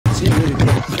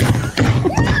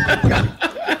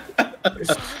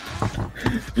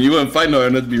You wasn't fighting her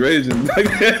enough to be raging. You're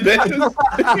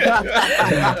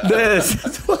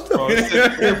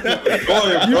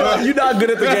not good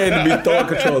at the game to be throwing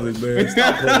controllers, man.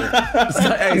 Stop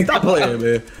playing. Stop playing,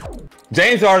 man.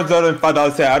 James Arden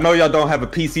 $5 said, I know y'all don't have a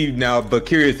PC now, but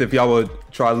curious if y'all would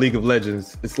try League of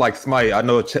Legends. It's like Smite. I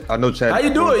know Chad. How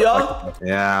you do it, y'all?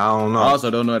 Yeah, I don't know. I also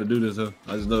don't know how to do this, huh?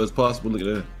 I just know it's possible. Look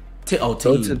at that. Go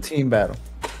to team battle.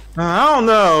 I don't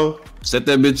know. Set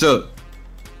that bitch up.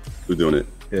 Who's doing it?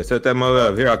 Yeah, set that mother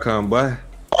up. Here I come, boy.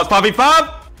 Oh, it's Poppy 5?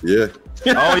 Yeah.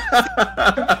 Oh,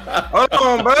 yeah. Hold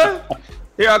on, bro.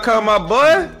 Here I come, my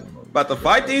boy. About to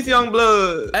fight these young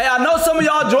bloods. Hey, I know some of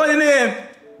y'all joining in,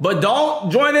 but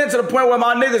don't join in to the point where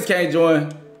my niggas can't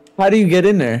join. How do you get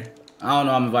in there? I don't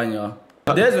know. I'm inviting y'all.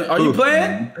 Desmond, are you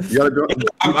playing? You gotta do it.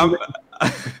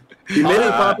 He made it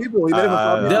 5 people. He made it for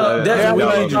 5 people. Desmond,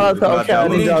 I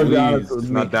need y'all to be honest with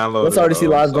me. What's RDC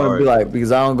Live's gonna be like?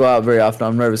 Because I don't go out very often.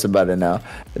 I'm nervous about it now.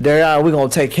 Darian, we're gonna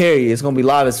take care of you. It's gonna be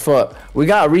live as fuck. We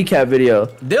got a recap video.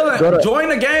 Dylan, join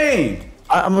the game.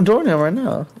 I'm joining right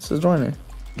now. This is joining.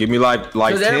 Give me like 10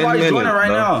 minutes. Everybody's joining right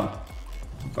now.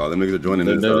 Oh, them niggas are joining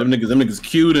Them this. niggas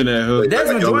cute in that hood.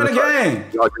 Desmond, join the game.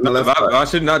 I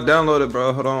should not download it,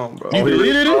 bro. Hold on, bro. You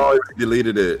deleted it? Oh, he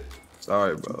deleted it.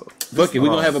 Sorry, bro. Fuck it, we're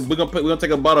gonna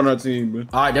take a bot on our team, bro.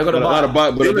 All right, they're gonna bot. Not a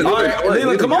bot, but All right,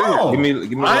 Leland, come on. Give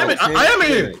me I am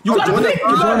in. You gotta join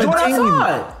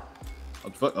outside. Oh,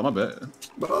 fuck, oh, my bad.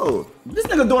 Bro. This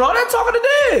nigga doing all that talking to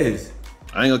this.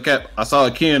 I ain't gonna cap. I saw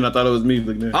a Ken. I thought it was me.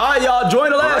 Look there. All right, y'all, join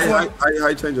the last one. How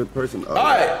you change your person? All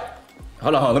right.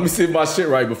 Hold on, let me see my shit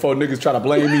right before niggas try to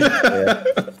blame me.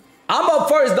 I'm up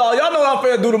first, dog. Y'all know what I'm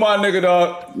finna do to my nigga,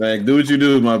 dog. Man, do what you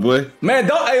do, my boy. Man,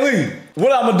 don't. Hey, Lee,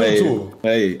 what I'm gonna do to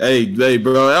him? Hey,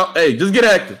 bro. Hey, just get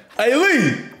active. Hey,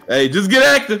 Lee. Hey, just get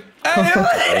active.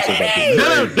 Hey,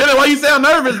 Dylan, why you sound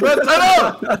nervous, bro? Turn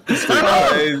up. Turn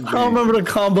up. I don't remember the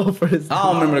combo for this. I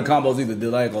don't remember the combos either,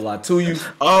 dude. I ain't gonna lie to you.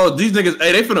 Oh, these niggas,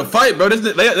 hey, they finna fight, bro.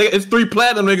 It's 3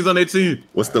 platinum niggas on their team.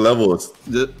 What's the levels?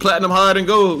 The platinum, hard, and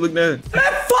gold. Look there. Man,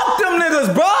 fuck them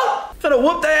niggas, bro. Finna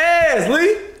whoop their ass,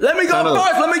 Lee. Let me go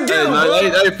first. Let me get him, bro.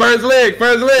 Hey, first leg.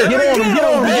 Get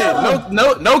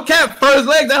on. No cap, first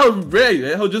leg. That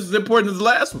hoe just as important as the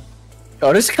last one.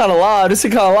 Oh, this is kind of live. I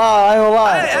ain't gonna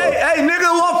lie. Hey, nigga,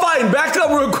 who I'm fighting? Back up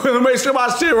real quick and make sure my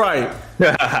shit right.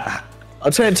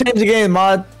 I'll try and change the game,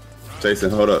 mod.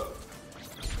 Jason, hold up.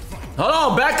 Hold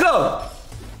on, back up.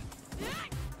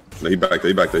 No, he backed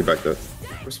up.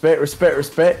 Respect.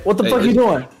 What the fuck you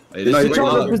doing? Hey,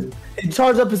 He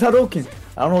charged up his Hadouken.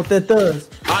 I don't know what that does.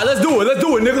 All right, let's do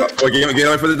it, nigga. Oh, get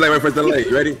right for the leg,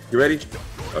 You ready?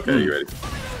 Okay, you ready?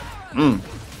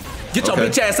 Get your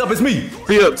bitch ass up, it's me.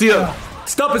 Tee up.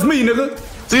 Stuff is me, nigga.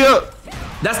 Tee up.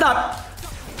 That's not.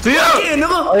 Tee up. Yeah, nigga.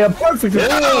 Oh, yeah, perfect.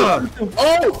 Yeah.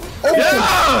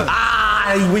 Yeah.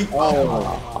 Ah, he's weak.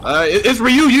 It's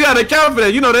Ryu. You gotta account for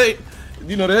that. You know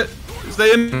that.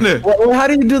 Stay in there. Well, how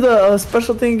do you do the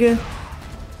special thing again?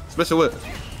 Special what?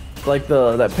 Like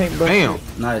that paintbrush. Damn.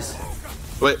 Nice.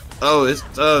 Wait. Oh, it's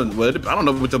well, I don't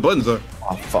know what the buttons are.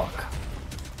 Oh fuck.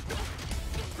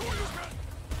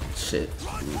 Shit.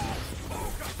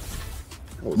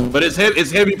 But it's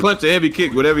heavy punch or heavy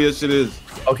kick, whatever your shit is.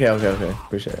 Okay.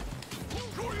 Appreciate it.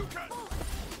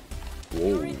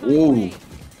 Whoa.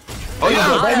 Oh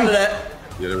yeah. I handle that.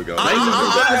 Yeah, there we go. I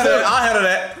handle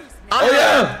that.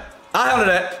 I handle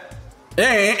that.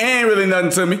 It ain't really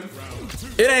nothing to me.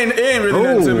 It ain't really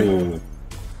nothing to me.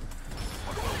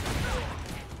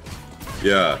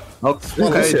 Yeah.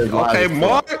 Okay,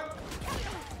 Mark.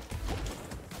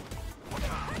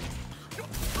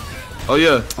 Oh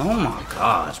yeah. Oh my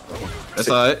gosh, bro. That's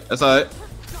alright.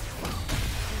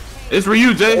 It's for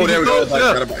you, Jay. Oh, there we go.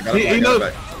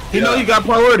 He know he got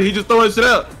priority. He just throwing shit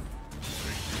out.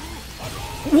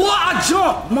 What? I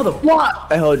jump, What?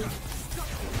 I hold.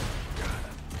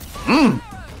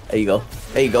 There you go.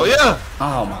 Oh yeah.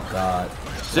 Oh my god.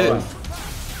 Shit.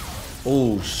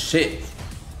 Oh shit.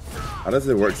 How does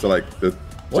it work? So like the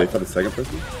Jay for the second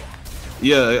person?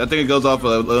 Yeah, I think it goes off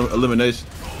of elimination.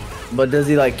 But does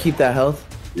he like keep that health?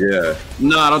 Yeah.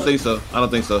 No, I don't think so. Oh,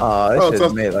 this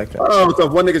shit's made like that. Oh, so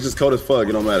if one nigga's just cold as fuck,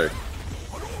 it don't matter.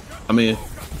 I mean,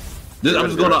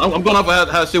 I'm going off of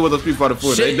how shit was on Street Fighter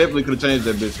 4. They definitely could have changed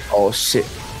that bitch. Oh shit.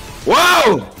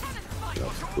 Whoa!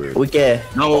 We can.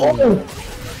 No.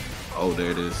 Oh,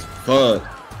 there it is. Fuck.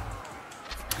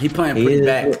 He playing pretty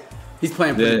bad. He's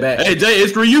playing pretty bad. Hey Jay,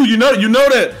 it's for you. You know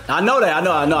that. I know that. I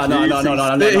know. I'm remembering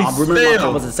my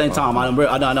combos at the same time. I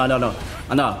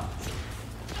know.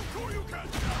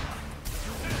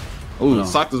 Ooh,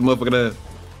 sock this motherfucking ass.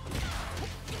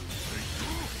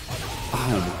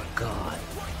 Oh my god.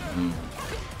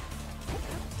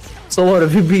 So what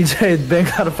if you beat Jay, Ben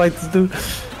gotta fight this dude?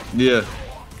 Yeah.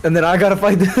 And then I gotta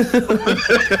fight this.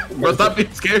 Bro, stop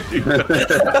being scared.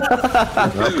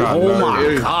 Oh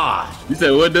my god. You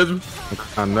said what, Desmond?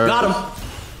 Got him.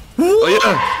 Oh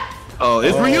yeah. Oh,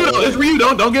 it's Ryu though. It's Ryu.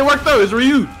 Don't get worked though. It's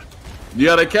Ryu. You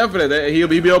gotta account for that. He'll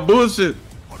be on bullshit.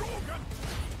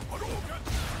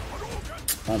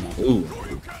 Ooh.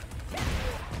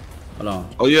 Hold on.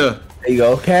 Oh yeah. There you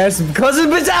go. Cash cousin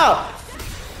bitch out.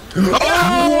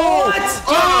 Oh,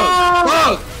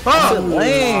 what? That's it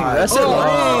lame. That's it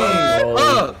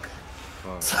lame.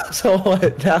 So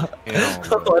what now?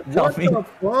 What the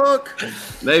fuck?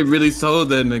 They really sold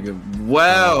that nigga.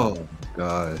 Wow. Oh,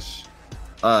 gosh.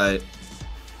 Alright.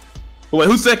 Wait,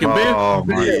 who's second, Ben? Oh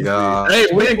my god. Hey,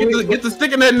 Ben, get the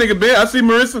stick in that nigga, Ben. I see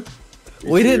Marissa.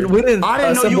 We didn't. I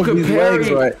didn't know you could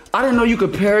parry. Right. I didn't know you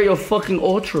could parry a fucking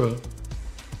ultra.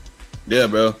 Yeah,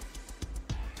 bro.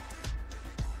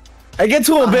 Hey, get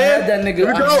to him, I Ben.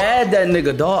 had that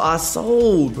nigga, dog. I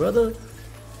sold, brother.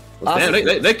 Damn,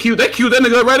 they queued that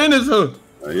nigga right in his hood.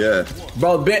 Yeah.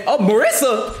 Bro, Ben. Oh,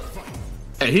 Marissa.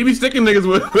 Hey, he be sticking niggas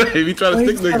with. He be trying to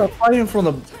stick He's trying to niggas. fight him from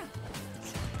the.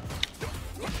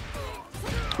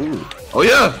 Oh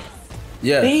yeah.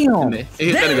 Yeah. Damn. He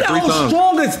hit that nigga 3 was times.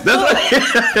 strong as fuck.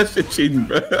 That shit cheating,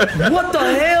 bro. What the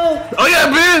hell? Oh yeah,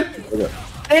 Ben.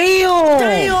 Damn.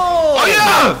 Oh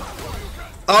yeah.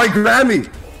 Oh, he grabbed me.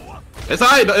 It's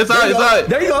alright. It's alright. It's alright.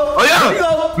 There you go. Oh yeah.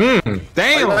 There you go.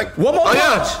 Damn. One more Oh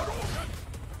yeah. punch.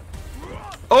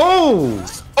 Oh.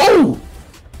 Oh.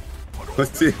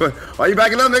 Let's see. Why you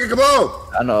backing up, nigga? Come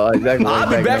on. I know exactly. Why I'll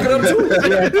be backing up too.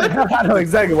 Yeah, I know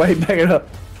exactly why he backing up.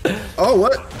 Oh,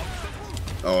 what?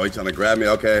 Oh, he's trying to grab me.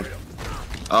 Okay.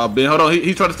 Ben, hold on.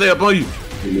 He trying to stay up on you.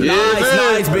 Yeah,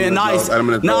 Nice, Ben. Nice. I'm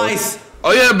gonna throw. Nice.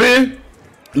 Oh yeah, Ben.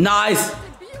 Nice.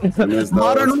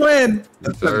 Modern win.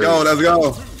 Let's go. Let's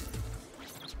go.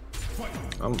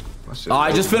 All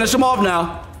right, just finish him off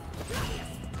now.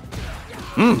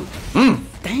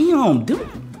 Damn, dude.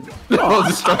 Oh,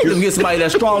 I can get somebody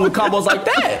that's strong with combos like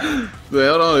that. Wait,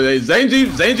 hold on. Hey,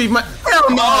 Zangy might.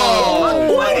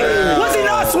 Oh, wait, was he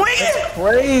not swinging?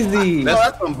 Crazy. No,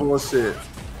 that's some bullshit.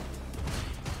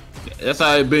 That's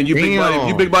how it been. You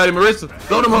big body Marissa.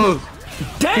 Throw them hoes.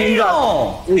 Damn.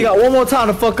 He got one more time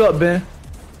to fuck up, Ben.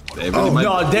 They really might-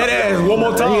 No, dead ass. One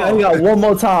more He time. got one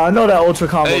more time. I know that ultra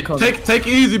combo Hey, coming. take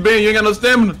it easy, Ben. You ain't got no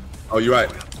stamina. Oh, you're right.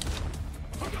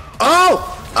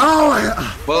 Oh! Oh!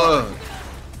 Fuck.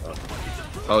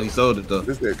 Oh, he sold it though.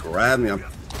 This nigga grabbed me.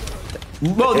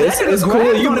 Bro, It's cool.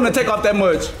 You You- don't even take off that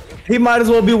much. He might as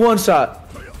well be one shot.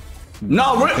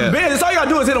 No, Ben, that's all you gotta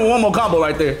do is hit him one more combo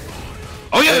right there.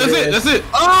 Oh yeah, that's it. That's it.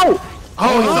 Oh!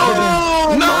 Oh, he sold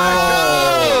it. No!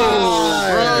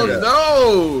 Bro,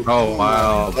 no! Oh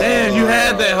wow. Damn, you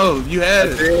had that hoe. You had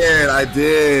it. I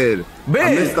did.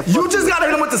 Ben, missed the you just gotta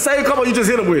hit him with the same combo you just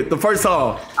hit him with the first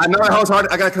time. I know it was hard.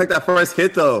 I gotta collect that first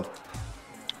hit though.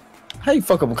 How you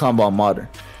fuck up a combo on modern?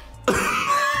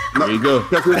 There you go.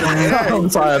 I'm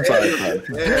sorry.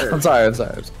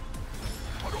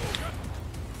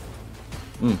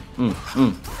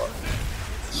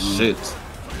 Shit.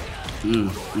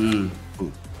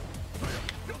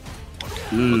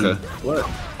 Okay. What?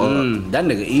 That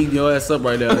nigga eating your ass up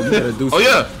right now. You gotta do Oh something.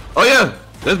 yeah. Oh yeah.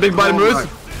 That's big body Oh, Marissa.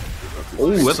 my.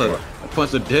 Ooh, that's a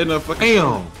punch of dead enough.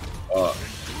 Damn. Oh,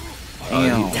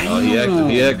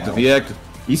 he active.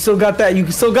 You still got that.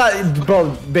 You still got,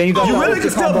 bro. Ben, you got You that really ultra can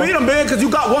still combo. beat him, Ben, because you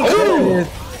got one combo.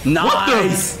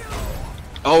 Nice.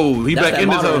 Oh, he That's back that in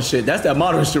this modern hoe. shit. That's that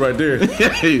modern shit right there.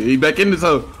 He back in this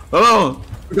hoe. Hold on.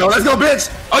 Yo, let's go, bitch.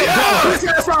 Oh yeah. This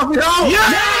guy's off me, yo.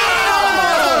 Yeah.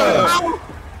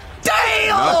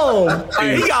 Damn!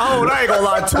 Hey, he got hold. I ain't gonna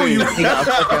lie to you. He got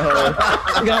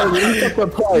fucking hold. He got fucked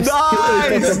up twice.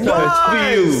 Nice,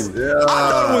 nice. Yeah. I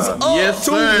thought it was up Yes,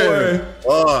 too, sir.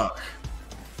 boy. Fuck.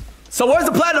 So where's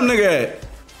the platinum nigga at?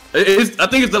 I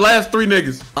think it's the last 3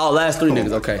 niggas. Oh, last 3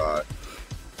 niggas. Okay. God.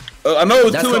 I know it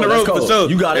was That's 2 in a cold, row that's for cold. sure.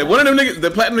 You got it. And one of them niggas, the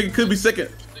platinum nigga could be second.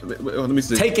 Let me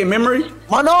see. Take in memory.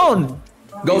 Manon.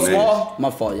 Go small.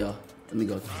 My fault, y'all. Let me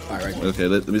go. All right, right there. Okay,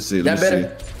 let me see. That Let me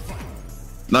better? see.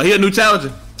 No, he a new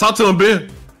challenger. Talk to him, Ben.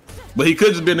 But he could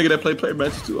just be a nigga that play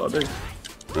matches too all day.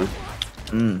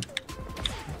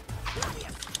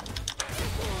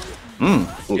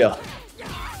 Yeah.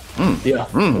 Yeah.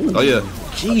 Oh yeah.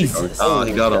 Jesus. Oh,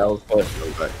 he got him.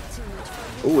 Okay.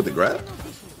 Ooh, with the grab.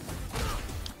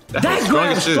 That strong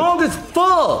grab as shit. strong as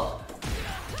fuck.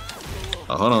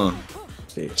 Oh, hold on.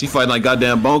 She fighting like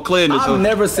goddamn Bone Clay in this I've hoe.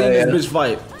 never seen this bitch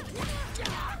fight.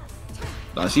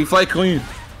 Nah, she fight clean.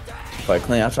 Fight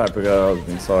clean. I tried to figure out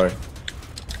everything. Sorry.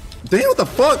 Damn, what the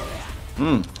fuck?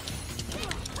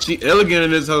 She elegant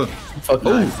in this hoe. Fuck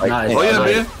nice. Nice. Oh yeah,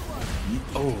 nice. man.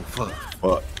 Oh fuck.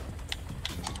 Fuck.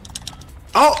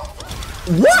 Oh.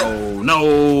 What? Oh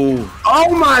no.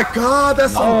 Oh my god,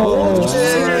 that's some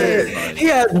bullshit. He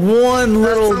had one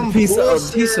little piece of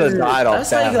died off.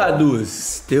 That's all you gotta do is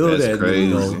steal that.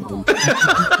 Crazy.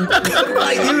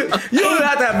 Like you don't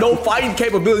have to have no fighting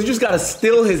capabilities. You just gotta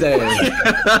steal his ass.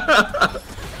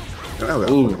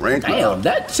 Ooh,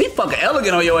 damn, she fucking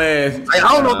elegant on your ass. Hey,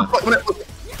 I don't know what the fuck when that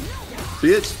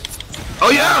bitch. Oh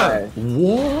yeah.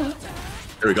 What?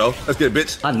 Here we go. Let's get it,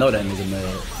 bitch. I know that nigga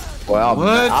mad. Well,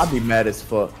 I'll be mad as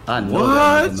fuck. I know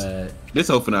that nigga mad. This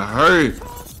hoe finna hurt.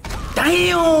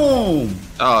 Damn.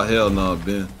 Oh hell no,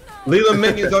 Ben. Leland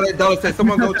minions on that dollar said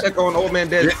someone go check on old man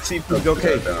Dad. See if he's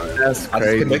okay. That's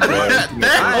crazy.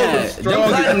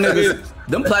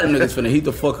 Them platinum niggas finna heat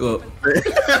the fuck up.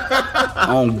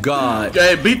 Oh God.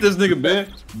 Hey, beat this nigga, Ben.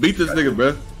 Beat this nigga,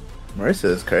 bro. Marissa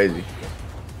is crazy.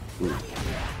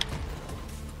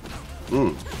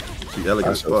 She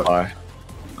elegant as fuck.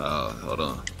 Oh, hold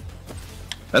on.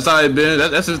 That's all right, Ben.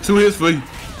 That's just 2 hits for you.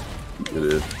 It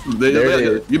is.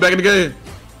 You back in the game.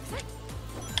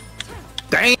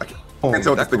 Dang. I can't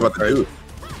tell what this thing about to do.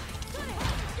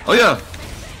 Oh yeah.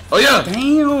 Oh yeah.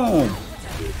 Damn.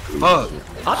 Fuck.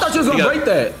 I thought you was gonna break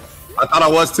that. I thought I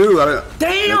was too.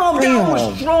 Damn, that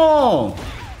was strong.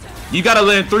 You gotta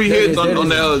land 3 hits on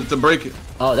the L to break it.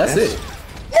 Oh, that's it.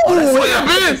 Oh, yeah,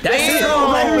 Ben.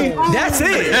 That's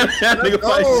it.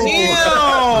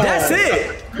 That's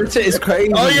it. This shit is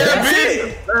crazy. Oh yeah, That's Ben.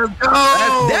 it. Let's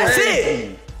go. That's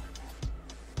it.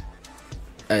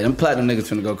 Hey, them platinum niggas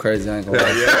finna go crazy. I ain't gonna lie.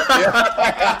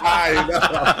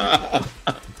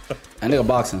 That nigga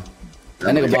boxing.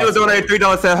 That nigga He was boxing. donated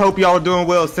 $3. Said, "Hope y'all doing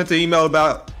well." Sent an email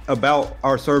about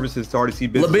our services to RDC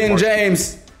business. LeBen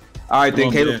James. All right,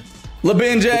 then, Caleb.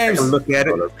 LeBen James. Look at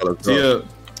it. Yeah.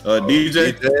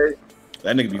 DJ.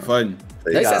 That nigga be fighting.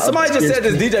 They said somebody just said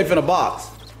this DJ finna box.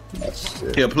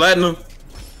 Yeah, platinum.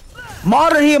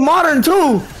 Modern, he modern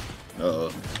too.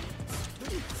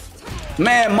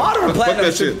 Man, modern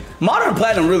platinum. Modern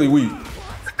platinum really weak.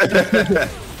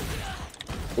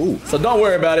 Ooh. So don't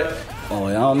worry about it. Oh,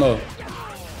 I don't know.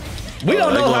 We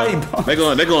don't know how he. They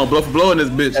going blow for blow in this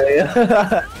bitch.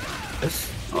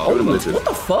 Oh, What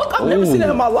the fuck? I've never seen that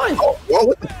in my life.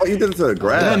 what the fuck? You did it to the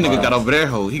grass. That nigga got over there,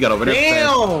 ho. He got over there. Damn.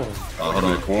 Oh, hold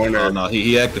on. Corner. Oh no,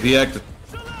 he active. He active.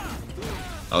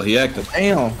 Oh, he active.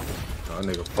 Damn. That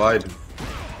nigga fighting.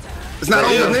 It's not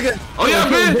over, nigga. Oh yeah,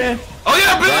 Ben. Oh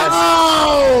yeah, Ben.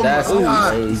 Oh, That's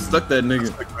crazy. Stuck that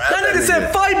nigga. That nigga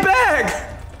said fight back.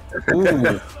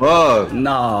 Ooh, fuck.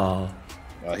 Nah.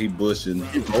 Oh, he bushing.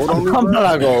 I'm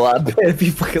not gonna lie, Ben. If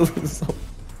you fucking lose.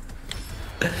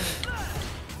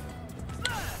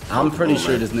 I'm pretty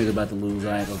sure this nigga about to lose.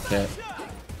 I ain't gonna cap.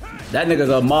 That nigga's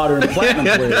a modern platinum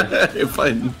player. They're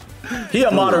fighting. He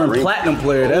a modern platinum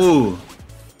player. That's Ooh.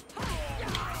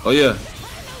 Oh yeah.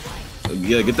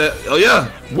 Yeah, get that. Oh yeah.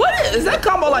 what is that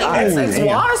combo like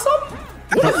XXY or something?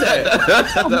 What is that?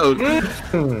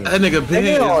 That nigga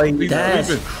Ben.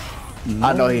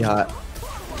 I know he hot.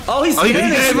 Oh, he's He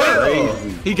gave up.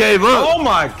 He gave up. Oh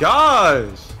my gosh.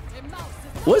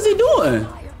 What's he doing?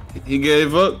 He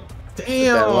gave up.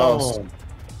 Damn.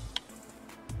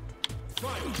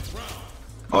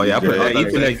 Oh yeah, I put that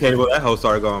Ethernet cable. That hoe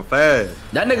started going fast.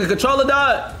 That nigga controller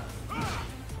died.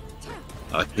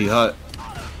 He hot.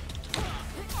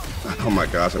 Oh my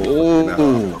gosh. Ooh.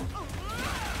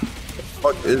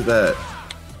 What the fuck is that?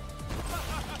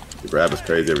 The grab is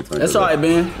crazy every time. That's all right,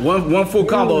 Ben. One full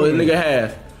combo, this nigga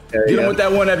half. Get him with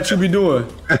that one that you be doing.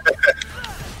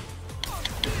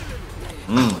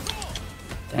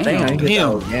 Damn.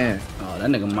 Damn. Oh, that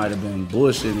nigga might have been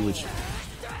bullshitting with you.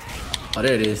 Oh,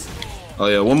 there it is. Oh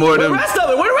yeah, one more of Where the them. rest of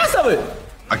it? Where the rest of it?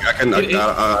 I couldn't. I don't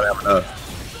have enough.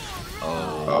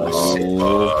 Oh shit.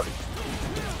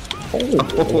 Oh,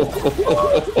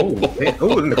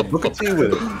 nigga, look at you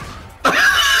with it.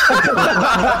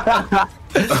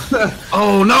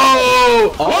 Oh no!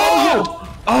 Oh!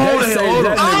 They saved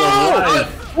that nigga life.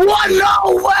 What? No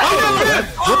way!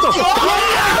 What the fuck?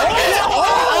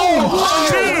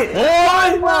 Shit!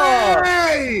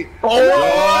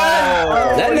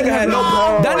 That nigga had no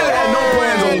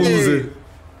plans on losing.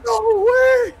 No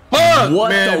way. Fuck, What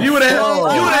man! the You would have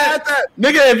had that,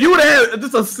 nigga. If you would have had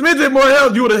just a smidgen more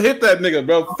health, you would have hit that nigga,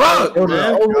 bro. Fuck, man.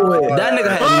 That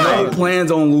nigga had no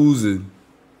plans on losing.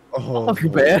 Oh,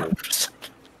 man.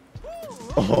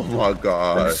 Oh my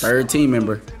gosh. Third team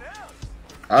member.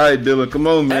 All right, Dylan, come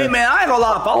on, man. Hey man, I ain't gonna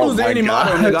lie. If I lose any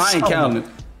modern nigga, I ain't counting.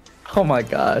 Oh my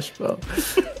gosh, bro.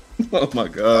 Oh my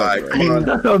god.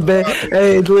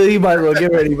 Hey, you might as well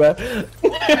get ready, man.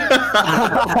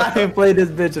 I ain't played this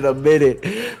bitch in a minute.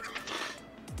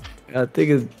 I think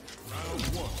it's.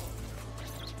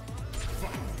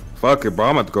 Fuck it, bro.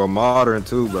 I'm about to go modern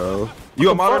too, bro. You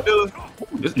a modern dealer?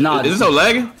 Nah, is this so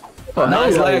lagging? Nah,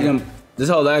 it's lagging. This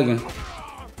whole lagging.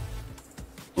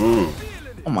 Oh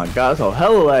my god, it's so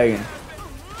hella lagging.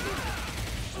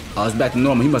 Oh, it's back to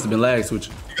normal. He must have been lag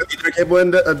switching. You got the cable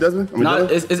in Desmond? Nah,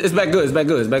 it's back good. It's back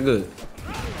good. It's back good.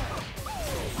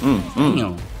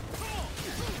 Damn.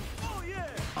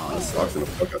 Oh, it's up. The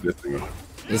fuck out this thing.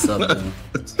 It's up, man.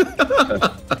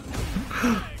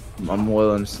 I'm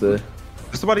well understood.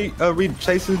 Somebody read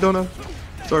Chase's donut?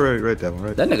 Sorry, right that one,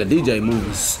 right? That nigga DJ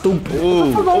moving stupid.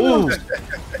 Ooh.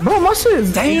 Bro, my shit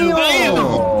is Damn.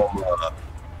 Hold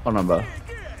on, bro.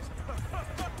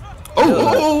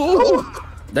 Oh.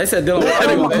 They said Dylan was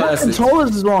My classic.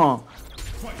 controllers is wrong.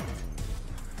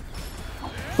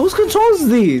 Whose controllers is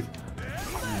these?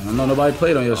 I know nobody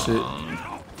played on your shit.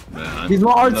 These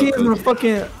my RTs in the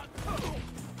fucking.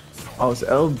 Oh, it's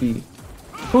LB.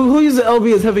 Who uses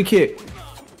LB as heavy kick?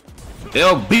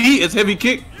 LB is heavy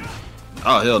kick.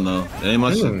 Oh hell no, that ain't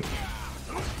my shit.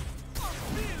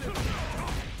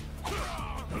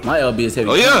 My LB is heavy.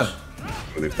 Oh yeah.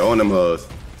 They throwing them hoes.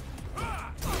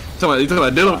 You talking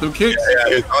about dealing with them kicks? Yeah,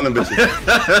 he's throwing them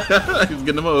bitches. He's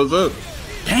getting them hoes up.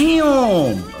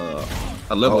 Damn.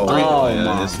 I level 3. Oh man.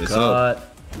 my It's god.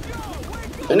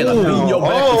 That nigga beating your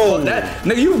back. That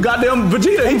nigga, you goddamn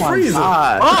Vegeta. He freezing.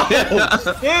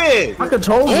 Yeah. My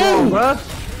controllers wrong, bro.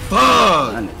 Fuck.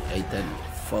 I ate that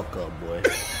fuck up, boy.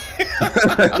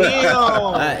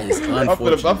 Damn. That is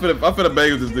unfortunate. I'm finna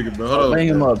bang with this nigga, bro. Hold on. Bang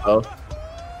him up, bro.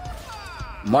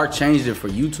 Mark changed it for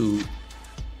YouTube.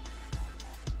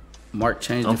 Mark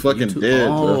changed I'm it for fucking YouTube. dead,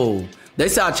 oh, bro. They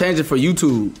said I changed it for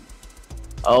YouTube.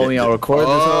 Oh, when y'all recorded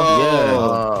this one?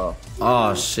 Yeah.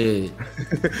 Oh shit.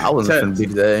 I wasn't finna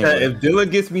beat that. If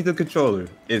Dylan gets me the controller,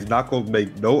 it's not gonna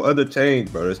make no other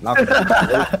change, bro. It's not gonna make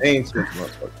no change to this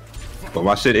motherfucker. But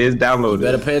my shit is downloaded.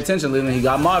 Better pay attention, Leland. He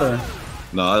got modern.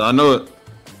 No, I know it.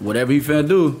 Whatever he finna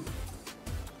do.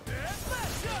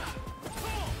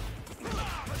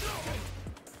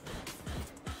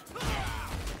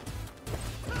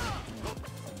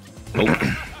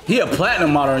 He a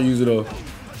platinum modern user though.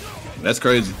 That's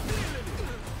crazy.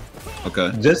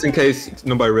 Okay. Just in case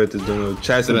nobody read this,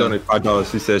 Chasson donated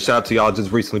 $5. He said, "Shout out to y'all.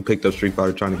 Just recently picked up Street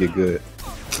Fighter, trying to get good."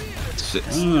 Shit.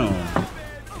 Damn.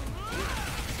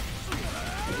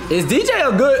 Is DJ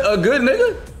a good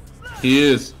nigga? He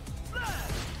is.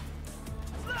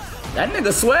 That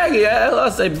nigga swaggy. I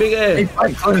say big ass.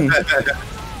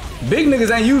 Big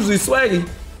niggas ain't usually swaggy.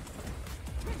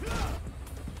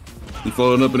 He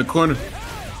folding up in the corner.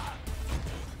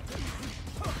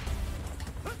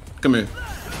 Come here.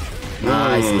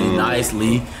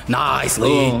 Nicely.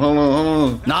 Hold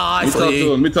on. Nicely.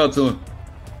 Let me talk to him.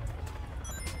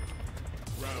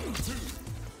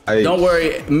 Hey, Don't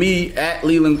worry, me at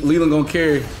Leland gonna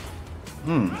carry.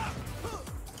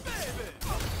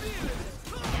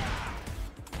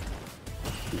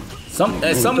 Some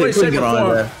way, shape,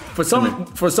 or form.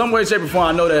 For some way, shape, or form,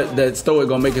 I know that Stoic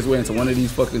gonna make his way into one of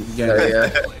these fucking games.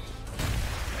 Yeah.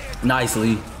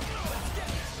 Nicely.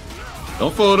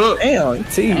 Don't fold up. Damn,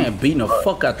 Man, beating the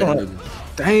fuck out that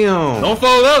nigga. damn. Don't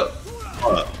fold up.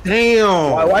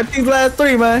 Damn. I wipe these last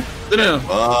 3, man. Sit down.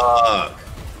 Fuck.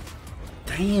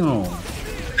 Damn.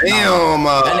 Damn.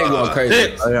 That nigga going crazy.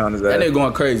 Shit. That nigga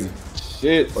going crazy.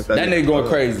 Shit. That nigga going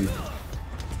crazy.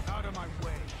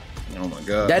 Oh my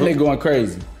god. That nigga going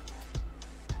crazy.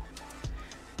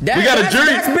 We got a jury.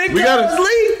 That's Big We got a- Girls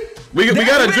League. We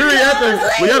got a jury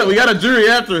after. We got a jury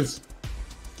after us.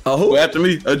 Oh, who? After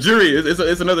me, a jury. It's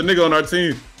another nigga on our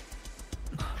team.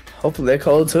 Hopefully they're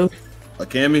cold too. A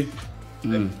Cammy.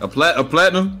 A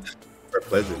platinum. For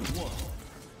pleasure.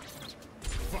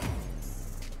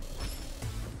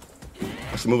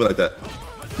 I should move it like that.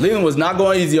 Leland was not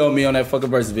going easy on me on that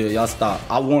fucking versus video. Y'all stop.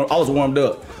 I was warmed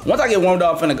up. Once I get warmed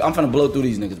up, I'm finna blow through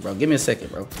these niggas, bro. Give me a second,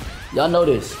 bro. Y'all know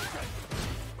this.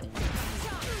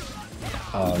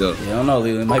 Oh, Go. yeah, I don't know,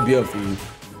 Leland. It might be up for you.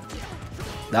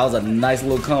 That was a nice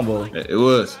little combo. It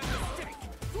was.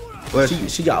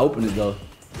 She got openings though.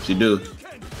 She do.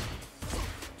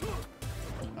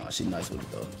 Oh, she nice with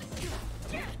it though.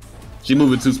 She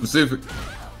moving too specific.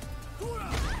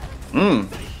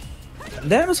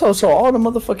 Damn, it's so all the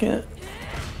motherfucking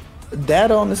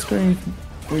data on the screen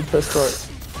when you press start.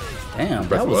 Damn,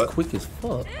 that was quick as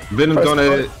fuck. Venom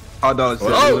donated $5.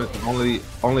 Oh.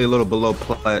 Only a little below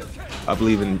plat, I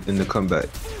believe in the comeback.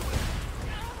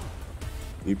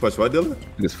 You punch what, Dylan?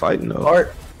 He's fighting though.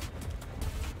 Art.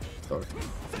 Sorry.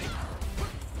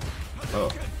 Oh.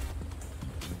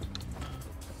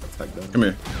 Attack that. Come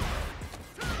here.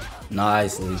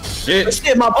 Nicely.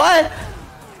 Shit. my boy.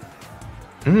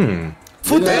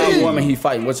 Foot that woman he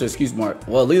fighting. What's your excuse, Mark?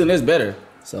 Well, Leland is better.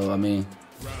 So I mean,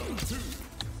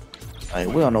 We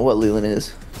don't know what Leland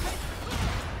is.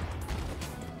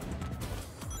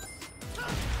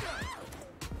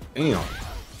 Damn.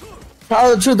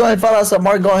 Tell the truth, don't find out something.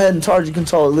 Mark, go ahead and charge your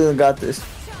controller. Leland got this.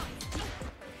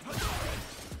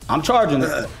 I'm charging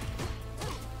it.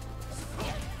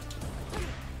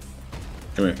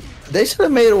 Come here. They should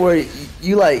have made it where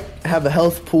you like have a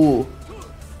health pool.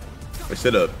 I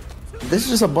should have. This is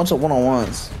just a bunch of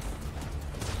one-on-ones.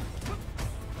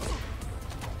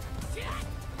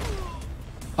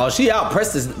 Oh, she out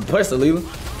pressed the Leland.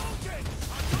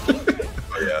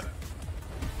 Oh, yeah.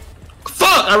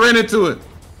 Fuck! I ran into it.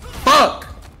 Fuck!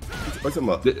 What's him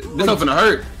up? This hoping to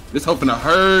hurt. This hoping to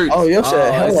hurt. Oh, your shit.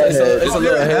 It's a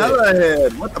little head. Hell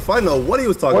ahead. What the fuck? I know what he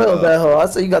was talking Well, about. that hoe. I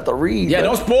said you got the read. Yeah,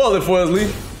 bro. don't spoil it for us,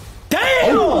 Lee.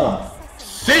 Damn!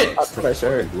 Shit! I thought that shit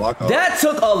hurt. Block off. That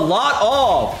took a lot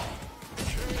off.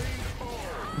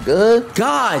 Good.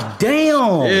 God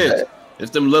damn. Yeah.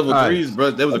 It's them level All right. 3s,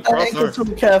 bro. That was a That ankle crosshair. to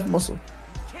the calf muscle.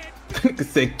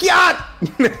 Say, God!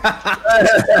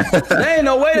 There ain't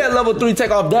no way that level 3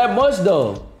 take off that much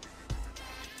though.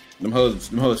 Them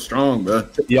hoes strong, bro.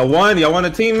 Y'all won a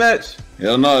team match?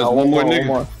 Hell no, it's one more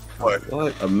nigga.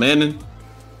 What? A Manning.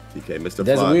 DK, Mr.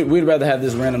 Desmond, Fly. we'd rather have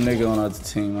this random nigga on our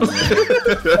team. I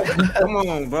don't know. Come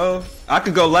on, bro. I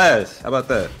could go last. How about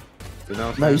that? You know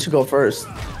what I'm No, you saying? should go first.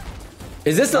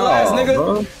 Is this the last nigga?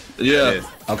 Bro. Yeah.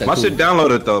 Okay, My cool. shit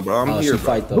downloaded though, bro. I'm Oh, here. she Bro.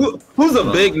 fight, though. Who's a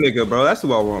big nigga, bro? That's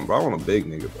who I want, bro. I want a big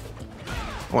nigga, bro.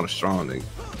 I want a strong nigga.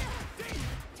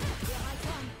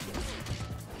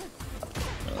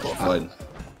 Fighting.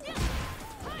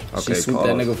 Okay, swooped pause.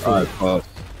 that nigga full. All right,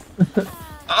 pause.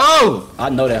 Oh! I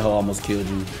know that hoe almost killed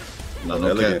you. No,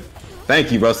 Hell okay. yeah.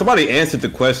 Thank you, bro. Somebody answered the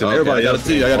question. Okay, Everybody I gotta else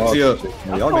see, I gotta see up.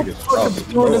 Man, y'all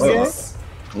niggas. Doing this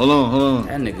game? Hold on.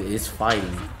 That nigga is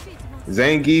fighting.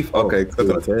 Zangief. Okay, Look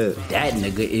cool. at his head. That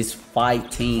nigga is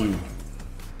fighting.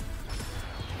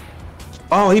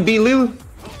 Oh, he beat Leland.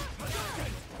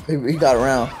 He got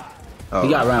around. Oh. He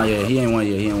got around, yeah. He ain't won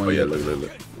yet. He ain't won Oh, yeah, yet.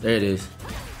 look. There it is.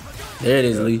 There it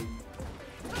is, Lee.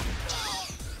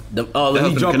 Oh, That he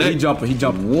helped him jumping. He connect. jumping. He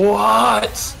jumping.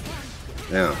 What?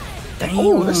 Damn. Damn.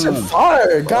 Oh, this shit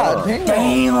fire. God damn.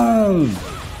 Damn.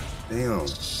 Damn.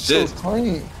 Shit.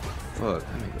 Clean. Fuck.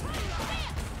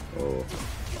 Oh.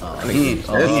 He ain't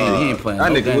playing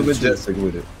That no nigga was games. majestic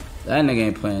with it. That nigga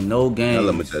ain't playing no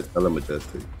Hella games.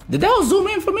 majestic. Did that zoom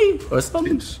in for me or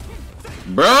something?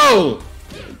 Bro!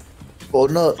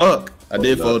 Folding up. Fuck. I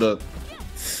did fold up.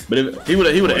 But if he would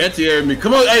have anti-aired me.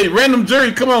 Come on, hey, random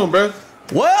jury, come on, bro.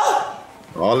 Well,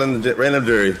 All in the random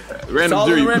jury. it's Random all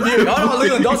in jury. the review. Hold on,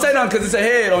 Leland, don't say nothing because it's a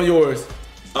head on yours.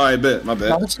 All right, bet. My How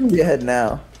bad. much you be ahead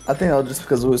now? I think that was just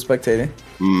because we were spectating.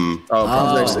 Oh,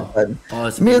 I was actually excited. Oh,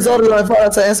 it's Me and Zoldy going to find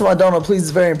out to answer my donut, please.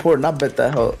 It's very important. I bet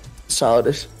that hoe.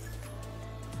 Childish.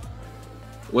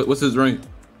 what's his rank?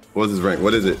 What's his rank?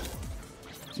 What is it?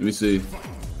 Let me see.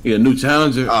 He a new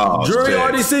challenger. Oh, Jury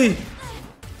shit. RDC.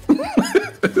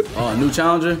 Oh, new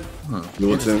challenger?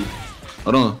 Newton.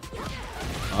 Hold on.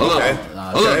 Hold Okay. up.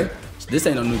 Nah, Hold Okay. up. This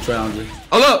ain't no new challenger.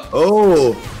 Hold up.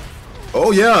 Oh.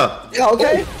 Oh, yeah. Yeah,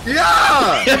 okay.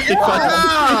 Yeah.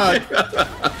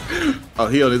 Oh,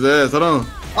 he on his ass. Hold on.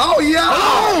 Oh,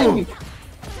 yeah.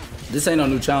 This ain't no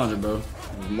new challenger, bro.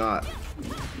 Not.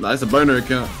 Nah, it's a burner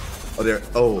account. Oh, there.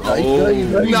 Oh. You good, you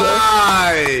good, you good.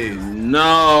 Nice.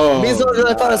 No. Me and Zoldy going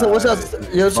to find out. So what's else?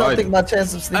 You're trying to think my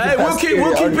chance of sneaking Hey, we'll past keep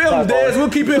security. him, Dez. We'll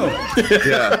keep him.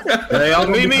 Yeah. Hey, y'all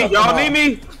need me? Y'all need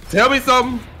me? Tell me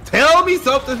something. Tell me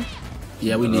something.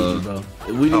 Yeah, we need you, bro.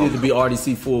 We needed to be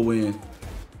RDC full win.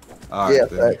 All right, Yeah,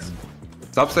 then. facts.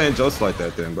 Stop saying jokes like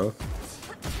that, then, bro.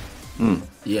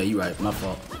 Yeah, you right. My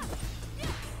fault.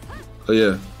 Oh,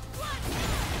 yeah.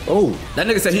 Oh. That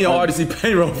nigga said he on RDC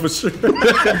payroll for sure. Got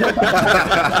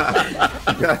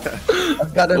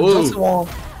that Ooh. Johnson wall.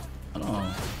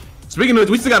 Speaking of which,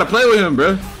 we still got to play with him,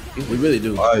 bro. We really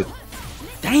do. All right.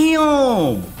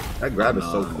 Damn. That grab is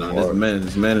so Nah, hard.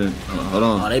 this man. Hold Oh,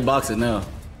 on. they boxing now.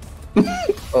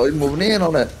 Oh, he's moving in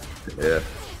on that. Yeah.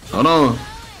 Hold on.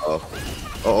 Oh.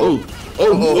 Oh.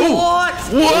 Oh. What?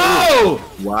 Whoa.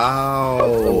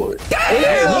 Wow.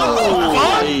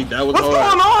 Hey, that was What's hard.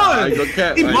 going on? I ain't gonna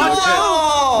cap. I ain't gonna cap.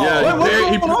 Yeah, Wait,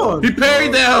 what's going on? he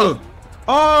parried down.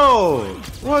 Oh,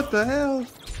 what the hell?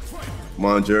 Come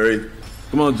on, Jury.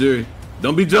 Come on, Jerry.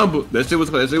 Don't be jumbled. That shit was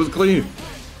clean.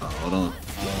 Oh, hold on.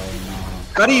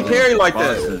 How do you parry like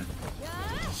that? Boxing.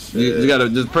 You gotta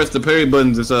just press the parry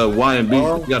buttons. It's Y and B.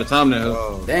 You gotta time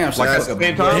that. Damn, Like at the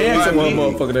same time. handsome one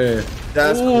motherfucker there.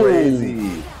 That's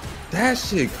crazy. That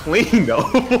shit clean though.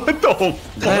 What the?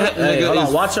 That Hey, nigga hold on,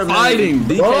 is watch her fighting.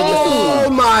 DK Oh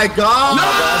my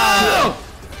god!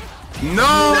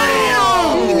 No!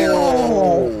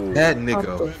 That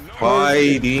nigga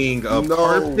fighting a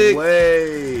perfect.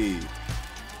 way.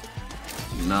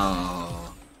 No.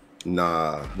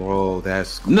 Nah, Bro,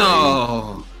 that's crazy.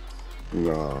 No.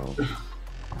 no.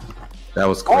 That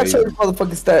was I'll crazy. show you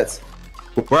motherfucking stats.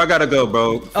 Where I gotta go,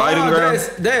 bro? Fighting ground.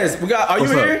 Des, we got. Are you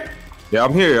What's up? here? Yeah,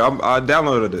 I'm here. I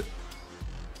downloaded it.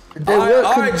 All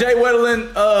right, Jay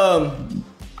Wetterland.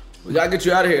 We gotta get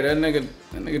you out of here. That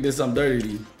nigga did something dirty to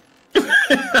you.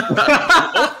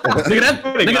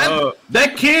 Nigga,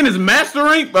 that Ken is master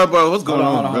rank, bro. What's going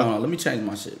on, Hold bro? on. Let me change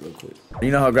my shit real quick.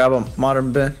 You know how to grab a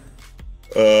modern Ben?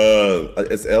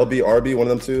 It's LB, RB, one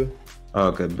of them two,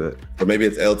 Okay, bet. or maybe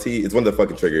it's LT. It's one of the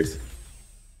fucking triggers,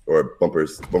 or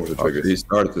bumpers. Bumpers are He triggers.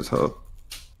 started this hoe.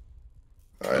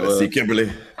 All right, let's see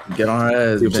Kimberly. Get on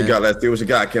her ass, See what you Ben. got. Let's see what you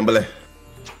got, Kimberly.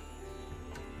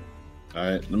 All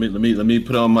right, let me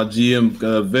put on my GM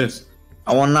vest.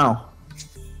 I want now.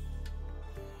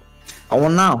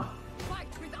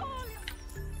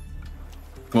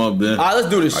 Come on, Ben. All right, let's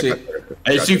do this shit.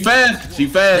 Hey, she fast. She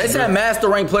fast. They said master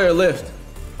rank player lift.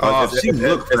 She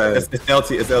looked fast. It's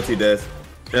LT. It's LT, Des.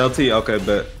 LT, okay,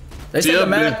 bet. They said,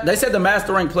 Yeah, they said the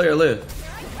master rank player lift.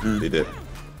 They did.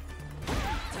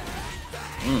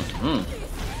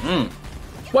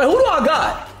 Wait, who do I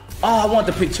got? Oh, I want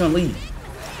to pick Chun-Li.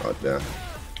 Oh damn.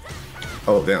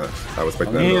 Oh damn. I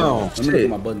respect that. Damn. Let me look at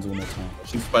my buttons one more time.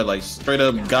 She fight like straight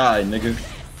up guy, nigga.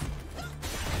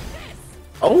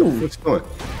 Oh, What's going?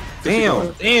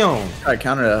 Damn. I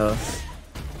counter that.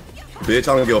 Bitch,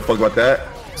 I don't give a fuck about that.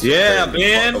 Yeah,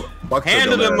 man. Fuck your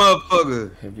Handle dumb that ass.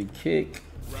 motherfucker. Heavy kick.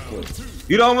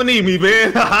 You don't even need me,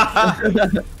 man.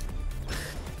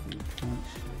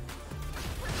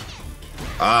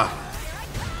 Ah.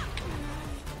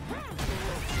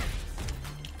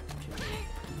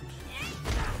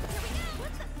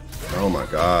 Oh my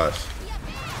gosh.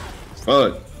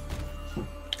 Fuck.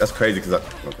 That's crazy because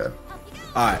okay.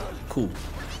 All right, cool.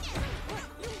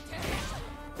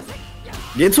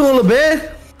 Get to a little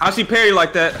bit. How she parry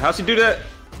like that? How she do that?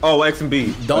 Oh, X and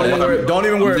B. Don't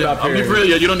even worry about I'm parry. just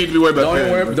really, you don't need to be worried about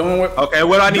that. Don't even worry. Okay,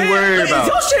 what I need to worry Is about?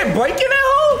 your shit breaking that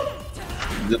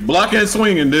hole? Just blocking and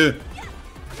swinging, dude.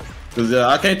 Cause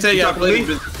I can't tell you. I played.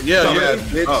 Yeah, Yeah, yeah.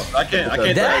 bitch. Oh, I can't.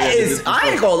 That tell you. is, I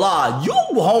ain't gonna lie, you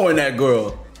hoeing that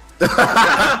girl.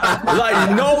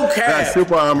 Like no That cap.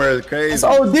 super armor is crazy. It's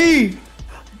OD.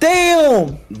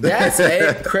 Damn.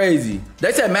 That's crazy.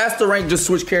 They said master rank just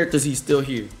switch characters. He's still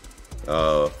here.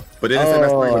 But it isn't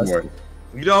that Oh, anymore.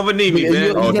 You don't even need me,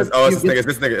 man. Oh, it's this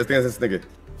nigga. It's this nigga.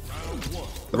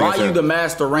 Ryu the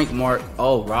master rank, Mark.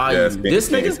 Oh, Ryu. Yeah, This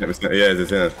nigga? Yeah, it's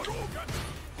him.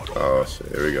 Oh shit,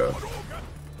 here we go.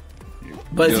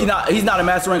 But is he's not a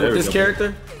master rank with There we this go.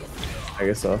 character? I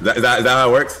guess so. Is that how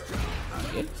it works?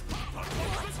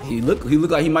 He look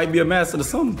like he might be a master to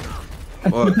something.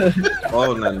 Oh, that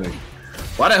nigga.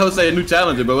 Why that hoe say a new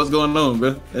challenger, bro? What's going on, bro?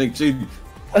 I think cheating.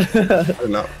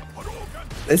 No.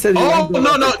 They said. Oh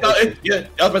no. Yeah,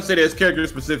 I was about to say that it's character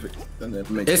specific.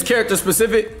 It's character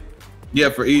specific. Yeah,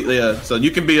 for yeah. So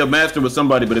you can be a master with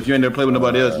somebody, but if you ain't there play with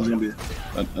nobody else, you're gonna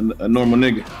be a normal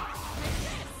nigga.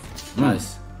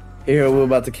 Nice. Here we're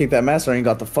about to kick that master and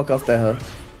got the fuck off that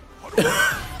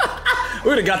huh? We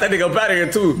would've got that nigga up out of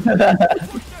here too.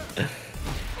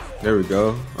 There we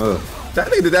go. That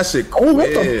nigga did that shit quick. Oh, what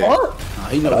the fuck? Nah,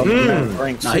 he know.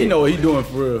 He know what he doing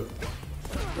for real.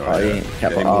 Oh, he yeah. ain't Yeah,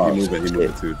 kept he on.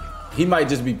 moving too. He might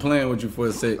just be playing with you for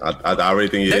a sec. I already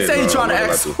think he They is. say he's bro. trying to I'm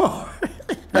act not sorry.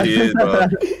 about to- He is, bro. That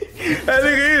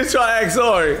nigga is trying to act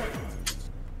sorry.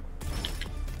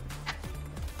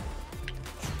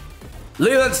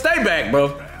 Leland, stay back, bro.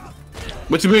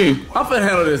 What you mean? I'm finna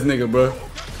handle this nigga, bro.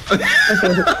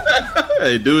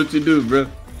 Hey, do what you do, bro.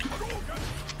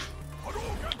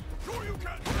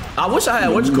 I wish I had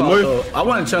what you call it, though. I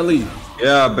wanted Chun-Li.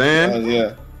 Yeah, man.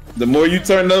 Yeah. The more you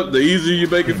turn up, the easier you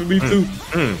make it for me too.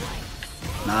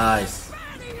 Nice.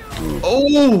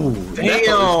 Oh,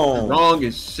 Damn. wrong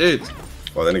as shit.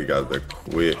 Oh, that nigga got there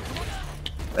quick.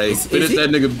 Hey, finish he, that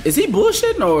nigga. Is he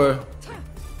bullshitting or?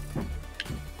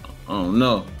 Oh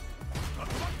no.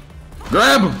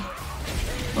 Grab him.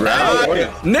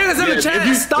 Niggas in the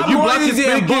chat, stop if you block running his these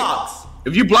damn spin kick- blocks.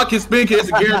 If you block his spin kick, it's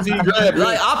a guaranteed grab.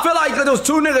 Like, I feel like there was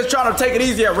two niggas trying to take it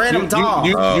easy at random times.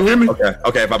 You hear me?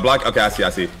 Okay, if I block, okay, I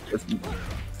see.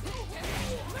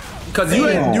 Cause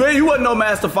you wasn't no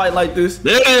master fight like this.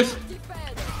 There it is.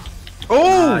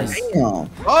 Oh, Nice. Damn.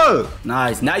 oh.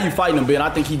 Nice. Now you fighting him, Ben. I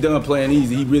think he done playing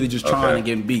easy. He really just trying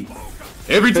to get beat.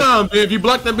 Every time, man, if you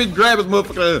block that bitch, grab his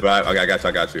motherfucker. Right, okay, I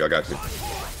got you.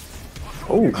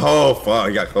 Oh, fuck,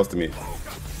 he got close to me.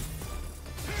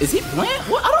 Is he playing?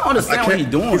 What? I don't understand what he's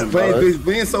doing, bro. He's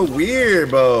being so weird,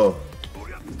 bro.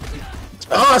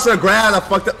 Oh, I should have grabbed. I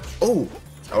fucked up. Oh,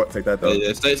 I would take that though.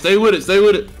 Yeah, stay with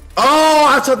it. Oh,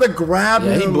 I tried to grab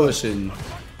Yeah, him. he bullshitting.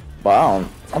 Wow.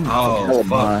 I'm hella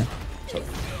behind.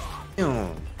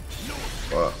 Damn.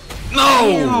 Fuck.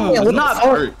 No, Damn,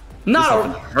 hurt.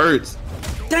 Not Hurts.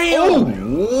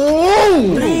 damn.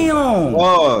 Whoa. Damn.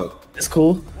 Oh. It's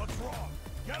cool.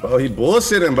 Bro, he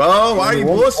bullshitting, bro. Why are you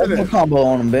One bullshitting? combo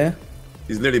on him, man.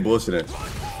 He's literally bullshitting.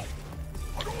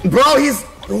 Bro, he's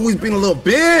being a little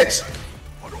bitch.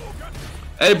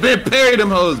 Hey, Ben, parry them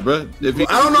hoes, bro. If he,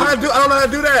 I don't know how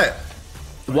to do that.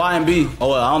 Y and B. Oh,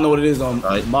 well, I don't know what it is on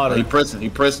modern. He pressing.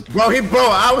 Bro,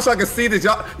 I wish I could see this.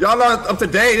 Y'all not up to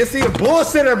date. This is a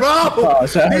bullshitter, bro. Oh,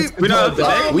 so We not up to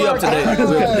date. We up to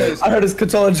date. I heard his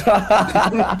controller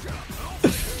drop.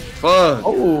 fuck.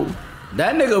 Oh.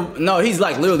 That nigga, no, he's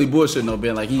like literally bullshitting though,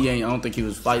 Ben. Like he ain't. I don't think he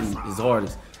was fighting his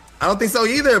hardest. I don't think so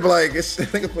either, but like, I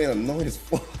think it's playing annoying as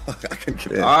fuck. I can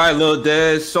get in. All right, little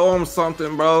Dad, show him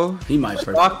something, bro. He might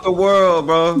press. Rock the world,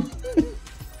 bro.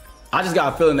 I just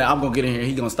got a feeling that I'm gonna get in here.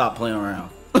 He gonna stop playing around.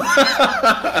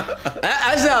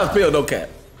 I just how I feel, no cap.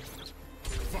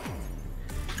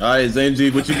 All right, Zane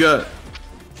G, what you got?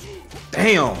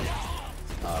 Damn.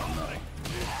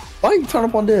 Why you turn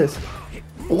up on this?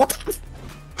 What?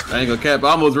 I ain't gonna cap.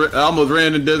 I almost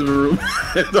ran in Desmond room.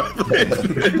 You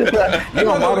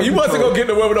wasn't gonna get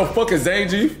nowhere with no fucking Zane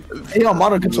G. He on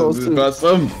modern controls too. About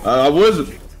something. I wasn't.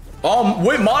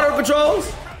 With modern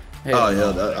controls? Oh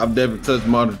yeah, I've never touched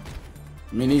modern.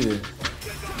 Me neither.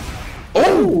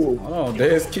 Oh. Hold on,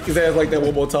 Dez. Kick his ass like that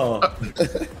one more time.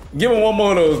 Give him one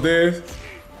more of those, Dez.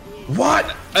 What?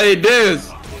 Hey, Dez,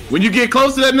 when you get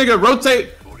close to that nigga, rotate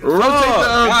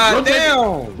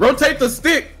the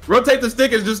stick. Rotate the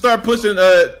stick and just start pushing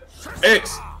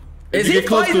X. Is he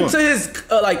fighting to his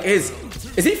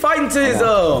Is he fighting to his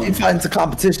He fighting to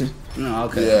competition. No,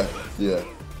 okay. Yeah.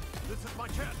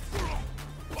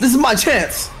 This is my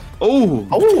chance. Oh,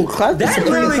 Clap. That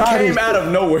really came out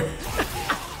of nowhere.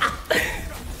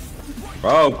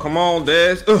 Bro, come on,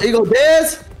 Dez. There you go,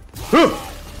 Dez.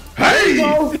 hey!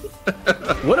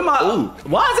 What am I? Ooh.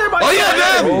 Why is everybody? Oh yeah,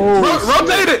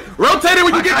 Dez! Rotate it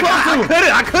when you get close to him.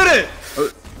 I couldn't.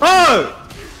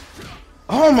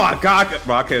 Oh my God,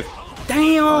 bro, I can't.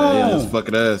 Damn. Oh, yeah, this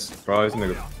fucking ass. Bro, this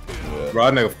nigga.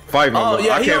 Bro, that nigga fighting. Oh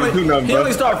yeah, I can't do nothing, he bro.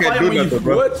 only started fighting when you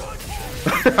bro. what?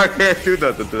 I can't do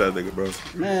nothing to that nigga, bro.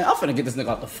 Man, I'm finna get this nigga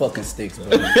off the fucking sticks, bro.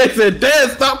 They said,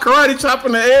 Dez, stop karate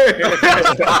chopping the air.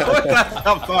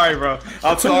 I'm sorry, bro.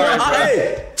 I'm sorry, bro.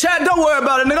 Hey, Chad, don't worry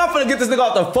about it, nigga. I'm finna get this nigga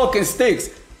off the fucking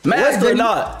sticks. Master or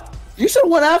not. You should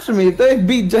have went after me. If they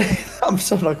beat Jay, I'm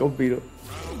still not gonna beat him.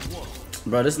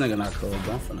 Bro, this nigga not cold,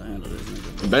 bro. I'm finna handle this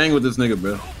nigga. Bang with this nigga,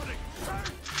 bro.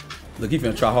 Look, he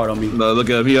finna try hard on me. No,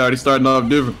 look at him. He already starting off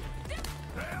different.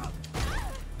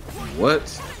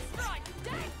 What?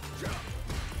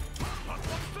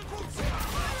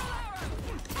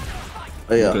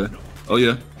 Oh yeah. Okay. Oh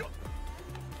yeah.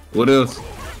 What else?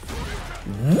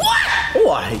 What?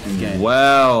 Oh, I hate this game.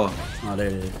 Wow. Oh, there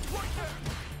it is.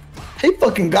 He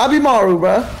fucking Gabimaru,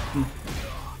 bro.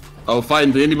 Oh,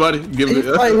 fighting to anybody? Give He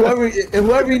it. fight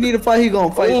whoever you need to fight, he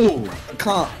gonna fight. Ooh.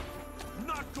 Comp.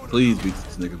 Please beat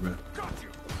this nigga, bro.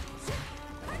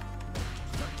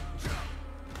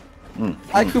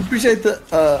 Haiku appreciate the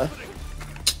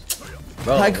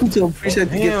Bro. Haiku to appreciate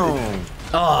the gift.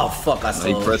 Oh, fuck, I saw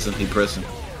He it. pressing.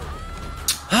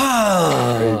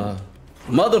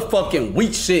 Motherfucking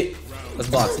weak shit. Let's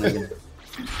box, nigga.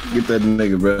 Get that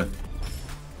nigga, bro.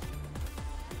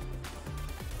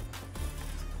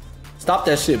 Stop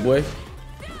that shit, boy.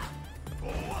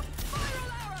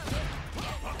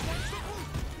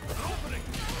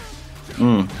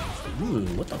 Ooh,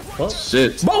 what the fuck?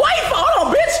 Shit. Bro, why you hold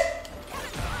on,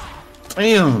 bitch?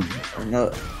 Damn.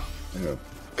 No,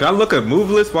 Can I look at move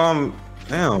list while I'm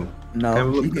down?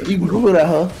 no. You can Google that,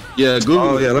 huh? Yeah, Google.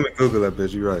 Oh yeah, let me Google that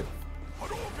bitch. You're right.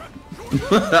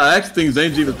 I actually think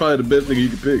Zane G is probably the best nigga you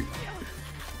can pick.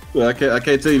 Well, I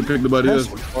can't tell you to pick nobody else.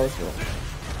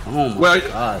 Oh my Well,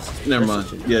 gosh. never mind.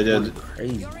 Yeah.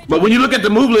 Crazy. But when you look at the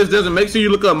move list, doesn't make sure you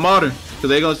look up modern, cause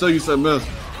they gonna show you something else.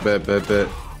 Bet. Like that.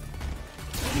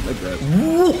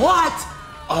 What?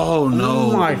 Oh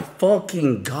no. Oh my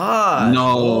fucking god.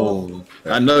 No.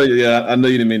 I know. Yeah, I know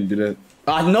you didn't mean to do that.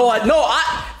 I know.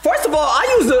 First of all,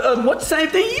 I use the same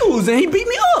thing you use, and he beat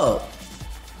me up.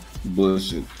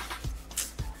 Bullshit.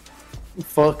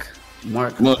 Fuck.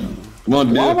 Mark. Come on, Why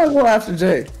am I going after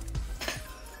Jay?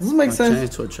 Does this make sense?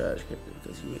 Change to a trash character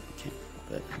because you can't.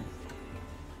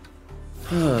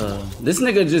 This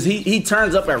nigga just he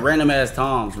turns up at random ass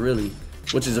times, really,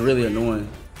 which is really annoying.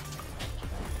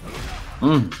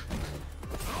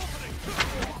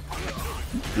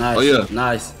 Nice. Oh yeah.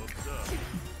 Nice.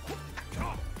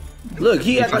 Look,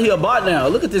 he act like he a bot now.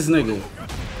 Look at this nigga.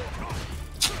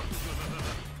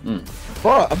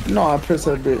 Fuck. No, I pressed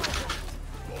that bit.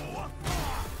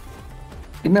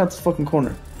 Get me out this fucking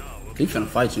corner. He finna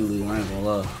fight you, Lee. I ain't gonna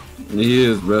lie. He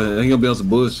is, bro. He gonna be on some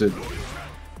bullshit.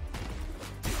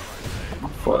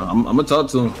 I'm gonna talk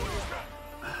to him.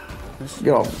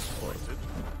 Get off.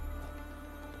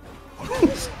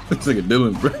 This nigga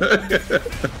Dylan, bro.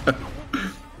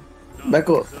 Back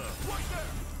up.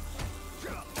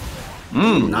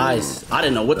 Nice. I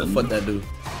didn't know what the fuck that do.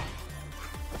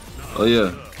 Oh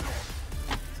yeah.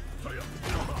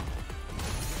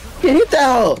 Yeah, hit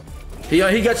that hoe. He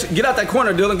got you. Get out that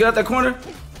corner, Dylan. Get out that corner.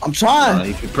 I'm trying.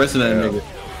 He keep pressing that nigga.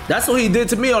 That's what he did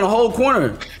to me on the whole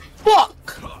corner.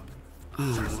 Fuck. Oh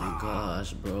my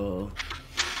gosh, bro.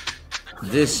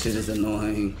 This shit is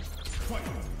annoying.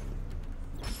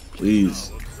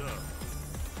 Please.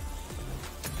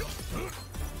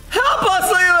 Help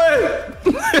us, Leland!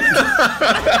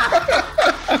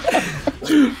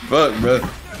 Fuck, bro.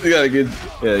 You gotta get.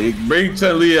 Yeah, you bring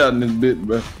Chun-Li out in this bit,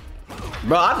 bro.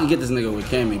 Bro, I can get this nigga with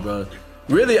Cammy, bro.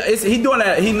 Really, he doing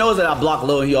that. He knows that I block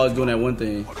low and he always doing that one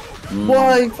thing.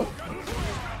 Boy.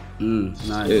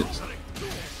 Nice. It's.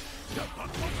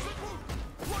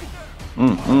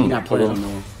 He not playing no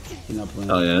more. He not playing.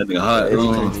 Oh yeah, that nigga hot.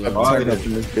 Turn up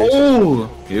in this bitch. Oh,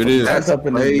 here it is. Turn up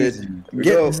in this bitch.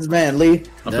 Get this man, Lee.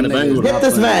 I'm finna bang with him. Get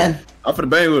this man. I'm finna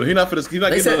bang with him. He not finna. He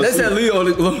not They getting. said Lee on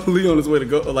his way to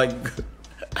go. Like,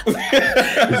 they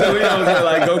said Lee on his way to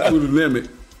like go through the limit.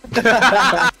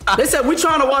 They said we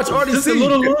trying to watch RDC. Just a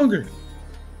little longer.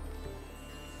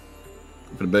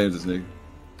 I'm finna bang with this nigga.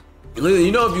 Leland,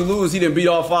 you know if you lose, he didn't beat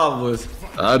all 5 of us.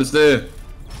 I understand.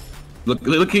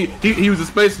 Look, he was a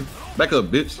spacer. Back up,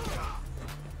 bitch.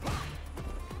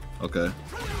 Okay.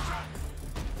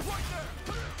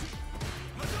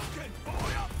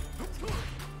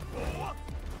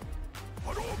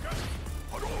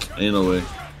 Ain't no way.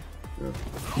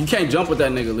 You can't jump with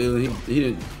that nigga,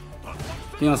 Leland.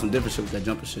 He on some different shit with that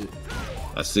jumper shit.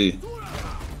 I see.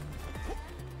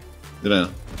 Get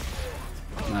down.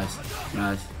 Nice,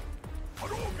 nice.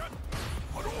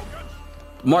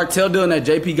 Mark, tell Dylan that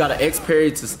JP got an X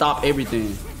parry to stop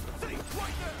everything.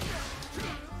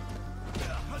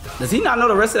 Does he not know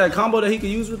the rest of that combo that he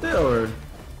could use with that, or?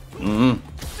 I'm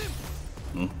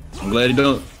glad he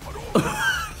don't.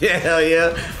 Yeah, hell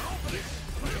yeah.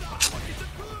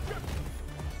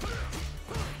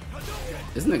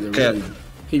 This nigga really,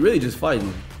 he really just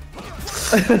fighting.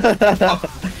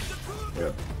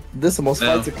 This is the most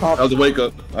fight to comp. That was a wake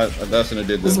up. That's when I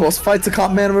did This is the most fight to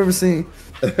comp man I've ever seen.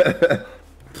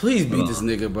 Please beat this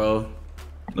nigga, bro.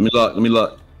 Let me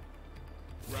lock.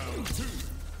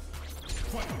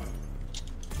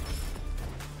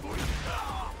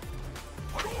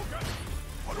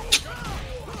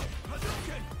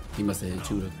 He must have hit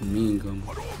you with a mean gun.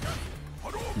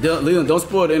 Leland, don't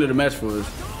spoil the end of the match for us.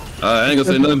 I ain't gonna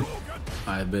say nothing.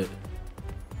 I bet.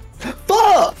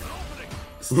 Fuck!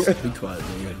 Be quiet,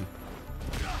 Leland.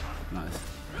 Nice.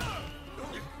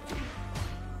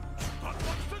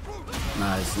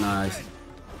 Nice, nice.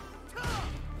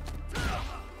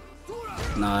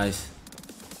 Nice.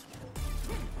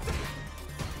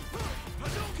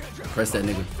 Press that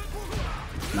nigga.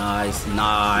 Nice,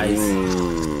 nice.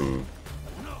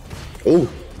 Ooh.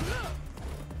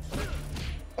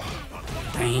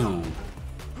 Damn.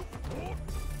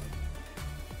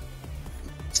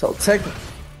 So technical.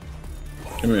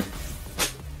 Come here.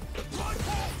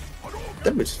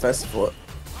 That bitch is fast as fuck.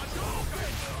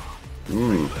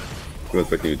 I'm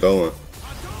expecting you throwing.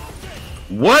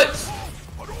 What?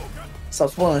 Stop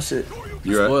spoiling shit.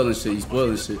 You right? Spoiling shit, you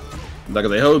spoiling shit. Like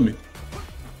they hold me.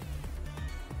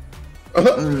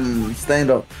 Stand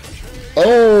up.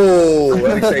 Oh,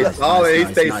 he stayed solid. He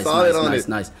Nice, stayed nice, solid nice, on nice, it.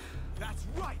 nice.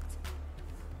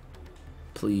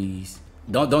 Please.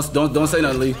 Don't say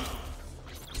nothing, Lee.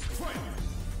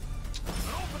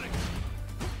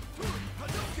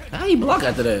 How you block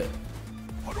after that?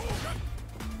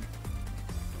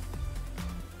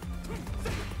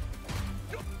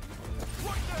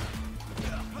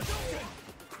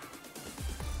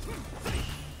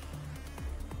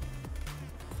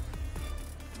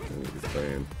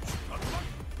 Damn.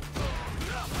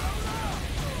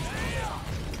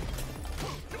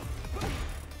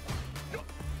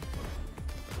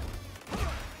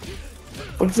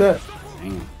 What's that?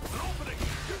 Damn.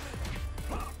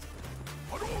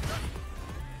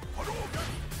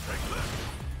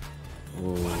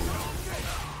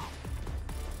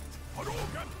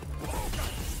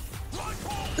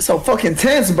 It's so fucking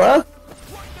tense, bro.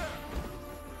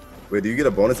 Wait, do you get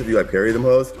a bonus if you like parry them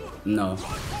hoes? No.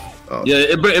 Oh. Yeah,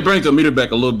 it brings the meter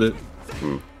back a little bit.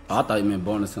 Oh, I thought you meant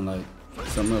bonus and like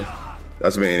something else.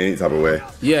 That's mean any type of way.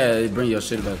 Yeah, it bring your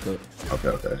shit back up. Okay,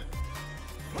 okay.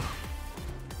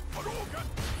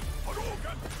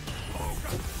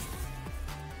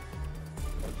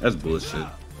 That's bullshit.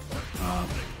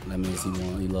 That means he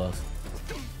won. He lost.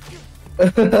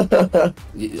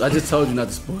 I just told you not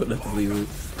to spoil nothing, Leland.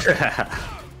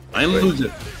 I ain't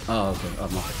losing. Oh, okay. Oh,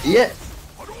 my. Yeah.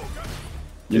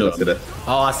 You know that.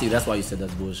 Oh, I see. That's why you said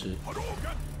that's bullshit.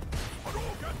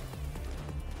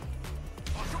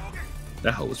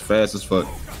 That hoe was fast as fuck.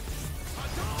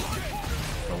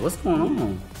 Bro, what's going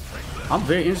on? I'm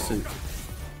very interested.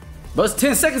 But it's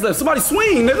 10 seconds left. Somebody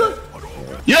swing, nigga.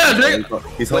 Yeah, nigga.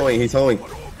 He's holding. He's holding.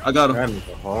 I got him.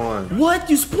 What?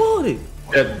 You spoiled it.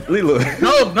 Yeah, Leland.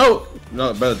 No,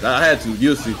 but I had to.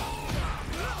 You'll see.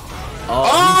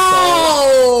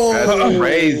 Oh! That's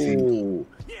crazy.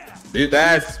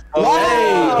 That's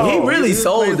Hey, he really He was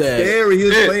sold playing that. scary. He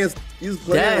was playing. He was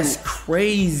playing. That's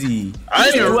crazy. I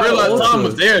didn't even realize Tom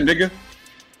was there, nigga.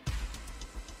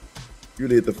 You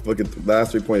really hit the fucking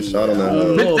last 3-point shot on that.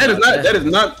 know That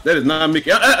about is not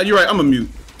Mickey. You're right. I'm a mute.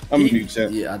 I'm a mute,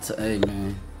 champ. Yeah, hey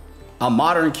man. I'm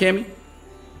modern Kimmy.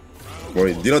 Or,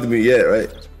 you don't have to be yet, right?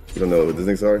 You don't know what this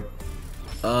thing's sorry?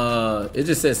 It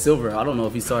just says silver. I don't know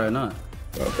if he's sorry or not.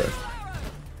 Okay.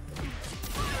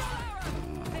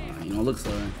 You don't look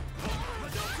sorry.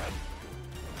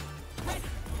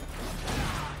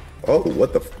 Oh,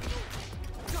 what the?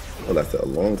 Oh, that's a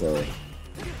long time.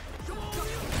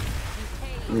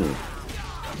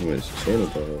 He went channel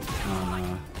though.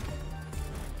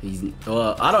 He's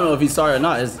I don't know if he's sorry or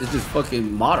not. It's just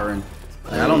fucking modern.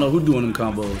 Like, I don't know who doing them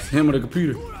combos. Him or the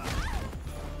computer.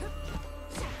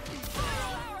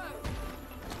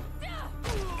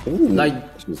 Ooh, Like,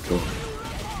 she was cool.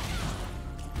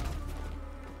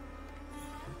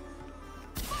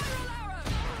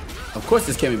 of course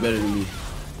this can't be better than me.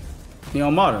 He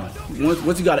don't matter.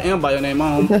 Once you got an M by your name,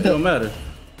 it don't matter.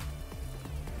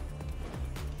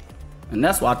 And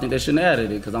that's why I think they shouldn't have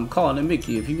added it, because I'm calling it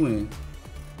Mickey if he wins.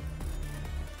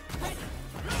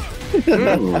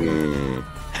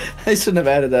 They shouldn't have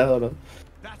added that. Hold on.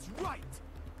 That's right.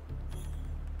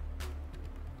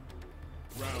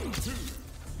 Round 2.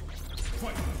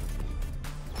 Fight.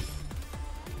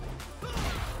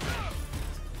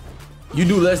 You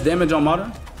do less damage on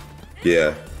modern?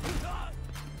 Yeah.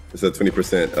 It's a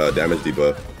 20% damage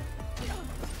debuff.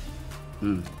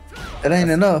 It ain't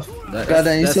enough.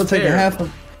 Goddamn, you that's still taking fair. half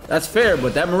of. That's fair,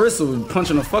 but that Marissa was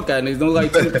punching the fuck out of niggas. Don't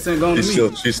like 20% going to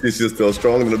me. She's still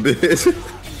strong in the bitch.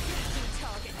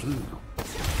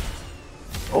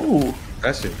 Oh,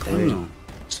 that shit clean. Damn.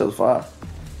 so far.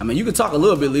 I mean, you can talk a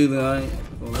little bit, Leland.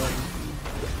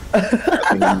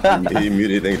 He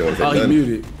muted. Think though. Oh, he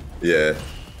muted. Yeah.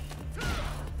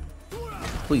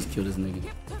 Please kill this nigga.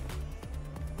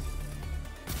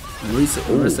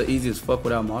 Marissa easy as fuck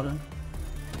without modern.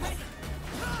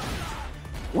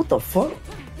 What the fuck?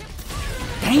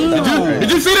 Damn.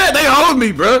 Did you see that? They hold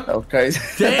me, bro. That was crazy.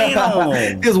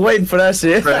 Damn. He was waiting for that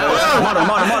shit.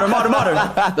 Modern.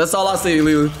 That's all I see,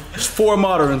 Leland. 4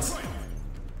 moderns.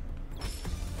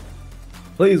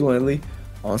 Please win, Lee.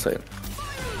 One second.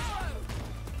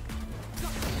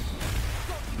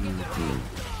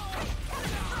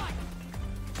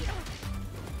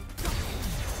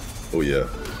 Oh yeah.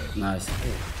 Nice.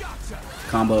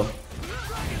 Combo.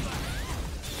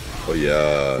 Oh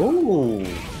yeah. Ooh.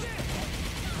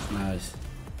 Nice.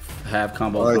 Half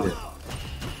combo. I like it.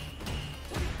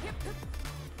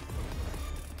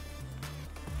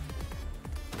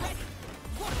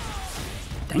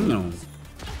 Damn.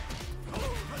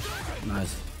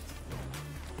 Nice.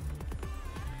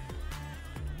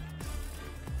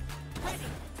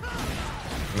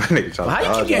 How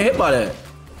you keep getting hit by that?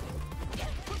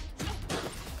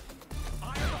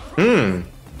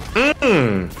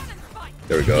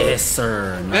 There we go. Yes,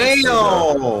 sir. Nice.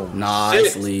 Damn.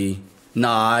 Nicely.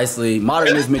 Nicely.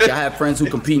 Modern is Mickey. I have friends who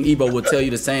compete in Evo will tell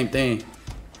you the same thing.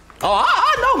 Oh,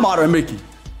 I know Modern Mickey.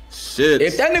 Shit.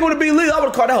 If that nigga would have been legal, I would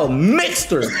have called that whole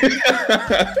mixter.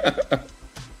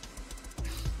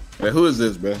 Man, who is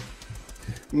this, bro?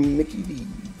 Mickey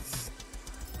D's.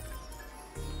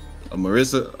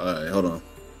 Marissa? Alright, hold on.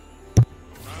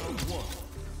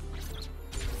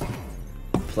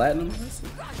 Platinum?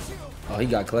 Oh, he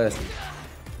got classy.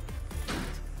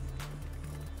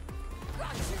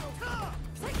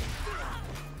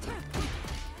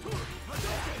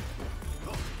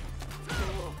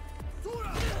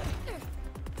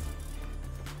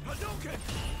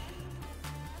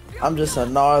 I'm just a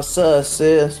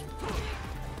narcissist.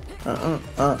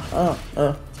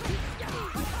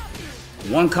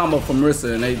 One combo from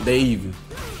Marissa and they even.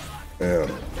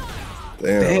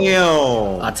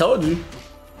 Damn. I told you.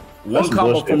 One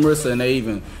combo from Marissa and they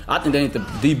even. I think they need to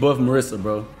debuff Marissa,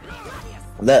 bro.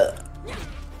 That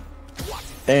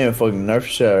ain't fucking nerf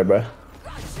shit, bro.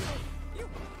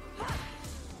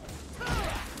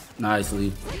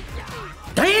 Nicely.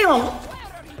 Damn!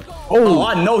 Oh,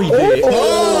 I know he did.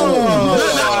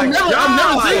 I've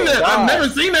never seen that. I've never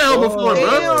seen that before,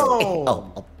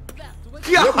 bro.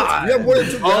 God.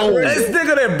 This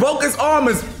nigga that broke his arm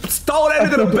and stole that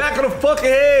nigga the back of the fucking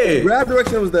head. Grab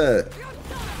direction was that?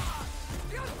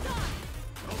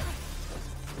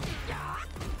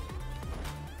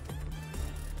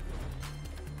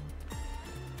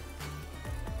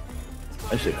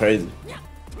 That shit crazy.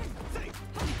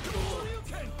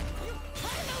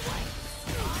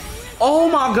 Oh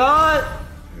my God!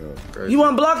 You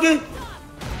want to block it?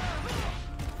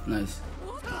 Nice.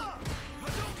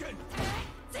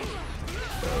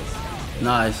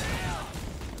 Nice.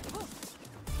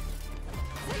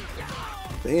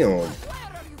 Damn.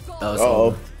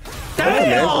 Oh.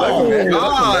 Damn!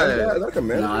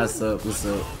 Nah, what's up? What's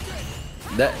up?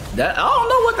 That I don't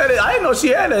know what that is. I didn't know she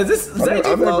had that. Is this Zay's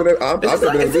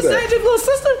little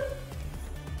sister?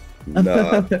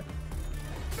 Nah.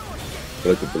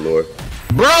 Look at the Lord.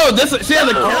 Bro, she has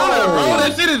a counter, bro.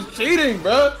 That shit is cheating,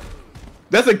 bro.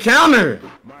 That's a counter.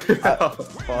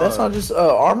 That's not just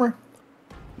armor.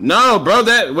 No, bro.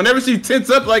 That whenever she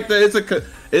tints up like that,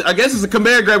 I guess it's a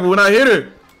command grab when I hit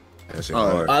her. That shit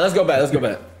hard. All right, let's go back. Let's go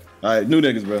back. All right, new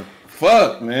niggas, bro.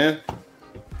 Fuck, man.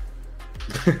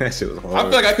 That shit was hard. I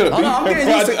feel like I could have beat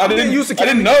her. I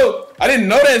didn't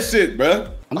know that shit,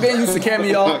 bro. I'm getting used to Cammy,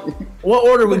 y'all. What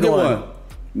order we going?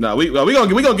 Nah, we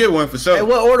gonna get one for sure. Hey,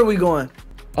 what order we going?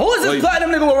 Who is this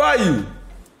platinum nigga with Ryu?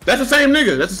 That's the same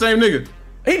nigga.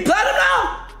 He platinum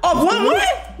now? Oh, one win?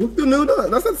 Who's the new dog?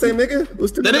 That's not the same nigga.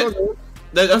 Who's the new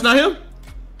That's not him?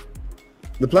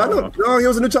 The platinum? No, he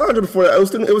was a new challenger before that.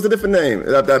 It was a different name.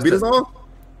 That beat us all?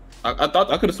 I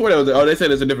thought I could have sworn that was. Oh, they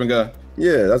said it's a different guy.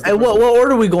 Yeah, that's. Hey, what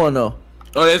order we going though?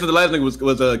 Oh, they said the last nigga was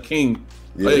King.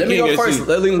 Yeah. Let me go first.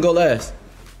 Let Leland go last.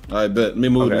 All right, bet. Let me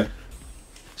move it.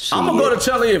 I'm gonna go to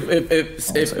Chun-Li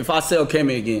if I sell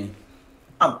Cammy again.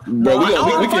 Bro,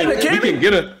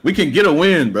 we can get a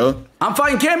win, bro. I'm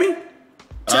fighting Cammy.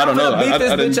 I don't know. Beat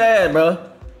this bitch ass, bro.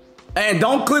 And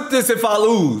don't clip this if I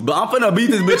lose, but I'm finna beat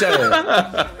this bitch ass.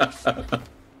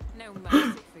 No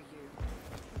mercy for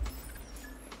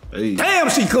you. Hey, Damn,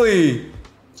 she clean.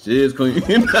 she is clean.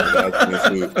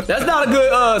 That's not a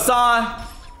good sign.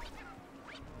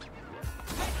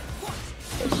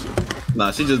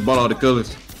 Nah, she just bought all the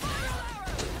colors.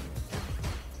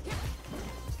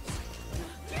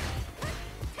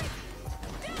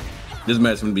 This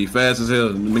match gonna be fast as hell.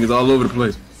 Niggas all over the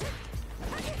place.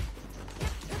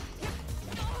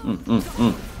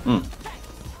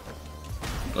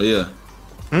 Oh yeah.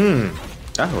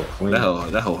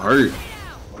 That hoe hurt.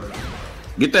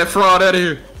 Get that fraud out of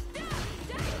here.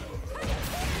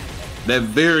 That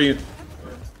variant.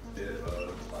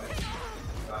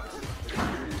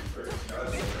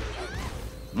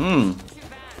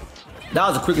 That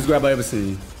was the quickest grab I ever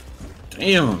seen.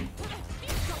 Damn.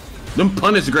 Them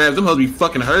punish grabs, them hoes be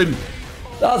fucking hurting.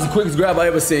 That was the quickest grab I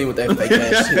ever seen with that fake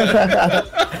ass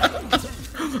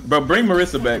shit. Bro, bring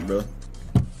Marissa back, bro.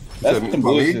 That's some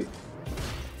bullshit.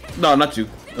 No, not you.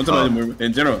 I'm talking about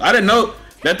in general. I didn't know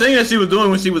that thing that she was doing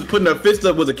when she was putting her fist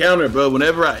up was a counter, bro.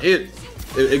 Whenever I hit,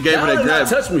 it gave her that grab.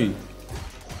 Touch me.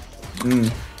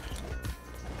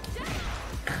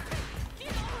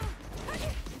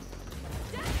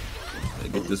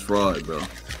 Get this fraud, bro.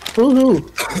 Who?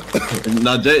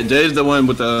 No, Jay's the one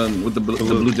with the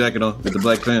blue jacket on, with the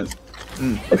black pants.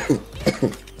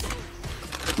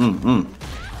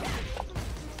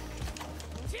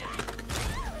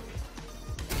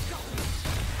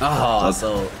 Oh,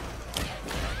 so.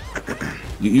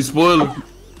 You spoiled her.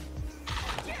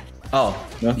 Oh,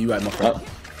 yeah. You right, my friend.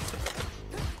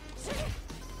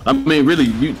 I mean, really,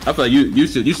 I feel like you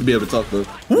should be able to talk though.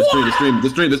 The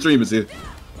stream is here.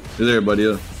 There's everybody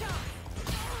else.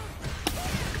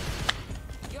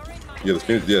 Yeah, the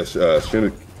stream. Yes,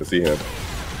 stream can see him.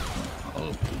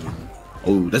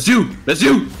 Oh, that's you. That's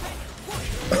you.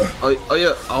 Oh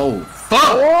yeah. Oh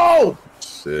fuck. Whoa!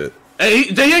 Shit. Hey,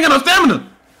 Jay, you ain't got no stamina.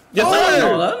 Yes sir.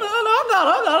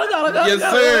 I got Yes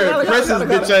sir. Press his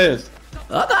bitch ass.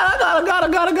 I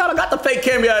got the fake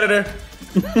Cammy out of there.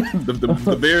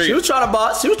 the variant. She was trying to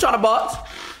box.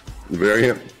 The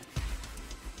variant.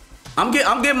 I'm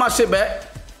getting my shit back.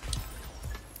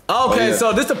 Okay,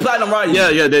 so this the platinum right? Yeah.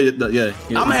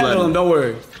 I'm handling him. Don't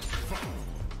worry.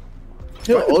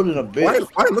 He older than a bitch.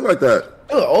 Why it look like that?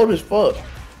 He look old as fuck.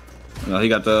 No, he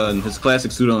got his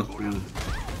classic suit on.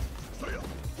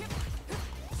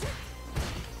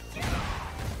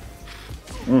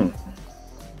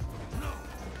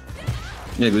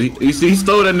 Yeah, but he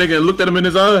stole that nigga and looked at him in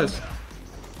his eyes.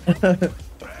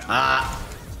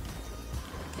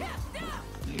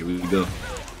 Here we go.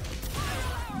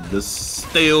 The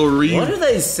stale read. What are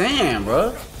they saying,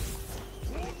 bro?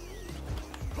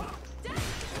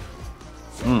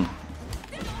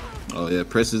 Oh yeah,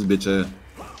 press his bitch ass.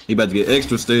 He about to get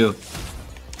extra stale.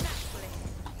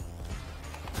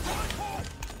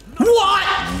 What?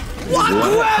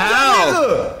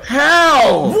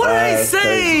 How? What are they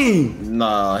saying?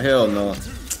 Nah, hell no.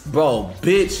 Bro,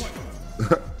 bitch.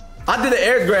 I did an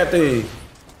air grab thing.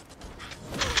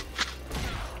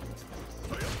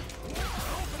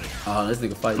 Oh, this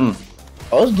nigga fighting.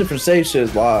 Oh, it's different stage shit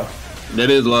is live. That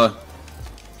is live.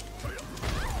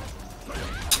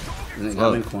 Nigga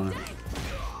got me in the corner.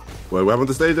 What happened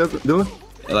to the stage, Dylan?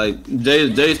 Like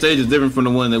Jay's stage is different from the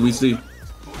one that we see.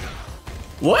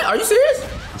 What? Are you serious?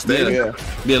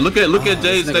 Yeah. Look at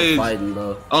Jay's stage fighting,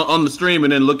 bro. On the stream,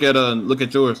 and then look at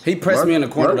yours. He pressed me in the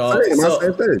corner, dog.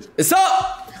 It's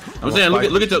up. I'm saying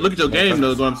look at your game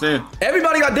though. Is what I'm saying.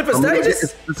 Everybody got different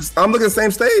stages. I'm looking at the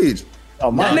same stage.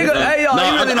 Oh my. That nigga, hey y'all,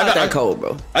 he really not that cold,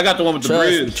 bro. I got the one with the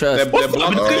bridge. Trust me. That block.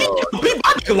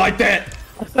 Like that.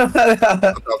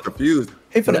 I'm confused.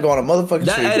 He finna go on a motherfucking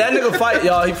street. Hey, that nigga fight,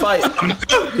 y'all. He fight.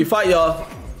 He fight, y'all.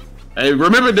 Hey,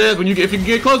 remember, Des, if you can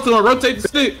get close to him, rotate the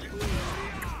stick.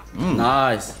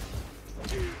 Nice.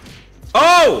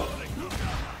 Oh!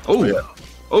 Yeah.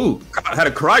 Oh! I had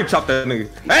a karate chop that nigga.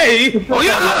 Hey! Oh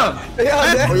yeah!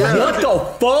 What the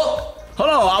fuck? Hold on,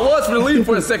 I was for the lead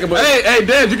for a second, but Hey,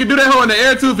 Des, you can do that hoe in the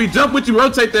air too. If he jump with you,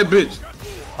 rotate that bitch.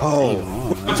 Oh.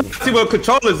 See what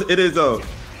controllers it is though.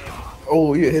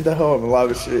 Oh, you hit that hole on a lot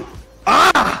of shit.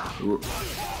 Oh!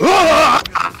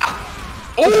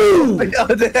 what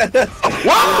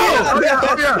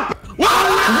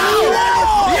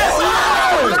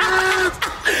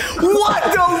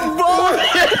the fuck?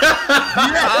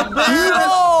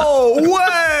 No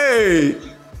way!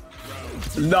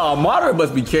 Nah, Moderate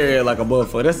must be carrying like a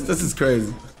motherfucker. This is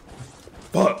crazy.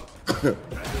 Fuck. He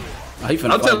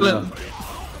finna I'm fight. telling him.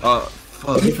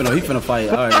 He finna fight.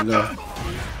 All right, go.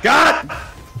 God!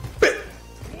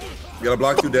 You gotta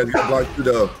block 2, Dad. You gotta block 2,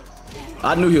 though.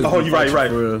 I knew he was. Oh, you right.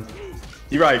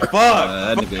 You right. Fuck.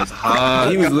 That nigga is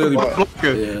hot. He was literally.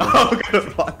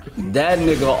 That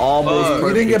nigga almost.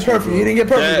 He didn't get perfect. He didn't get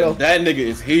perfect though. That nigga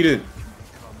is heated.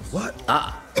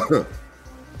 I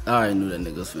already knew that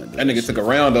nigga was finna do That nigga took a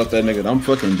round off that nigga. I'm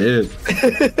fucking dead.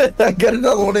 I got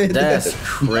another one in. That's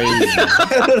crazy.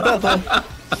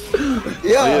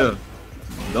 Yeah.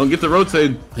 Don't get to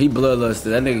rotate. He bloodlusted.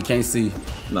 That nigga can't see.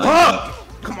 Nah.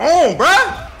 Come on,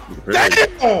 bruh.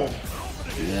 Damn.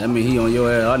 Yeah, I mean he on your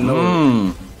ass. I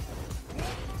know.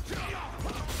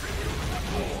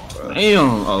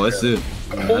 Damn. Oh, that's it.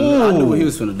 I knew what he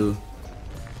was finna do.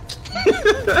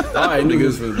 Alright, knew what he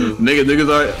was finna do. Niggas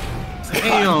are.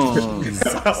 Damn.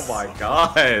 Oh my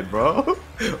god, bro.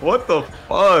 What the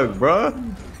fuck, bro?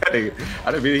 That nigga,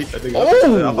 I didn't mean that nigga.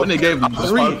 Oh, that nigga gave him 3.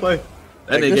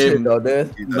 That nigga gave him. though,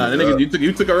 Dad. Nah, that nigga,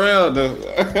 you took a round though.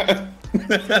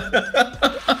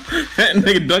 That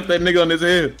nigga dunked that nigga on his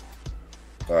head.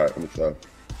 Alright, let me try.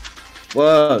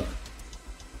 What?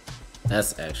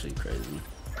 That's actually crazy.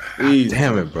 Please.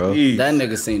 Damn it, bro. Please. That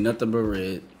nigga seen nothing but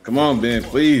red. Come on, Ben,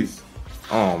 please.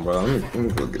 Bro. Let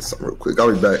me go get something real quick.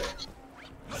 I'll be back.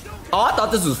 Oh, I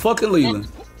thought this was fucking Leland.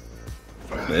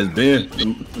 That's Ben.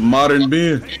 Modern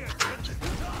Ben.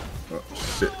 Oh,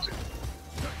 shit.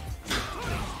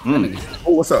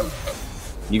 Oh, what's up?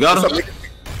 You got him? What's up,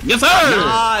 Yes, sir.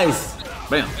 Nice.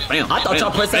 Bam, bam. I thought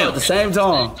y'all pressed out at the same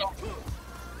time.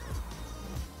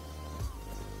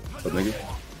 What's up, nigga?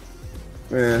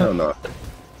 Man, hell no.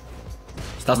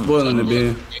 Stop spoiling it,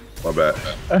 Ben. My bad.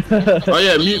 Oh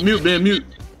yeah, mute, Ben, mute.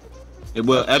 Yeah,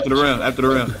 well, after the round.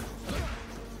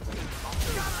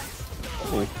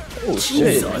 Oh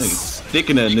shit. That nigga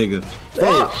sticking that nigga.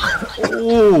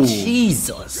 Oh,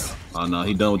 Jesus. Oh no,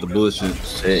 he done with the bullshit.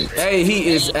 Shit. Hey, he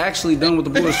is actually done with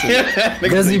the bullshit.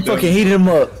 Because he fucking heated him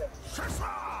up.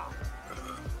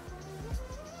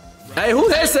 Hey, who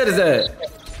headset is that?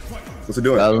 What's he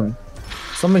doing?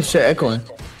 Somebody shit echoing.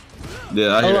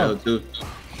 Yeah, I hear Hello. that too.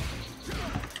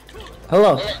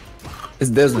 Hello. It's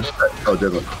Desmond. Oh,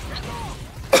 Desmond.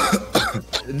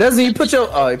 Desmond, you put your.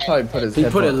 Oh, he probably put his. He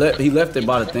put it. He left it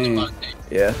by the thing.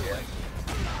 Yeah.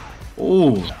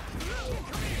 Ooh.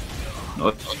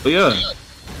 Oh yeah.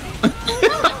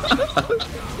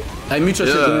 Hey, mute your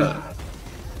shit, man.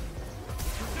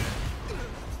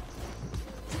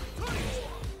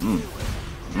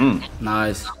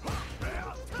 Nice.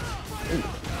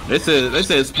 They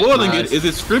said spoiling it. Is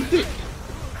it scripted?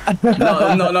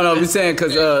 No. We're saying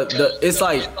because it's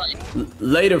like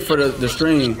later for the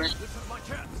stream. That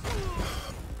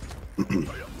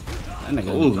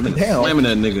nigga, Ooh, that nigga slamming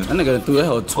that nigga. That nigga threw that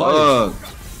hole twice.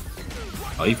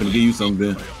 Oh, he finna give you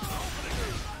something.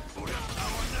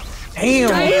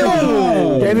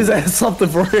 Damn. Gave his ass something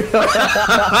for real. Nah,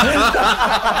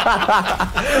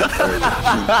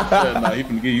 he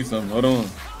finna give you something. Hold on.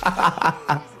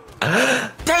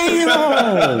 Damn.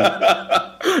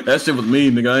 That shit was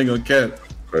mean, nigga. I ain't gonna cap.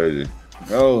 Crazy.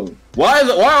 Bro, why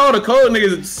all the cold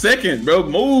niggas second, bro?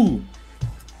 Move.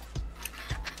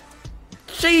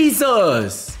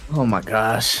 Jesus. Oh my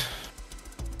gosh.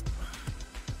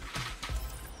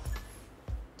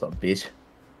 What's up, bitch?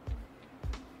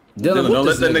 Dylan, don't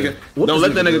let that nigga. Don't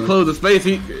let that nigga close the space.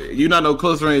 You not no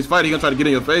close range fight. He gonna try to get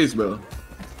in your face, bro.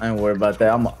 I ain't worried about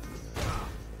that. I'm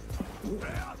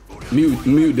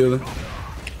mute, Dylan.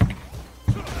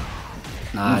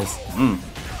 Nice.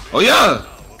 Oh yeah.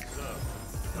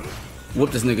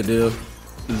 Whoop this nigga, Dylan.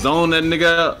 Zone that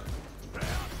nigga out.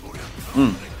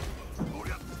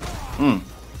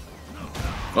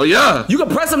 Oh yeah. You can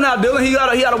press him now, Dylan. He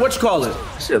got a what you call it?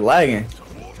 shit lagging.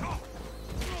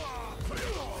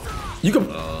 You can.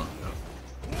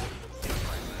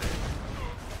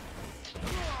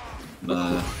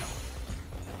 Nah.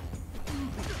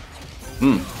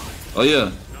 Oh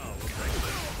yeah.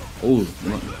 Oh.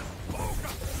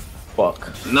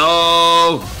 Fuck.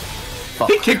 No. Fuck.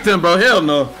 He kicked him, bro. Hell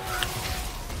no.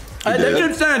 Hey, they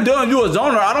keep saying, Dylan, you a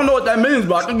zoner. I don't know what that means,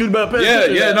 but I think you better pay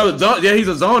attention. Yeah, he's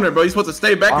a zoner, bro. He's supposed to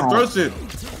stay back and throw shit.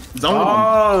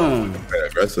 Zone him.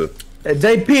 Aggressive.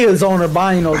 JP is owner,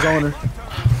 buying no zoner.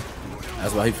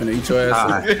 That's why he finna eat your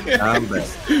ass. I'm back.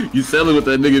 You selling with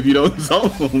that nigga if you don't zone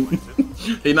him.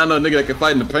 He not no nigga that can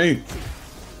fight in the paint.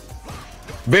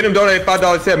 Venom donated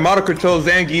 $5. Said model control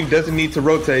Zangief doesn't need to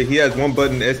rotate. He has one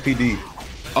button SPD.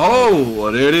 Oh,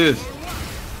 well, there it is.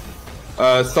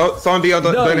 Son Dion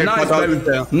donated nice, $5.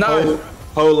 baby. Nice.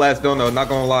 Whole last dono. Not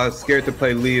gonna lie, scared to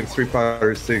play Lee in Street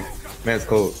Fighter 6. Man's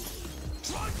cold.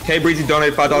 K Breezy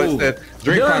donated $5. Said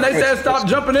drink. Dylan, they said stop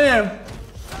jumping in.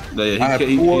 Yeah, I have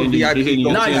 4 VIP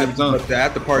nice. but the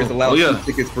after parties allow 2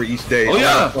 tickets for each day. Oh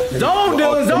yeah. Zone,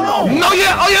 Dylan, zone. No,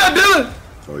 yeah. Oh yeah, Dylan.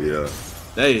 Oh yeah.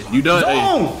 Hey, you done?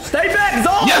 Zone. Hey. Stay back,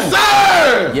 zone. Yes,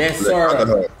 sir. Yes,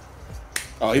 sir.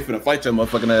 Oh, he finna fight your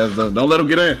motherfucking ass though. Don't let him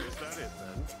get in.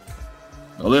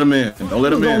 Don't let him in. Don't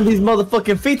let him on in. these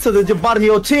motherfucking feet to the bottom of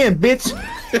your chin, bitch.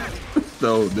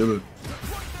 No, Dylan.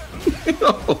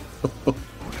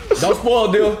 Don't spoil,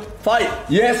 Dylan. Fight.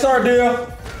 Yes, sir, Dylan.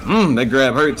 That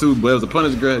grab hurt too, but it was a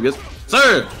punish grab. Yes,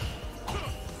 sir.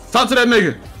 Talk to that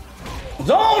nigga.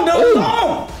 Zone, Dylan,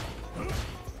 zone.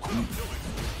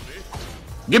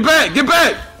 Get back, get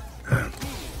back.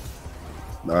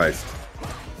 Nice.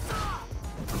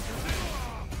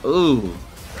 Ooh.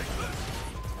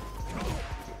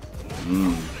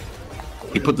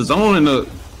 He put the zone in the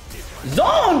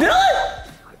Zone, Dylan.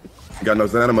 You got no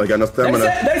stamina. You got no stamina.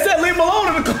 They said leave him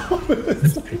alone in the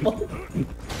comments.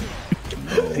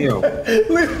 Damn.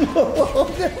 Leave him alone.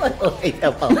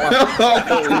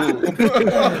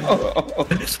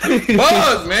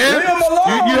 Fuck, man. Leave him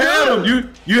alone. You had him.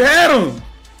 You had him.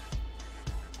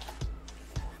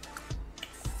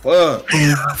 Fuck.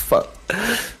 Fuck.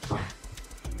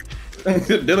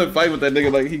 Dylan fight with that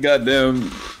nigga like he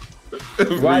goddamn.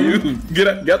 Why you get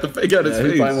out the fake out his he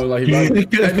face? fighting with like he like.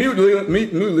 Hey, mute Leland.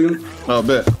 Mute Leland. Oh,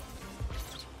 bet.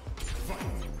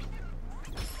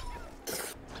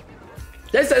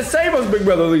 They said save us, Big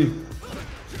Brother Lee.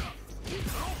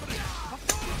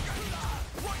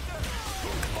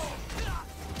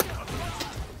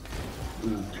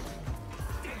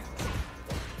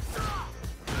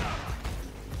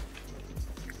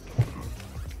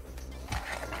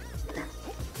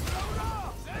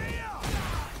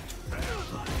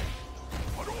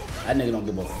 That nigga don't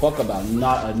give a fuck about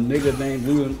not a nigga named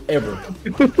Leland ever.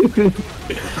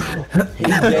 His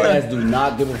ass do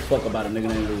not give a fuck about a nigga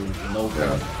named Leland. No bro.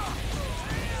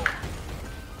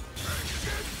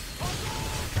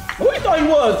 Who you thought he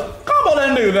was? Combo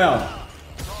that nigga down.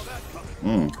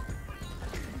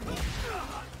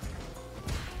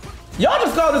 Y'all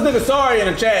just called this nigga sorry in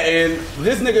the chat and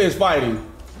this nigga is fighting.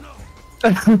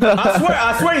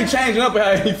 I swear he changing up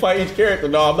how he fight each character.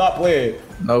 No, I'm not playing.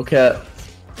 No cap.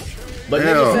 But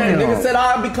nigga said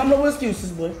I'll become no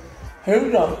excuses, boy. Here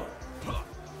we go.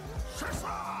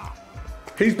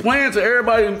 He's playing to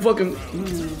everybody in fucking.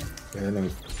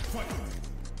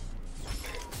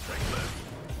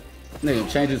 Nigga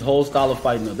change his whole style of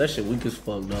fighting up. That shit weak as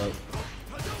fuck, dog.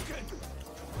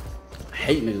 I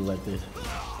hate niggas like this.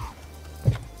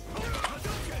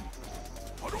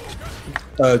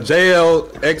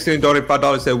 JLXN donated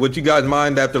 $5 said, would you guys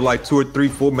mind after like 2 or 3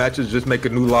 full matches just make a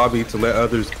new lobby to let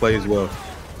others play as well?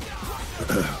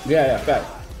 Yeah, fact.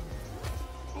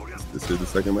 This is the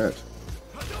second match.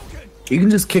 You can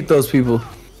just kick those people.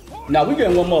 Now we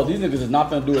getting one more. These niggas is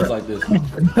not gonna do us like this.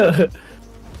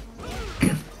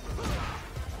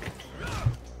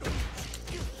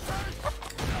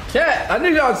 Chat, I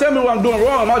need y'all to tell me what I'm doing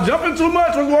wrong. Am I jumping too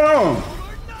much? What's going on?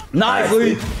 Nice,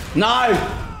 Lee. Nice.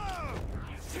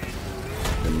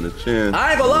 Him in the chin.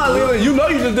 I ain't gonna lie, Leland. You know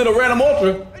you just did a random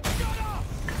ultra.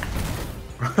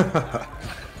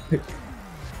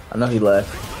 I know he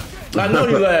laughed. I know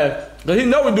he laughed. Cause he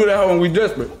know we do that when we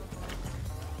desperate.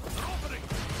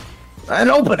 An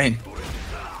opening.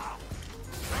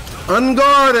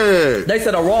 Unguarded. They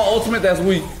said a raw ultimate that's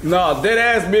weak. Nah, dead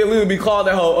ass me and Leland be called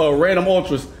that whole random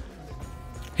ultras.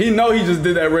 He know he just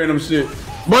did that random shit.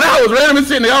 But I was random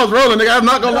shit, nigga. I was rolling, nigga. I'm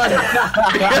not gonna lie.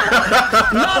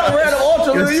 Not a random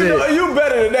ultra, Leland. You know you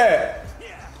better than that.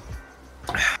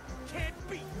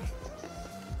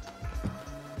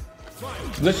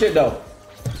 Good shit though.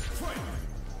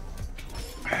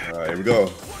 Alright, here we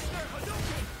go.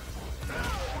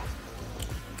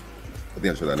 I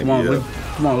think I should that Come on, nigga. Lee.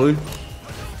 Come on, Lee.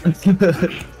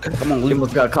 Come on, He Lee.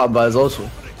 must got caught by his ultra.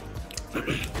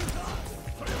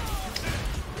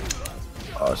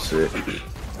 Oh shit.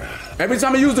 Every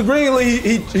time he used the green, Lee,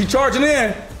 he charging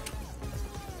in.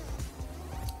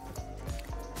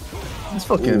 This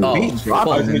fucking Oh, beat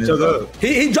dropping Each other.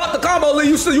 He dropped the combo, Lee.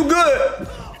 You good?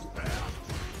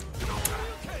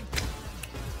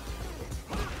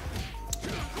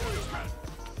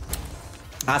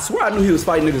 I swear I knew he was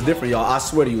fighting niggas different, y'all. I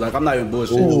swear to you, like I'm not even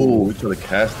bullshit. Ooh, we trying to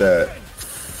cast that.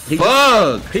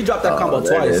 Fuck. He dropped that combo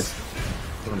twice.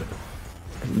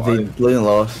 Leland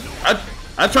lost.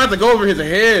 I tried to go over his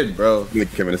head, bro.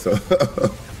 Nigga came in this up.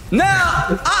 Now,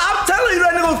 I'm telling you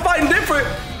that nigga was fighting different.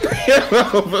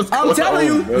 I'm telling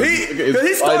you,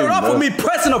 he started off with me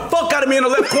pressing the fuck out of me in the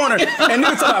left corner, and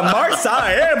niggas talking about Mark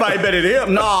side, everybody better than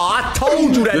him. Nah, I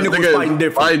told you that nigga was fighting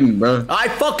different. Fighting, bro. I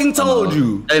fucking told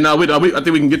you. Hey, nah, I think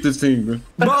we can get this team, bro.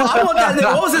 Bro, I want that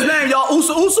nigga. What was his name, y'all?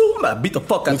 Usu? I'm about to beat the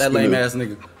fuck out that lame ass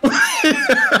nigga.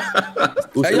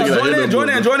 Hey, y'all,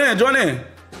 join in.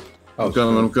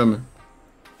 I'm coming.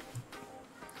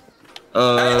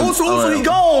 Hey, Usu, right. he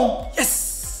gone. Yes.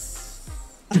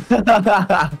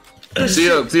 See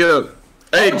up.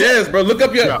 Hey, Des, bro, look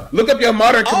up your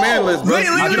modern command list, bro. Lee.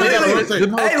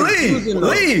 Hey,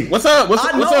 Lee. What's up? What's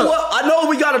up? I know what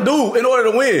we gotta do in order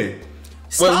to win.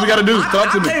 What we gotta do?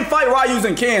 Talk to me. I can't fight Ryus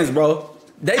and Kans, bro.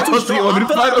 They too So you strong. want me I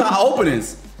to feel like fight them?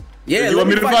 openings. Yeah, You want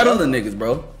me to fight them? other niggas,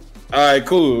 bro. All right,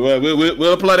 cool.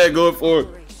 We'll apply that going forward.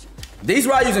 These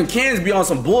Ryus and Kans be on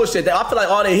some bullshit. I feel like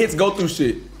all their hits go through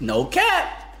shit. No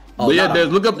cap. Oh, But yeah, Des,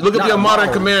 look up your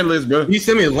modern command list, bro. Can you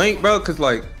send me a link, bro? Cause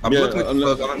like I'm looking at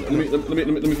let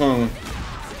me find one.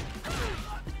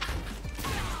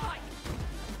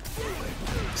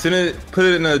 send it, put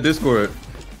it in the Discord.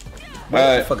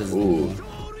 What the fuck is this Ooh,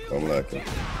 doing? I'm lacking.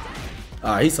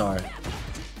 Alright, he's sorry.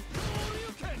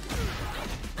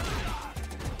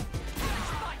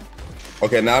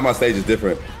 Okay, now my stage is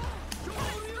different.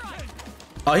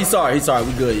 Oh, he's sorry.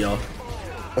 We good, y'all.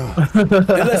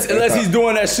 unless he's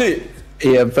doing that shit.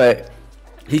 Yeah, in fact.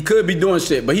 He could be doing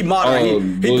shit, but he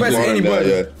modern. He pressing any button.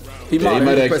 Yeah. He Yeah, he modern.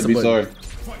 might He press a actually be button.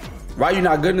 sorry. Right, you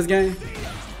not good in this game?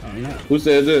 Who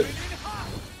says it?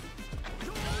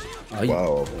 Oh,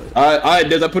 Wow. All right,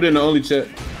 Des, I put it in the only chat.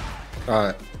 All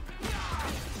right.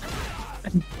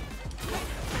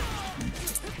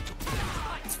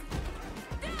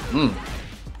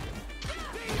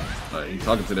 All right, you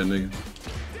talking to that nigga?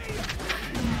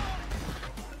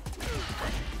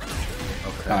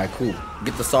 All right, cool.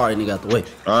 Get the sorry nigga out the way.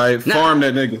 All right, farm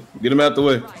that nigga. Get him out the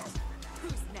way.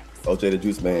 OJ the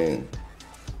Juice Man.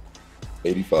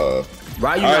 85.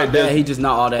 Right, you All not right, bad. Des. He just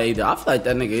not all that either. I feel like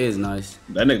that nigga is nice.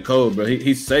 That nigga cold, bro.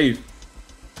 He's safe.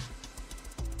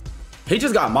 He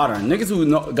just got modern. Niggas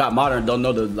who got modern don't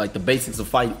know the basics of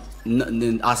fight.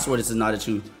 I swear this is not at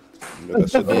you. That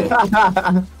shit though.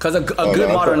 Cause a good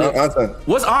modern.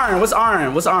 What's iron?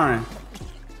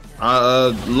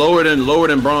 Lower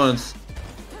than bronze.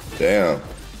 Damn.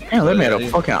 Damn, they made a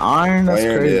fucking iron. That's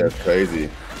Iron, crazy. yeah, it's crazy.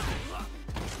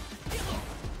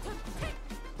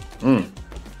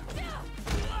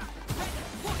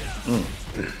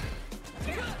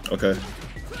 Okay.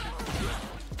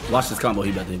 Watch this combo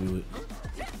he about to hit me with.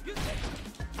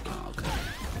 Oh, okay.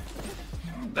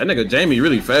 That nigga Jamie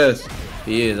really fast.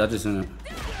 He is. I just seen him.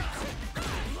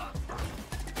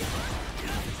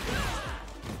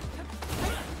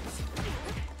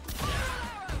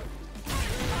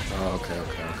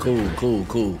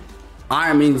 Cool.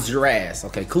 Iron means your ass.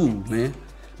 Okay, cool, man.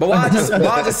 But why I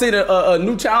just see a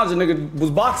new challenger nigga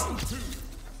was boxing?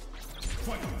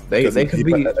 They could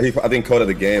be. I think code of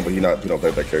the game, but he don't play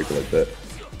with that character like that.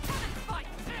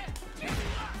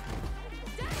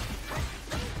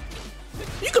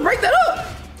 You can break that up.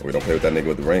 We don't play with that nigga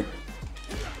with the rank.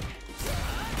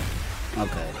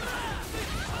 Okay.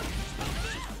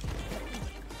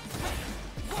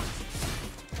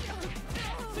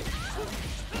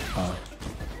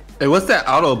 Hey, what's that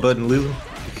auto button, Leland?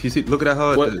 Can you see? Look at that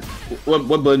HUD. What button?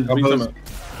 What are you talking about?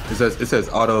 It says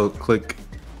auto click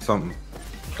something.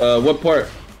 What part?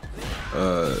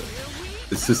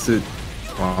 Assisted.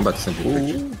 Oh, I'm about to send you a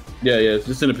picture. Yeah.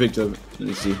 Just send a picture of it. Let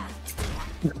me see.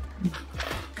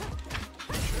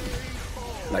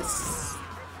 Nice.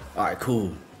 All right,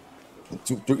 cool.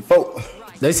 2, 3, 4.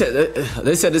 They said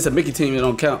this is a Mickey team that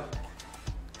don't count.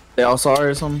 They all sorry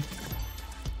or something.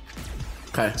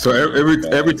 Okay. So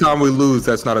every time we lose,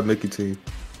 that's not a Mickey team.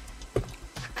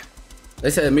 They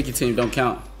said the Mickey team don't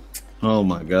count. Oh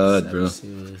my God, bro.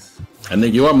 I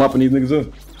think you are mopping these niggas up.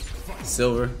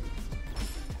 Silver.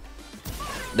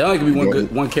 That only could be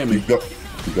one Cammy. You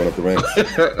going up the rank.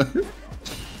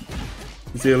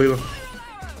 You see it, Leland?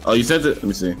 Oh, you sent it? Let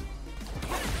me see.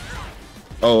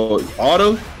 Oh,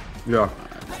 auto? Yeah.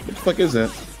 What the fuck is that?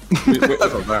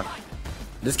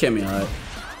 This Cammy, alright.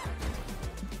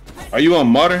 Are you on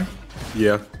modern?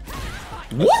 Yeah.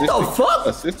 What the fuck?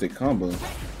 Assisted combo.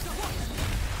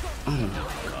 Oh my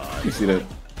God. Let me see that.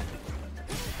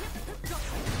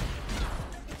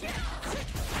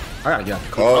 I gotta get out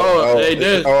the car. Oh, hey,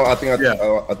 Des. Oh, I think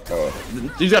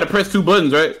You gotta press 2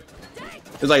 buttons, right?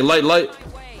 It's like light.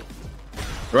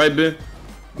 Right, Ben?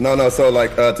 No. So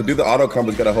like to do the auto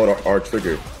combo, you gotta hold R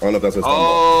trigger. I don't know if that's what's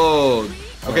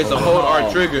okay. So hold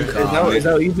R trigger. Is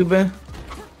that what you do, Ben?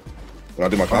 When I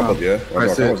do my combos,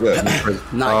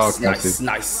 Nice.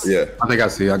 Yeah. I think I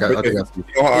see. I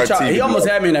see. He almost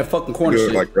had me in that fucking corner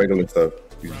shit. Like regular stuff.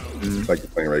 It's like you're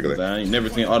playing regular. I ain't never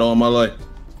seen auto in my life.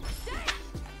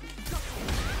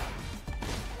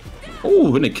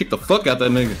 Ooh, and they kicked the fuck out that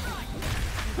nigga.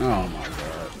 Oh my God.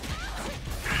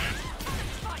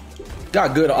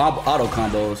 Got good auto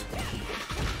combos.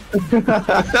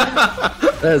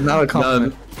 That is not a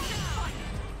compliment.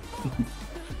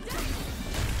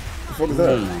 What is that?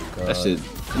 Oh my God. That shit.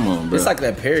 Come on, bro. It's like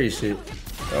that parry shit.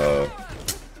 I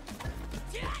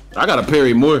gotta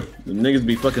parry more. The niggas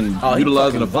be fucking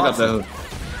utilizing the fuck out that hood.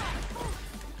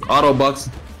 Auto box.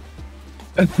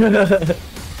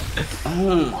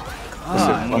 Oh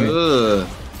God.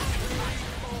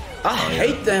 I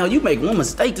hate that. How you make one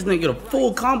mistake, this nigga get a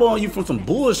full combo on you from some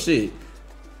bullshit.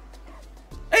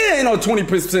 It ain't no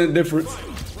 20% difference.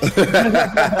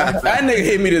 That nigga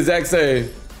hit me the exact same.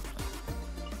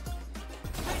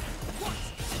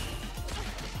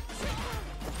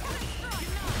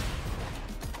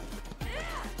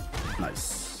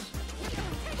 Nice.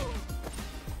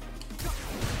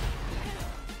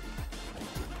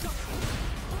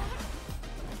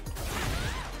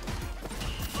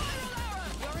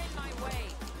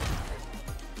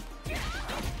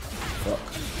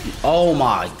 Oh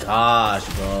my gosh,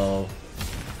 bro.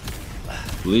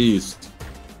 Please.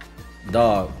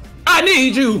 Dog. I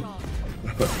need you.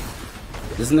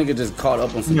 This nigga just caught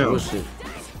up on some bullshit.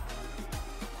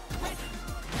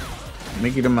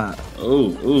 Make it a map.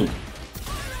 Ooh.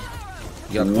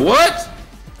 What?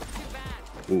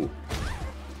 Ooh.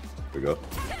 There we go.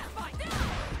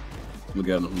 Look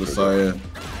at him. Messiah.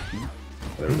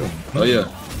 There we go. Oh, yeah.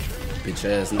 Bitch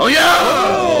ass. Oh, yeah.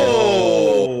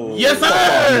 Oh. Yes,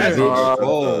 sir.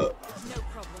 Oh.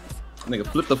 Nigga,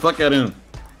 flip the fuck out of him.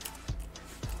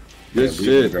 Good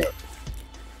shit.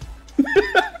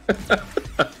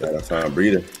 That's how I'm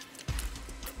breathing.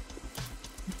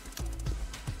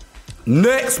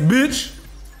 Next, bitch.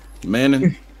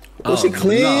 Manning. Was she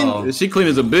clean? No. She clean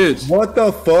as a bitch. What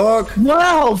the fuck?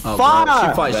 Wow, fuck.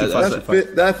 She fight.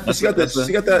 She got that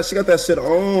shit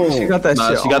on. She got that shit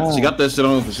on. She got that shit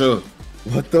on for sure.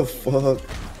 What the fuck?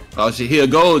 Oh, he a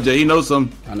gold, Jay. He knows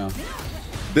something. I know.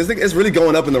 This thing is really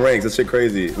going up in the ranks. This shit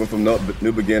crazy. Went from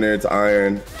new beginner to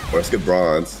iron, or skip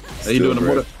bronze. He doing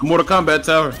the Mortal Kombat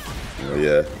tower. Oh,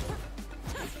 yeah.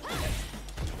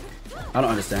 I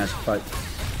don't understand how she fight.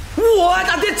 What?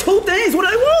 I did 2 things. What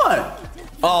do they want?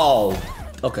 Oh,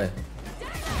 okay.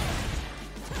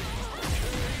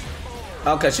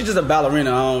 Okay, she's just a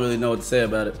ballerina. I don't really know what to say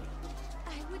about it.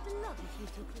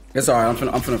 It's alright. I'm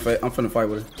finna fight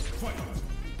with her.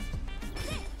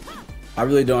 I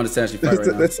really don't understand how she fight right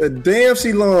now. That's a damn.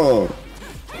 She long.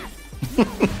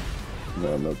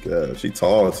 No cap. She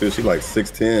tall too. She like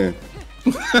 6'10".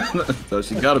 So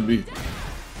she gotta be.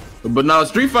 But now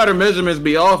Street Fighter measurements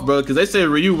be off, bro, because they say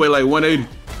Ryu weigh like 180.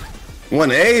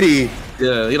 180?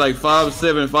 Yeah, he like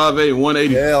 5'7", 5'8",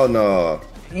 180. Hell no.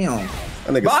 Damn. That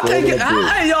nigga But I can't get. swole.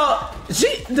 Hey, y'all.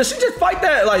 Does she just fight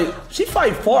that? Like, she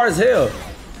fight far as hell.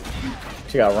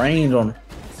 She got range on her.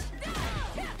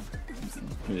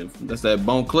 Yeah, that's that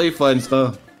bone clay fighting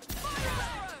stuff.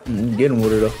 Get him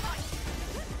with her though.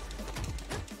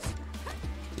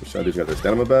 Shawty's got their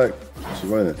stamina back. She's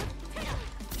running.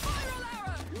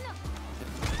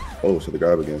 Oh, so the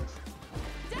grab again.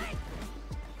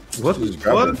 What? She just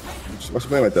grabbed it. Why's she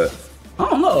playing like that? I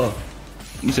don't know.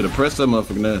 You should have pressed that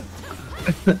motherfucker now.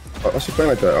 Why's she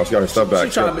playing like that? Oh, she got her stuff back.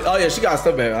 She trying to be, oh yeah, she got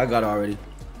stuff back. I got it already.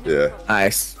 Yeah.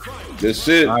 Nice. Good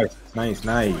shit.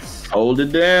 Nice. Hold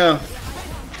it down.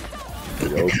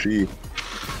 The OP.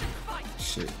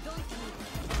 Shit.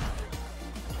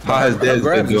 How has Des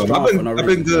been doing? I've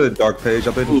been good, Dark Page.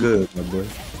 I've been good, my boy.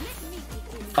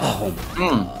 Oh my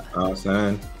god. I'm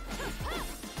saying.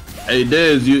 Hey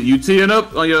Dez, you teeing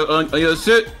up on your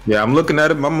shit? Yeah, I'm looking at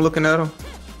him.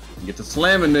 Get to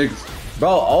slamming niggas.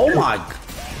 Bro, oh my.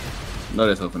 No,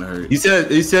 that's hoping to hurt. He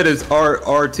said it's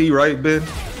RT, right, Ben?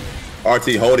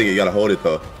 RT holding it. You gotta hold it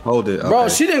though. Hold it. Bro,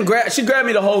 okay. she didn't grab. She grabbed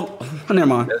me the whole. Never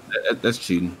mind. That's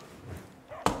cheating.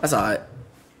 That's alright.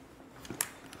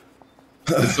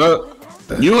 What's up?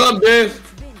 You up, Dez?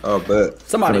 Oh, bet.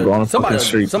 Somebody Go on the will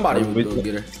fucking go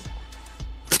get her.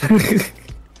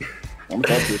 I'm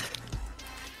talking.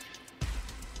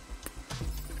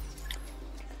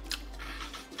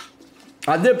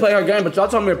 I did play her game, but y'all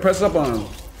told me to press up on him.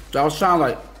 So I was trying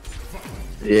like.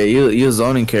 Yeah, you a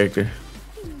zoning character.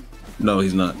 No,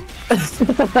 he's not.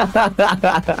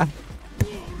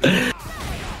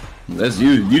 That's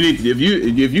you. You need to,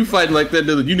 if you fighting like that,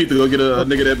 dude, you need to go get a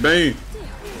nigga that bang.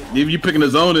 If you picking a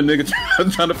zone and nigga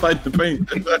trying to fight the pain,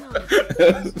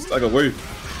 it's like a word.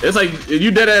 It's like if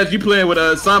you dead ass, you playing with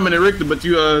Simon and Richter, but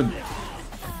you in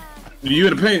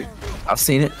the paint. I've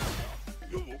seen it.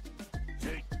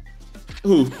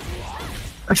 Who?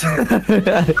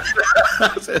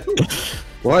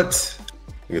 What?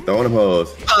 You're throwing them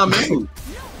hoes. Man.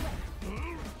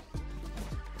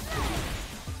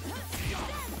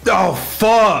 Oh,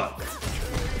 fuck.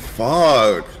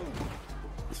 Fuck.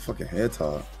 It's fucking head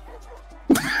top.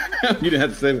 You didn't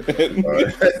have to say that.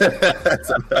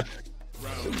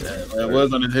 That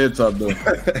was on his head top though.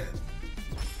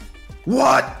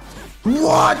 What?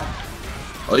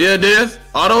 Oh yeah, Dez.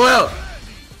 Auto out.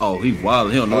 Oh, he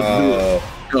wild. He don't know what to do.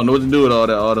 He don't know what to do with all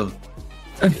that auto.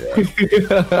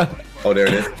 Yeah. Oh, there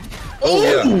it is. Oh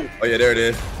yeah. Oh yeah, there it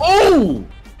is. Oh.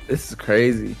 This is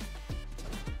crazy.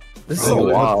 This is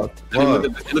so wild. He looked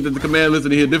at the command list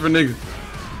and he hit different niggas.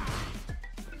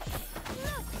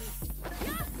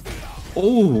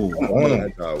 Oh.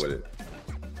 With it.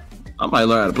 I might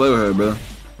learn how to play with her, bro.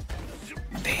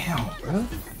 Damn, bro.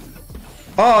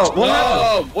 Oh, what?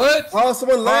 Oh, what? Oh,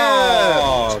 someone left.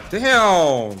 Oh,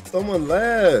 damn. Someone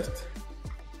left.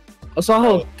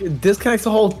 So disconnects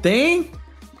the whole thing?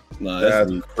 Nah,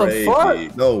 That's crazy.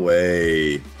 fuck? No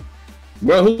way.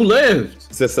 bro, who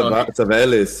left? It says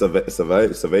Savageless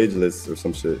or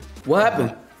some shit. What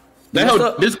happened?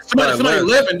 Somebody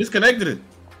left and disconnected it.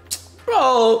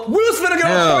 Bro, we was finna get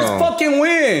our first fucking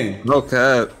win. No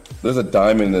cap. There's a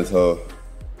diamond in this hoe.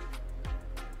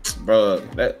 Bro,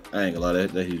 that I ain't gonna lie,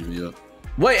 that heated me up.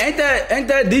 Wait, ain't that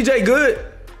DJ good?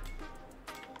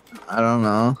 I don't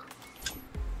know.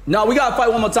 No, we gotta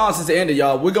fight one more time since it ended,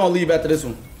 y'all. We're gonna leave after this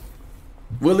one.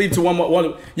 We'll leave to one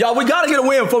more. Y'all, we gotta get a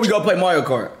win before we go play Mario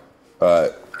Kart. All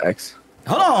right. X.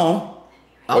 Hold on.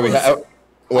 I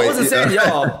wasn't saying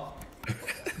y'all.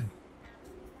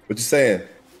 What you saying?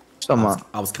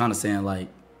 I was kind of saying like,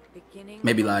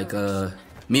 maybe like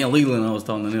me and Leland. I was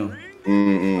telling them.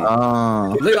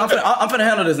 Look, I'm finna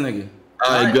handle this nigga.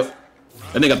 Alright, go.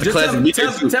 That nigga got the classic.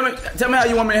 Tell me how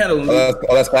you want me to handle him.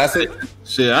 Oh, that's classic?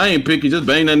 Shit, I ain't picky. Just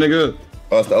bang that nigga up.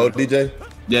 Oh, that's the old DJ?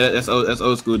 Yeah, that's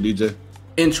old school DJ.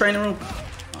 In training room.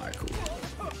 All right, cool.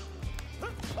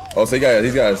 Oh, so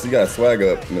he's got swag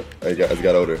up. He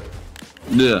got older.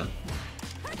 Yeah.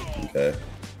 Okay.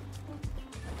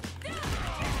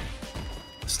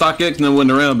 StockX never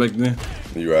went around back then.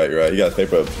 You're right. He got his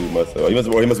paper up too much. He must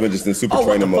have been just in super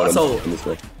training mode. In this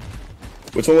way.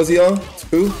 Which one was he on?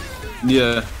 2?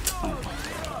 Yeah.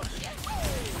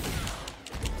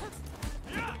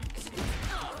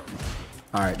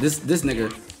 All right, this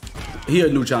nigga, he a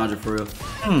new challenger for real.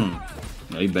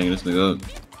 Nah, he banging this nigga up.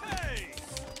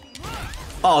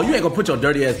 Oh, you ain't gonna put your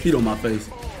dirty ass feet on my face.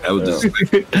 That was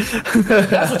just.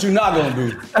 That's what you not gonna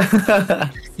do.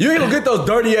 You ain't gonna get those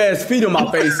dirty ass feet on my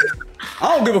face.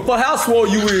 I don't give a fuck how swole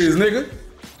you is, nigga.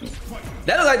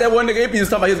 That look like that one nigga Ippy was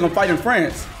talking about he was gonna fight in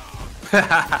France.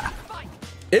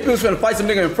 Ippy was trying to fight some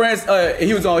nigga in France.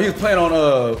 He was playing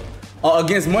on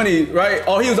against Money, right?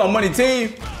 Oh, he was on Money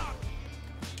team.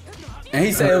 And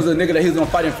he said it was a nigga that he was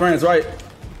gonna fight in France, right?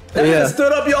 That nigga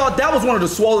stood up, y'all. That was one of the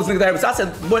swallowest niggas I ever seen. I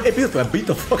said, but if he was gonna beat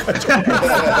the fuck out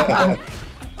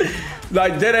you.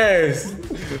 Like dead ass.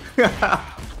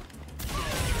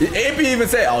 Ippy even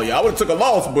said, oh yeah, I would've took a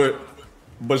loss,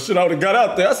 but shit, I would've got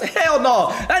out there. I said, hell no.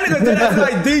 That nigga did that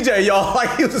like DJ, y'all.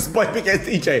 Like he was just playing big ass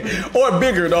DJ. Or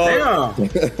bigger, dog.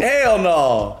 Damn. Hell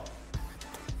no.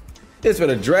 It's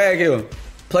gonna drag him.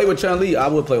 Play with Chun-Li? I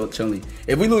would play with Chun-Li.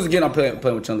 If we lose again, I'm playing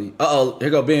with Chun-Li. Uh-oh, here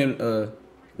go Ben.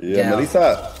 Yeah,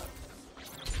 Melissa.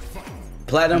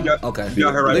 Platinum? Okay. You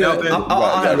got her right now, Ben?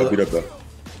 I gotta beat up though.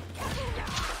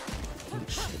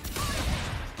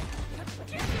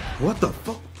 What the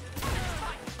fuck?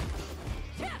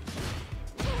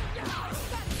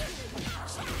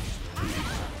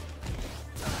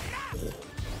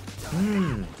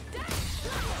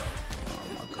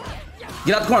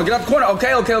 Get out the corner, get out the corner.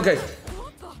 Okay.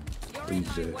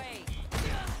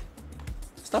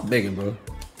 Stop begging, bro.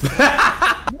 I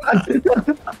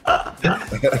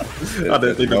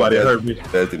didn't think nobody hurt me.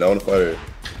 That did not want to fight her.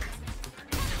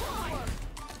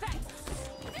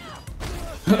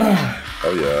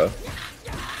 Oh yeah.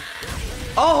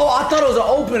 Oh, I thought it was an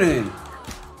opening.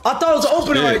 I thought it was an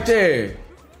opening right there.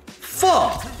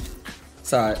 Fuck.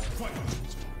 Sorry.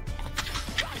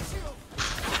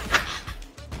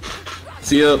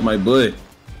 See up, my boy.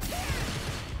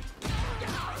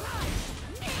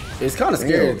 It's kind of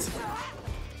scary.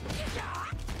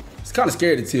 It's kind of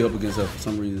scary to tee up against her for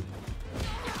some reason.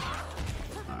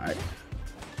 All right.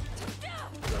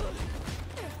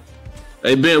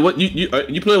 Hey Ben, what you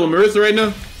playing with Marissa right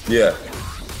now? Yeah.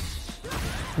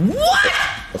 What?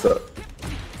 What's up?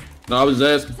 No, I was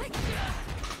just asking.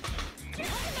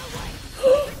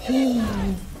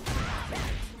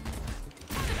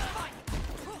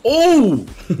 Oh!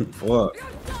 What?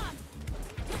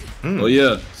 Oh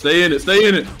yeah, stay in it, stay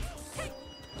in it.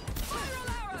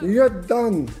 You're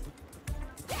done.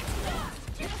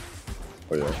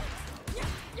 Oh yeah.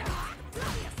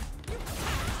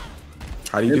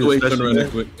 How do you do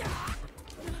this?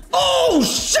 Oh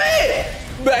shit!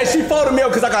 Man, she folded me up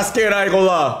because I got scared. I ain't gonna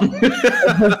lie.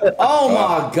 Oh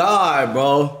my god,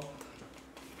 bro.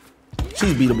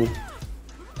 She's beatable.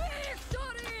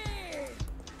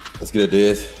 Let's get it,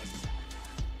 dude.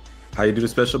 How you do the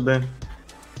special, Ben?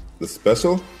 The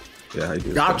special? Yeah, how you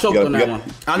do? I choked on that one.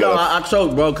 I know I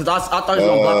choked, bro, because I thought you were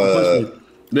gonna block and punch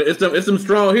me. It's some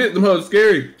strong hits. Them hoes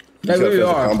scary. They really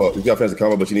are. You got fans of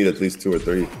combo, but you need at least 2 or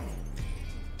 3.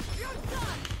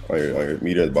 On your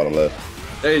meter at the bottom left.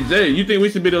 Hey Jay, you think we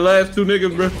should be the last 2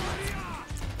 niggas, bro?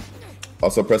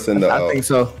 Also pressing the. I think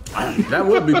so. That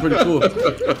would be pretty cool.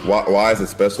 Why is it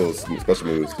special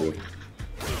moves too?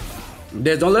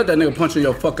 Des, don't let that nigga punch in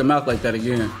your fucking mouth like that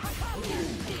again.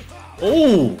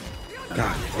 Oh!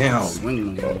 God damn.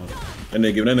 Swinging on you. And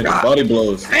they giving that nigga body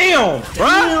blows. Damn,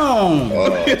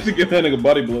 bro. Give that nigga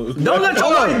body blows. Don't let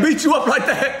your wife beat you up like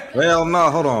that. Hell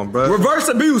no, hold on, bro. Reverse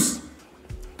abuse.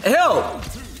 Help.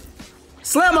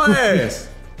 Slam her ass.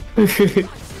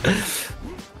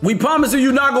 We promise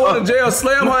you not going to jail.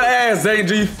 Slam her ass,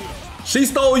 Zangy. She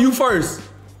stole you first.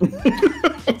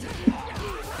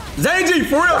 Zangy,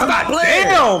 for real, stop playing.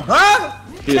 Damn, huh?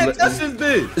 Can't touch this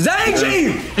bitch.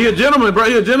 Zangy. He a gentleman, bro.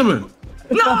 He a gentleman.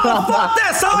 No, fuck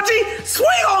that, Sanji.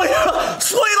 Swing on her.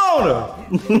 Swing on her.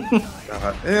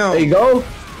 God damn. There you go.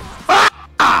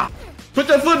 Put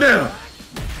that foot down.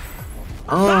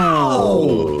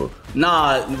 Oh.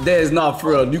 Nah, there's not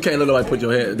for real. You can't let nobody put the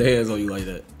hands on you like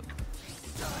that.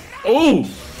 Oh.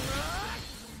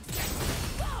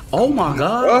 Oh my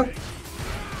god.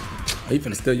 He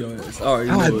finna steal your ass. All right,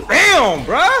 you know it. Damn,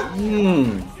 bro.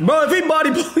 Bro, if he body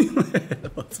blow you,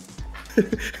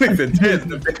 Nigga dance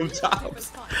the damn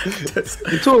chops.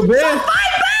 Get to it, Ben.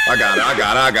 I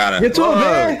got it. Get to it,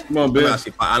 Ben. Come on, I Ben. know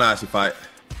how she fight.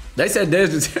 They said Des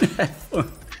just had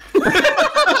fun.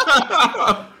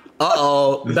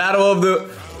 Uh-oh. Battle of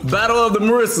the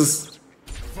Marissas.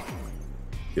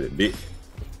 Get it beat.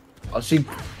 Oh, she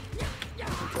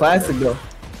classic though.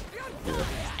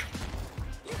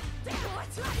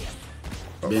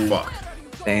 Oh fuck.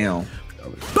 Damn.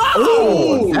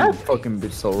 Oh! That fucking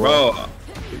bitch so raw. Bro,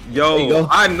 yo,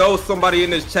 I know somebody in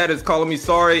this chat is calling me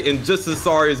sorry and just as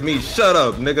sorry as me. Shut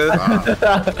up, nigga.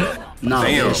 Nah,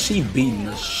 Damn. man, she beating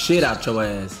the shit out your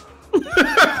ass.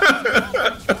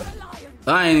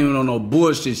 I ain't even on no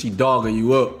bullshit. She dogging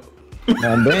you up. Come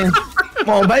on, Ben. Come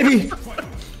on, baby.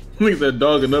 Nigga said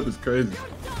dogging up is crazy.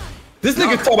 This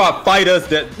nigga talk about fight us.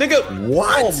 That nigga.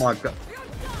 What? Oh my god.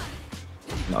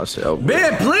 No shit. Oh,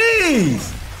 Ben,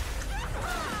 please.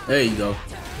 There you go.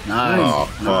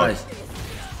 Nice. Nice.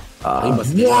 He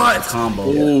must get a combo.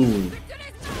 Ooh.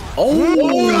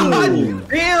 Oh,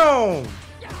 Damn.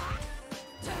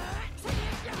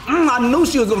 I knew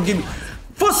she was gonna give me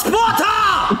for Sparta.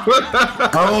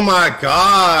 Oh my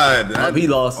god. He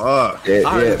lost. Fuck. I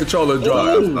heard the controller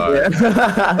drop.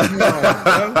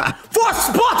 For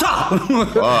Sparta.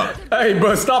 Fuck. Hey,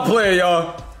 bro, stop playing,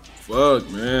 y'all. Fuck,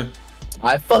 man.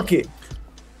 fuck it.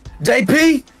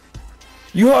 JP,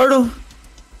 you heard him.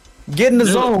 Get in the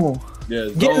zone. Yeah,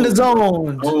 Get in the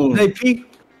zone. JP.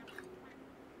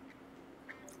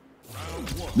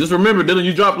 Just remember, Dylan,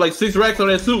 you dropped like 6 racks on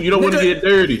that suit. You don't want to get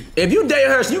dirty. If you date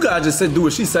her, you gotta just sit do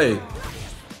what she say.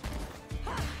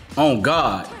 Oh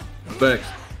God. Facts.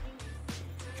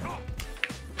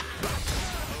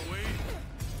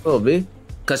 Oh, B.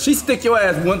 Cause she stick your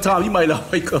ass one time, you might not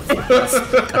wake up.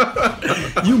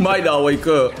 You might not wake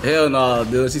up. Hell nah,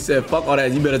 dude. She said, fuck all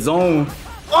that. You better zone.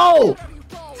 Oh!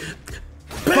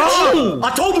 Bitch,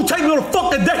 I told you take me on a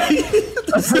fucking date.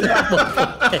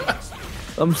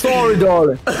 I'm sorry,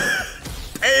 darling.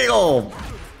 Damn. Nah,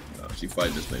 she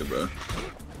fighting this nigga, bro.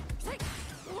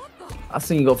 I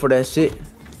seen you go for that shit.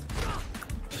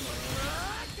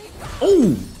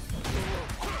 Ooh.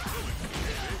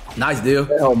 Nice deal.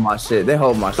 They hold my shit. They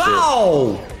hold my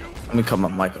Bow. shit. Let me cut my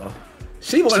mic off.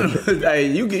 She one of them. Hey,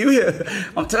 you here.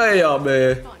 I'm telling y'all,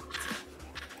 man.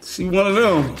 She one of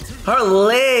them. Her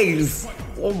legs.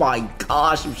 Oh my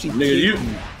gosh. If she Nigga,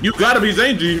 you gotta be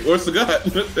Zangy or Sagat.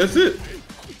 That's it.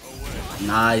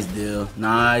 Nice deal.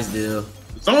 Nice deal.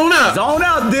 Zone out. Zone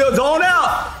out, deal. Zone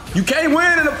out. You can't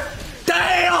win in a.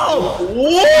 Damn.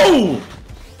 Whoa.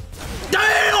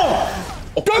 Damn.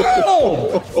 Damn.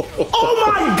 Oh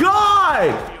my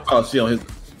God. Oh, she on his.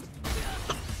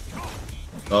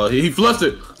 Oh, he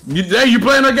flustered. You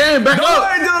playing her game. Back Don't up.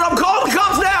 worry, dude. I'm calling the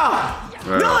cops now.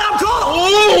 Right. No, I'm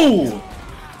calling. Oh.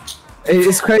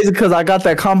 It's crazy because I got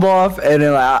that combo off and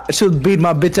then like, she was beating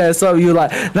my bitch ass up. You were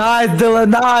like, nice, Dylan,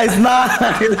 nice.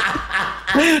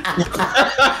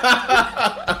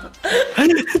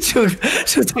 she was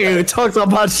talking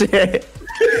about shit.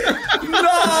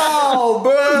 No,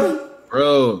 bro.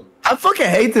 Bro. I fucking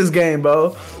hate this game,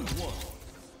 bro.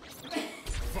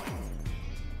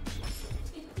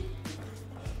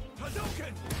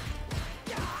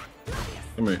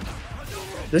 Come here.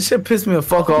 This shit pissed me the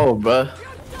fuck off, bro.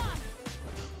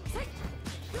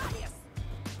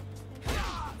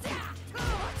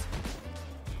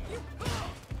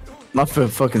 My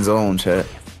fucking zone, chat.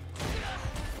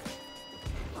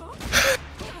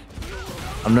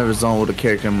 I've never zoned with a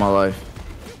character in my life.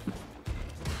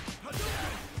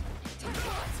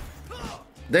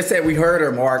 They said we heard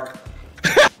her, Mark.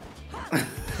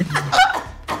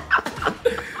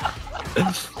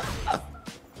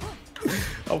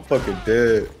 I'm fucking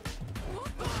dead.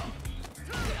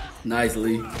 Nice,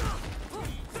 Lee.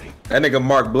 That nigga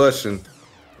Mark blushing.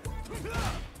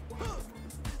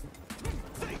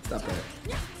 Stop that.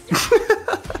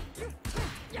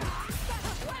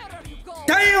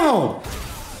 Damn!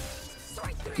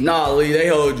 Nah, Lee, they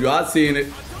hold you. I seen it.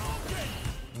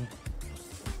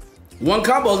 One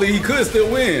combo, Lee, he could still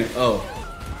win. Oh.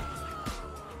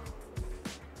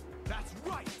 That's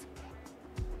right.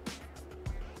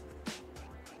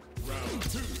 Round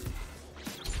 2.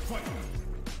 Fight.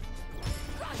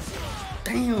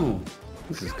 Damn.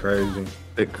 This is crazy.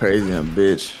 Bit crazy and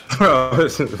bitch. Bro,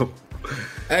 this is...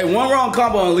 Hey, one wrong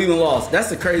combo and Leland lost. That's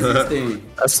the craziest thing.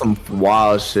 That's some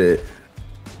wild shit.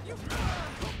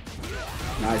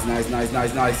 Nice, nice, nice,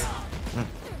 nice, nice.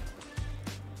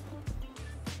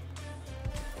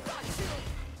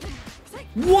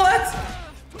 What?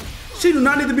 She do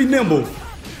not need to be nimble.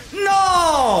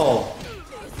 No!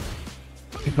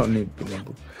 You don't need to be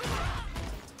nimble.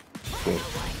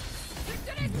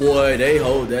 Boy, they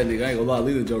hold that nigga. I ain't gonna lie,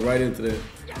 Leland jumped right into that.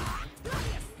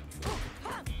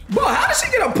 Bro, how did she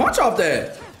get a punch off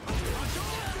that?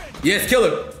 Yes, kill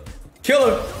her. Kill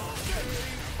her.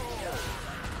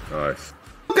 Nice.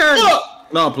 Okay.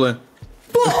 No, I'm playing.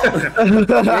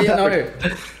 Yeah, no, here.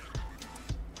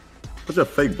 What's your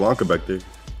fake Blanca back there?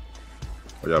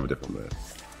 Oh, you have a different man.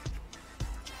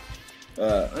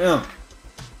 Yeah.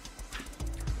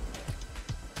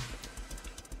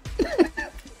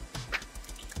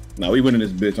 Nah, we winning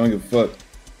this bitch. I don't give a fuck.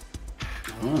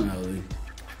 I don't know, Lee.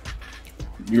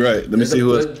 You're right. Let me see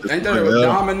who else. Ain't that a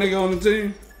diamond nigga on the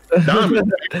team?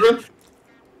 Diamond, bro.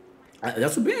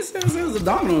 That's what Ben said. There's a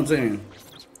diamond on the team.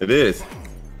 It is.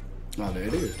 Oh, there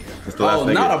it is. It's the last Oh,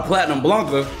 nigga. not a platinum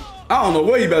Blanca. I don't know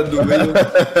what you about to do, Leland.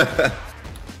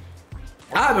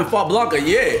 I haven't fought Blanca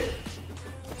yet.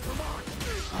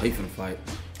 Oh, he finna fight.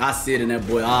 I see it in that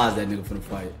boy eyes. That nigga finna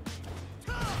fight.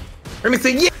 Let me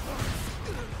see. Yeah.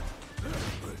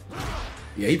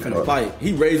 Yeah, he finna fight.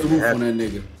 He raised the roof on that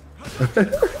nigga.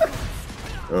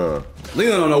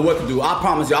 Leland don't know what to do. I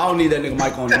promise you, I don't need that nigga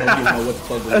mic on. He don't know what the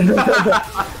fuck going on.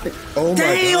 Oh my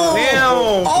Damn!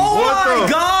 God. Oh my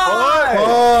God!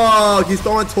 Oh, he's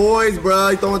throwing toys, bro.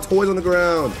 He's throwing toys on the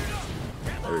ground.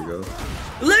 There we go.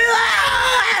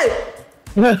 Leland!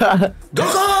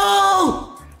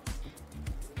 Go!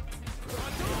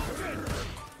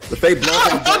 The fake block.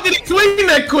 How the fuck did he clean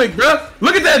that quick, bro?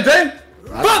 Look at that, Jay.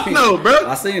 Fuck no, bro.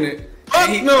 I seen it. Fuck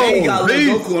no. And he got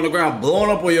little Goku on the ground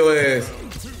blowing up on your ass.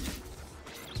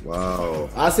 Wow.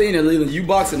 I seen it, Leland. You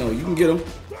boxing though. You can get him.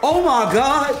 Oh my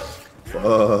God.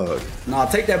 Fuck. Nah,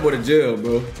 take that boy to jail,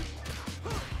 bro.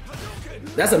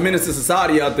 That's a menace to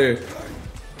society out there.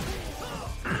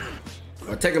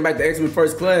 Or take him back to X-Men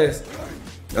First Class.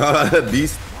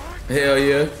 Beast. Hell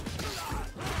yeah.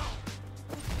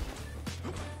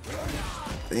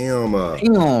 Damn.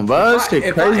 Damn, bro. This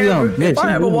shit crazy on bitch. If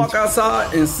I ever walk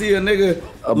outside and see a nigga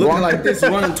looking like this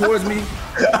running towards me,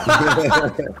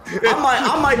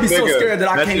 I might be so scared that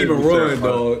I can't even run,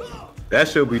 dog. That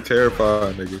should be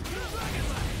terrifying, nigga.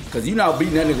 Cause you not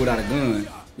beating that nigga without a gun.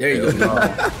 There you go, Lee.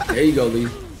 There you go, Lee.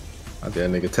 That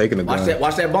nigga taking a gun.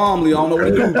 Watch that bomb, Lee. I don't know what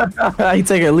to do. He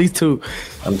taking at least 2.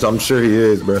 I'm sure he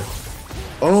is, bro.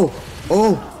 Oh.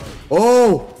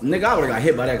 Nigga, I would've got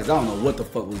hit by that cause I don't know what the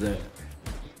fuck was that.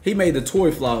 He made the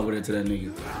toy fly over there to that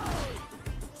nigga.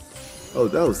 Oh,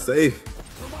 that was safe.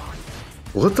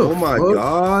 What the Oh my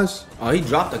gosh. Oh, he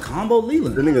dropped the combo,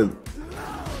 Leland. That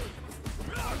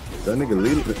nigga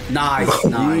Leland. Nice.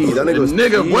 That nigga was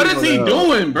Nigga, what is he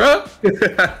doing, bro?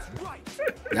 That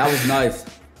was nice.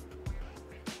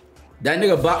 That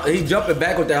nigga, he jumping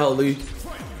back with that whole Lee.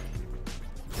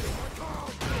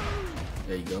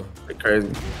 There you go. Crazy.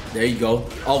 There you go.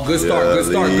 Oh, good start,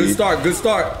 good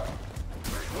start.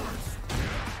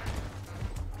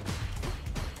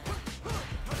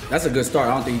 That's a good start.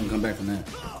 I don't think he can come back from that.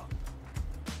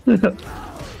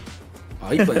 Oh,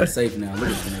 he playing safe now. Look at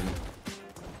this nigga.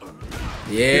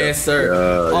 Yes, sir. It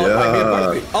might be a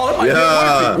perfect. Oh, it might be a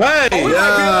perfect. Wait. Might be a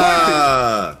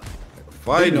perfect.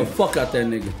 Fighting the fuck out that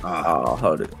nigga. Oh,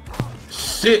 hold it.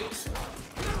 Shit.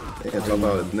 Can't talk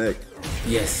about his neck.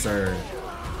 Yes, sir.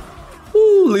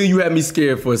 Ooh, Lee, you had me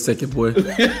scared for a second, boy.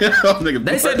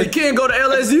 They said the kid go to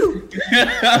LSU.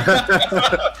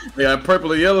 Yeah,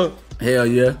 purple or yellow. Hell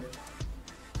yeah.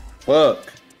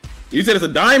 Fuck. You said it's a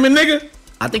diamond, nigga?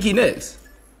 I think he next.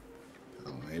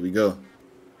 Oh, here we go.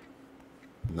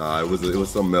 Nah, it was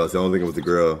something else. I don't think it was the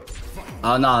girl.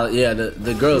 Oh, nah, yeah,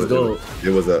 the girl's gold. It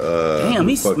was a. Damn,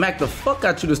 he smacked the fuck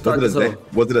out you to start this off.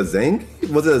 Was it a Zang?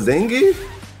 Was it a Zangy?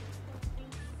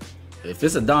 If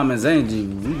it's a Diamond Zangy,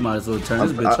 we might as well turn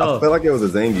this bitch I off. feel like it was a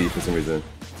Zangy for some reason.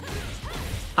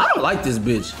 I don't like this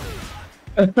bitch.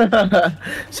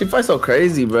 She fights so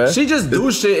crazy, bro. She just do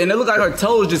shit and it look like her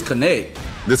toes just connect.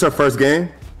 This her first game?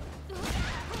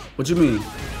 What you mean?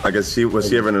 I guess was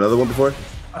she ever in another one before?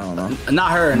 I don't know.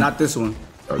 Not her, not this one.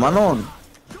 Manon.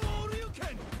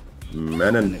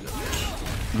 Man,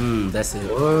 That's it.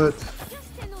 what?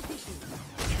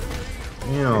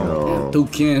 Damn.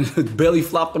 Duke Ken belly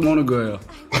flopped him on the ground.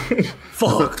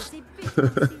 Fuck.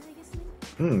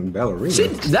 Ballerina.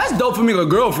 Shit, that's dope for me, a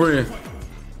girlfriend.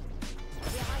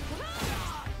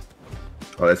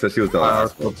 Oh, that said she was the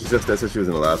last one. That said she was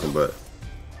in the last one, but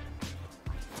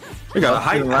We got a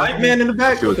hype man in the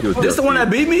back. she was This the one that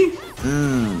beat me?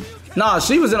 Nah,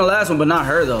 she was in the last one, but not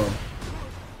her though.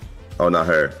 Oh, not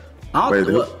her.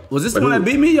 Was this the one that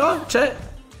beat me, y'all? Chat.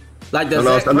 Like that.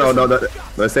 No.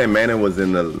 They're saying Manon was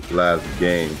in the last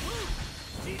game.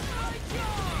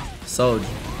 Soldier.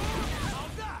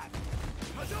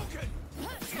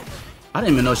 I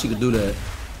didn't even know she could do that.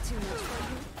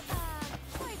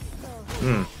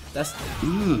 That's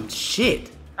shit.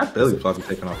 That belly flop be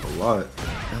taking off a lot.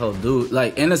 That whole dude,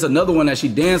 like, and it's another one that she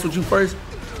danced with you first.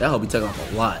 That whole be taking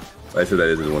off a lot. I said that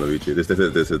is the one to beat you. This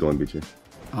is the one to beat you.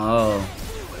 Oh,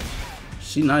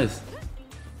 she nice.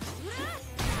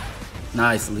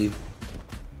 Nice, Lee.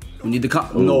 We need to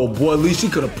come. No, boy, Lee, she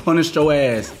could have punished your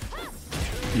ass.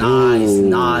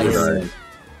 Nice.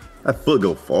 That foot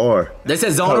go far. They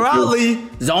said zone her out, Lee.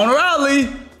 Zone her out, Lee.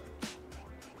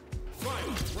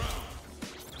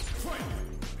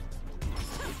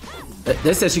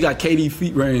 They said she got KD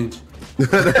feet range.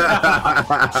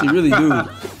 She really do.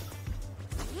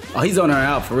 Oh, he's on her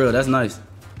out for real. That's nice.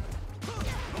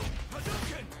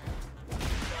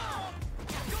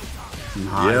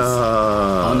 Nice.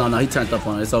 Yeah. Oh no, he turned up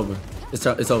on it. It's over.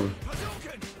 It's over.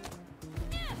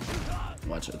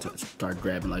 Watch her touch. start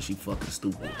grabbing like she fucking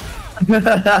stupid.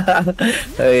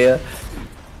 Hell yeah.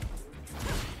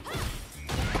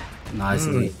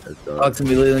 Nicely. Talk to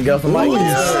me, Leland. Go for Mike. Stole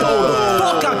the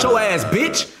fuck out your ass,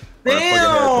 bitch.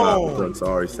 Damn!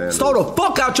 Sorry, Sanders. Stole the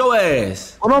fuck out your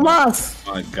ass. Oh no, mas.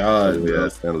 My God, Yeah, bro.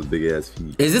 Sanders big ass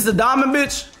feet. Is this a diamond,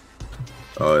 bitch?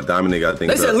 Diamond nigga, I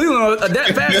think. They said Leland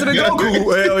that faster than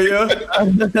Goku. Hell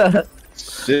yeah.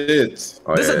 Shit.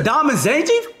 Oh, This yeah. a diamond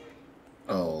Zangief?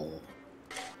 Oh.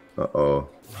 Uh-oh.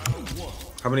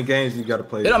 How many games you gotta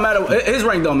play? It don't matter. His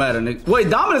rank don't matter, nigga. Wait,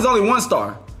 diamond is only 1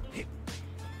 star.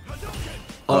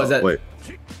 Oh, is that? Wait.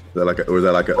 Is that like a, or is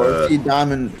that like a,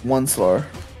 Diamond 1 star.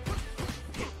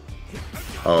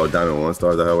 oh, Diamond 1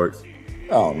 star, is that how it works? I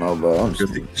don't know, bro. I'm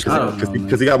just...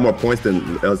 Because he got more points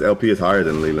than, LP is higher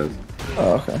than Leland.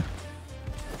 Oh, okay.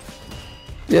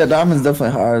 Yeah, Diamond's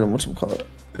definitely higher than whatchamacallit.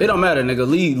 It don't matter, nigga.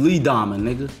 Lead diamond,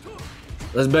 nigga.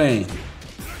 Let's bang.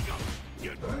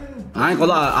 I ain't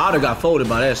gonna lie. I would've got folded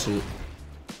by that shit.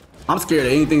 I'm scared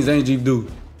of anything Zangief do.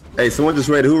 Hey, someone just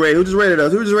rated. Who just rated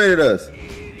us? Who just rated us?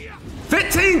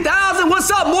 15,000. What's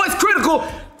up, Moist Critical?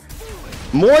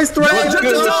 Moist You rated. just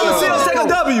in time to see us take a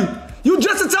W. You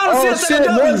just in time to see Oh us take shit, a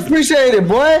boy, W. appreciate it,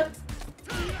 boy.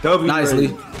 W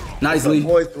Nicely. Nicely.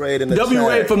 Moist rated in the W chat.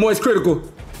 rate for Moist Critical.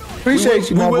 Appreciate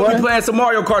you, We my will be boy. playing some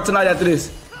Mario Kart tonight after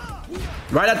this.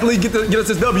 Right after Lee get us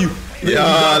this W.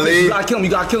 Yeah, Lee. You gotta kill him.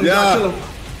 You gotta kill him. You Yeah. gotta kill him.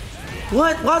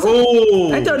 What? Why is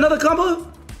Ooh. Ain't there another combo?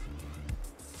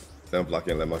 Don't block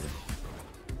in, let monkey.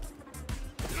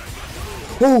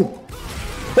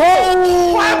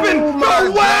 What happened?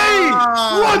 No way!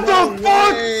 What the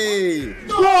fuck? Hey.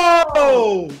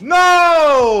 No!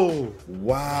 No!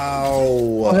 Wow.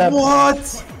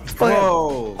 What?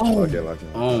 Bro. Okay, lock in.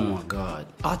 Oh my god.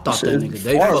 I thought that nigga,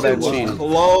 they far fucking back. cheated.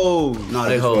 Close. No,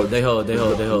 they hold. I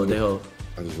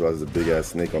just realized there's a big ass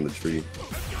snake on the tree.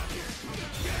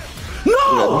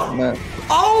 No! Man.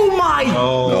 Oh my!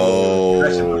 No,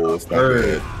 it's not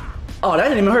good. Oh, that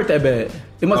didn't even hurt that bad.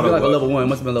 It must be like a what? level 1. It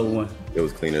must have been level 1. It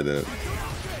was cleaner than it.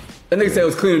 That nigga said it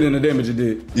was cleaner than the damage it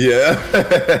did.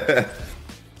 Yeah.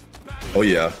 Oh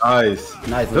yeah. Nice.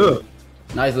 Nicely. Ugh.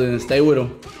 Nicely, and stay with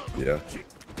him. Yeah.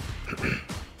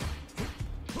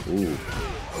 Ooh.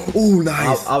 Ooh,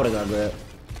 nice. I would've got grabbed.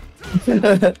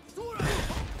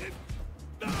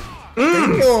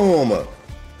 Boom.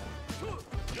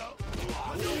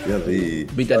 Yeah, the.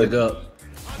 Beat that nigga up.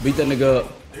 Beat that nigga up.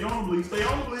 Stay on bleed, stay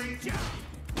on bleed.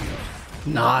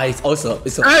 Nice. Oh, it's up.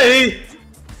 It's up. Hey!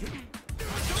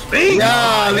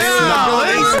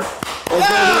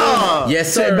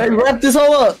 Yes, Hey, sir. baby, wrap this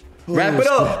all up. Wrap it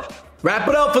up. Wrap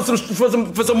it up for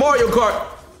some Mario Kart.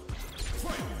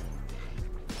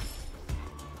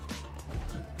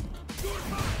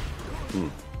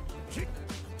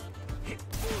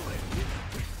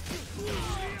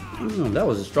 That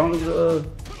was as strong as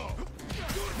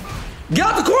Get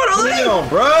out the corner, Lee! Damn,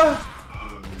 bruh.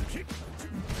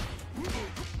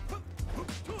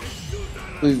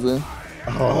 Please, man.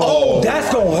 Oh,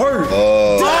 that's gonna hurt.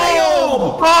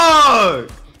 Damn! Fuck!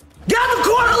 Get out the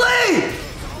corner, Lee!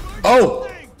 Oh.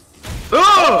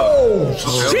 Oh,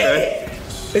 shit!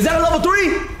 Is that a level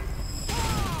 3?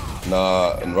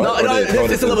 Nah. No,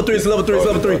 it's a level 3. It's a level 3. It's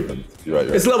a level 3. You're right.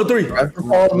 It's level 3.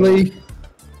 Probably.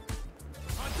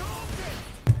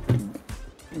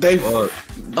 They Fuck,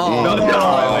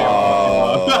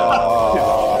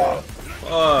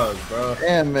 bro.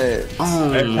 Damn it. I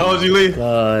told you, Lee.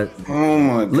 God. Oh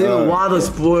my God. Leland, why the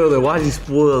spoiler? Why'd you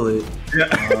spoil it? That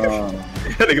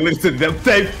nigga listen to them.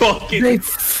 They fucking.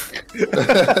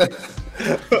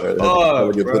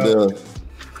 Oh, bro.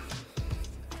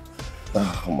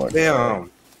 Oh my God. Damn.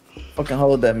 Fucking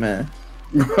hold that, man.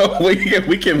 Bro,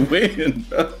 we can win,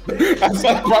 bro.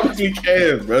 I promise we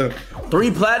can, bro.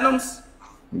 3 platinums?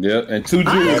 Yeah, and 2 I ain't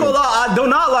jewels. gonna lie, I do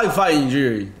not like fighting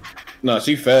Jiri. No,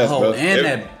 she fast, Oh, bro.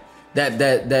 and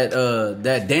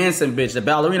that dancing bitch, the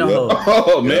ballerina hoe.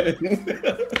 Oh man.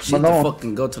 She had to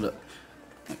fucking go to the.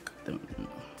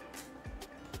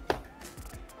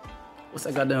 What's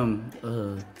that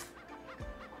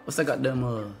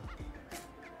goddamn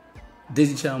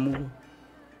Disney Channel movie?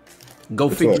 Go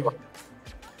figure.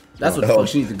 That's what the fuck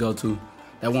she needs to go to.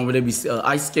 That one where they be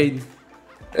ice skating.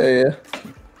 Yeah.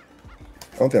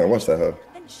 I don't think I watched that, huh?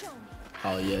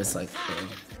 Oh yeah, it's like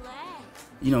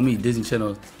you know me, Disney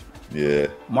Channel. Yeah.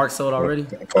 Mark sold already.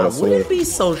 I Connoisseur. wouldn't be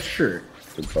so sure.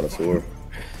 Good connoisseur.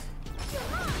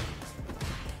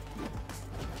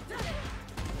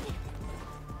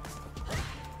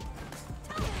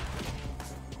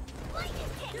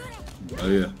 Oh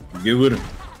yeah, get with him.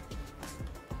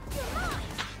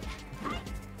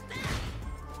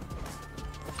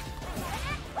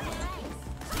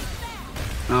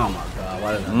 Oh my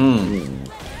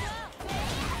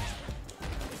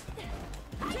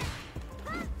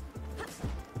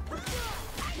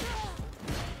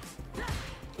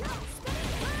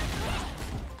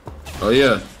Oh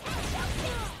yeah.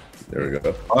 There we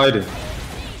go. Alright.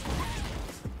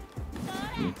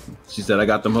 She said I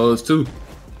got them hoes too.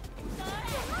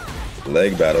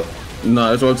 Leg battle.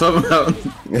 No, that's what I'm talking about.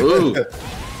 Ooh.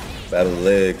 Battle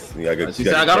legs. You gotta get, She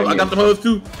said I got them hoes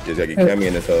too. You gotta get Cammy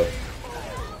in this hoe.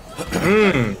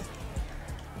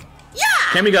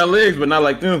 Cammy got legs, but not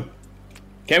like them.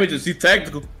 Cammy just she's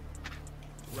tactical.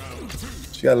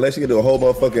 She got legs. She can do a whole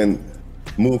motherfucking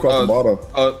move across the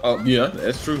bottom. Yeah,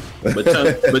 that's true. But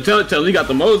tell he got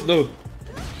the most though.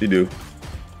 She do.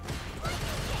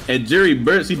 And Jerry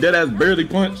Bird, she dead ass barely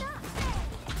punched.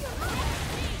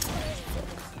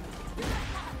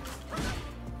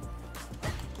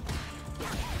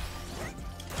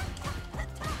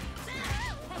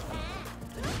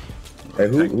 Hey,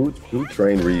 who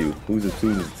trained Ryu? Who's his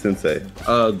sensei?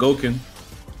 Goken.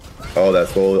 Oh,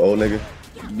 that's old nigga.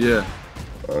 Yeah.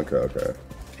 Okay.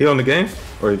 He on the game?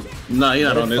 Or Nah, he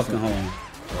not on this one. Home.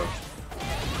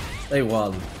 They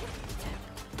wild.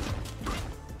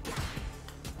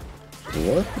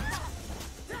 What?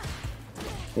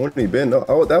 When he been?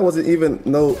 No, that wasn't even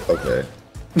no. Okay.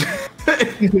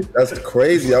 That's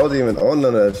crazy. I wasn't even on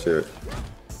none of that shit.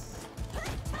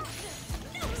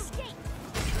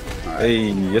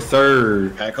 Hey, yes sir.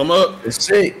 Pack him up. It's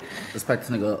shit. Let's pack this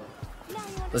nigga up.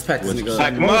 Let's pack this nigga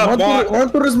Pack up. him up, boy. Run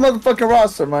through this motherfucking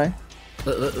roster, man.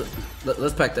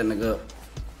 Let's pack that nigga up.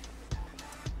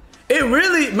 It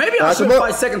really, maybe I should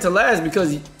fight second to last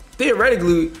because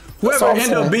theoretically, whoever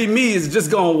end up beating me is just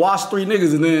gonna wash 3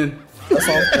 niggas and then. That's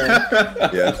all I'm saying.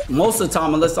 Yeah. Most of the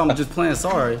time, unless I'm just playing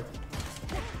sorry.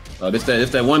 Oh, this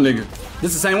that one nigga.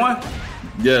 This the same one?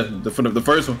 Yeah, the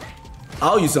first one. I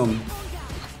owe you something.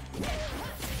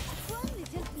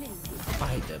 I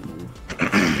hate that move.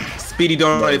 Speedy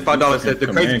donated $5. Said the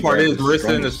crazy part is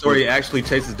Marissa in the story actually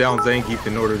chases down Zangief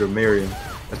in order to marry him.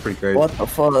 That's pretty crazy. What the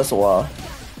fuck? That's wild.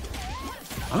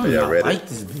 I don't Yeah, ready. like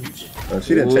this bitch.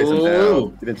 She didn't chase him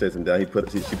down. She didn't chase him down. She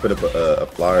put up a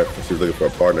flyer. She was looking for a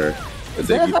partner.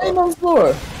 Man, how you know the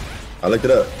floor? I looked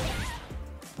it up.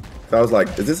 So I was like,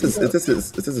 is this his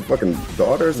fucking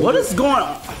daughter or something? What is going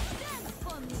on?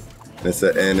 And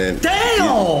then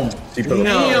Damn! she put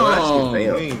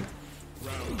damn.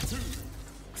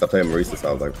 Stop playing Marisa, so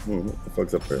I was like, what the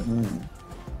fuck's up there?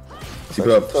 She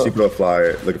put up a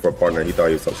flyer looking for a partner. He thought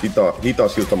she was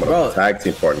talking about a tag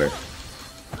team partner.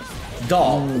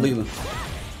 Dog, Leland.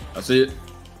 I see it.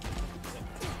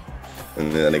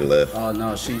 And then that nigga left. Oh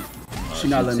no, she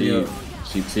not letting me up.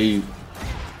 She teed.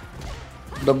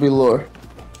 Don't be lore.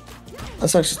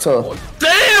 That's actually tough.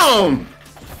 Damn!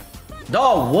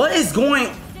 Dog, what is going?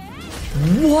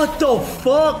 What the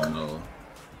fuck? No.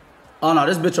 Oh no,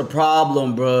 this bitch a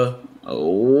problem, bruh.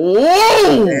 Oh!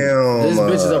 Damn. This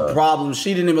bitch is a problem.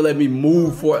 She didn't even let me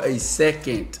move for a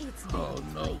second. Oh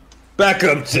no. Back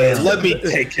up, Jay. Let me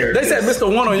take care of They this. said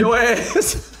Mr. One on your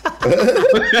ass.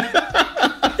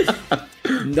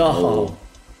 No.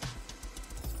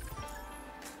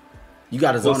 You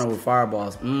got a zoner with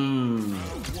fireballs.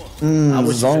 I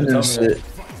wish Zone you and shit. shit.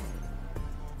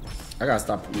 I gotta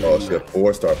stop. Oh, she a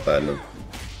 4-star platinum.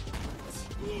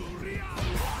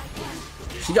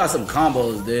 She got some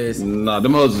combos, Diz. Nah,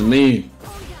 them hoes is mean.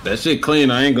 That shit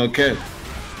clean. I ain't gonna catch.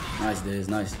 Nice, Diz.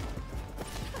 Nice.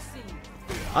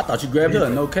 I thought you grabbed her.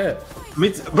 No cap.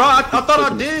 Me too. Bro, I thought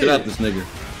I Get out did. this nigga.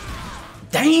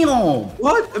 Damn.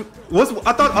 What?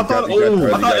 I thought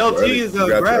LT is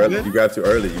grab. You grabbed too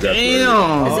early.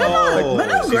 Damn. Is that not? Man,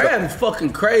 that grab is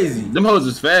fucking crazy. Them hoes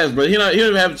is fast, bro. He don't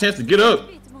even have a chance to get up.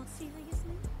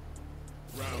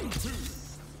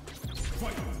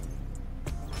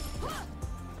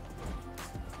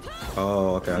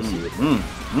 Oh, okay, I see it.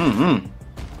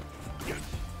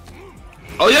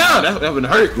 Oh yeah, that would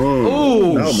hurt.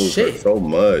 Oh That moves shit. so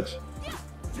much.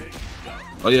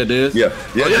 Oh yeah, Diz. Yeah.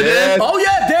 Diz. Oh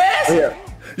yeah, Diz.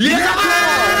 Yeah.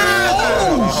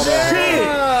 Oh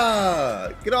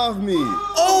shit. Get off me.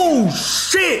 Oh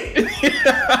shit.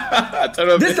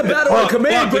 This the battle of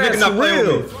command grabs for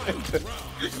real.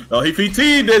 Oh, he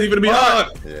PT'd Diz. He gonna be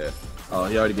hot. Yeah. Oh,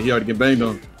 he already get banged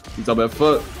on. He talking about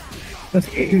fuck.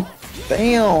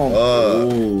 Damn.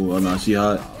 Oh no, she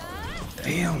hot.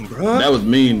 Damn, bro. That was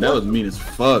mean. That was mean as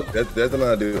fuck. That's not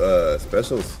how I do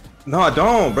specials. No, I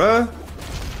don't, bro.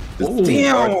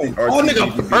 Damn. Oh,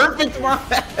 nigga, perfect.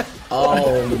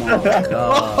 Oh my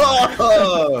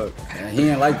god. He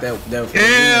ain't like that.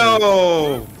 Damn.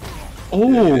 Oh,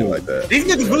 Like that. These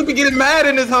niggas really be getting mad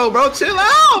in this hole, bro. Chill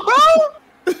out,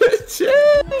 bro.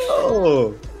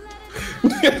 Chill.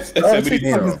 They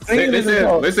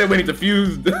said we need to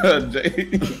fuse Jay.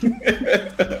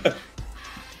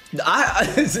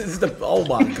 Oh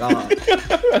my god!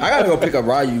 I gotta go pick up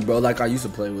Ryu, bro. Like I used to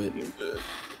play with.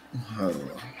 I don't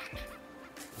know.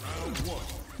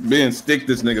 Ben, stick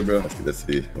this nigga, bro. Let's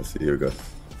see. Here we go.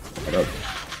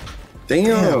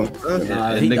 Damn.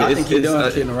 I think he's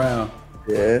done sitting around.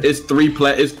 Yeah. It's three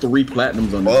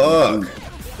platinums on this. Fuck.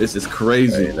 This is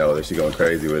crazy. Hey, no, she going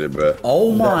crazy with it, bro.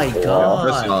 Oh my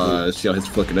god. She on his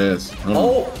fucking ass.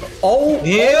 Oh.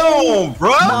 Damn,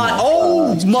 bro.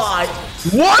 Oh my.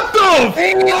 What the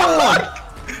fuck?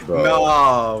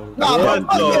 Bro. No. Fuck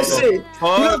that shit.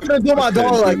 You're not gonna do my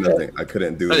dog like that. I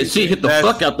couldn't do Hey, it. she hit the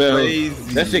fuck out there.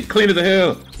 Crazy. That shit clean as the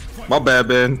hell. My bad,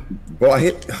 Ben. Bro, I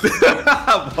hit.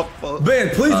 Ben,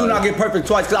 please do not get perfect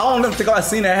twice, cause I don't ever think I've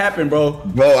seen that happen, bro.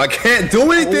 Bro, I can't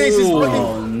do anything. She's fucking.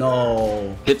 Oh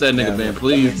no. Hit that nigga, Ben,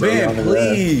 please. Ben,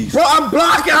 please. Bro, I'm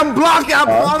blocking. I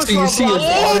promise you, she is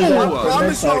I always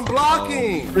promise you, I'm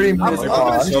blocking. 3 minutes.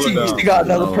 She got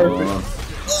another perfect.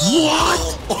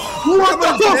 What? How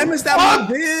much damage that one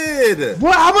did?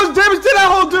 What? How much damage did that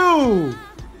whole do?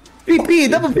 PP,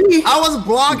 double P. I was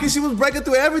blocking. She was breaking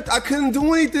through everything. I couldn't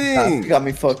do anything. She got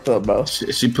me fucked up, bro.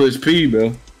 She pushed P,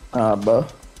 bro. Bro.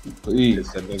 Please.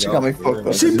 She got me fucked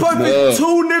up. She perfect 2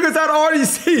 niggas out of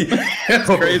RDC. That's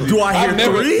crazy. Do I hear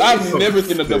 3? I've never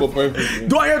seen a double perfect.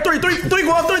 Do I hear 3 going, 3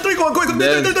 going, 3 going, 3 going.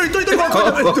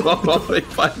 They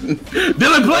fighting.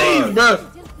 Dylan, please, bro.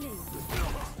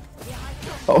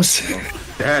 Oh shit.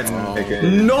 That nigga.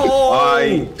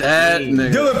 No. That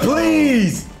nigga. Dylan,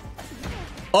 please.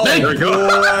 Oh, There you go.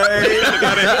 boy.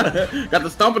 Got the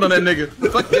stomping on that nigga.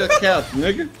 Fuck your couch,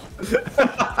 nigga.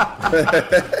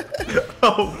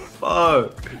 Oh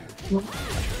fuck.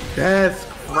 That's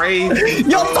crazy.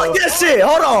 Yo, fuck that shit.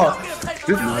 Hold on.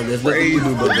 There's nothing you can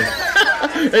do, brother.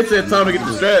 They said time to get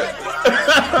the strap.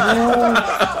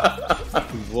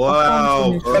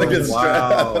 Wow. Gotta get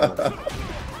Wow.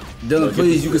 Dylan,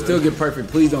 please, you can still get perfect.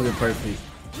 Please don't get perfect.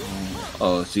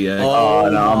 Oh, she ain't. Oh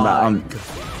no, I'm not.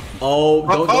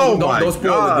 Don't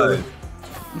spoil it, Dylan.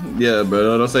 Yeah,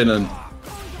 bro. Don't say nothing.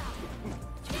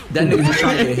 That nigga just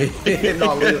trying to get hit.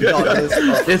 No,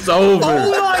 It's over.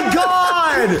 oh my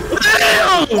god!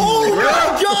 Damn! Oh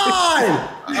my god!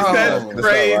 That's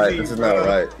crazy. This is not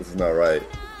right. This is not right.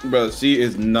 Bro, she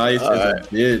is nice as a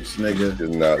bitch, nigga.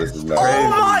 This is not Oh right.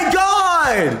 my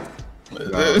god!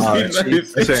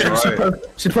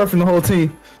 She perfect the whole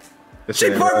team. She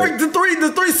perfect the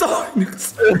three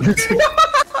songs.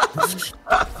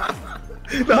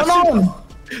 No.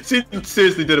 She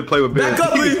seriously didn't play with Ben. Back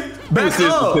up, Lee. Back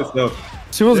up.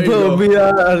 She was good with me.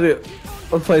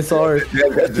 Let's play sorry.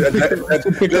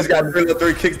 Just got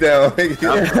 3 kicks down.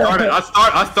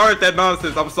 I started that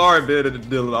nonsense. I'm sorry, Ben and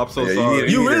Dylan. I'm so sorry.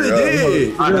 You really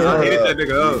did. I hated that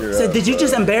nigga up. Said, did you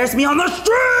just embarrass me on the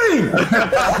stream?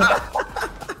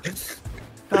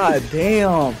 God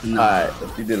damn. Alright.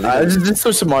 Just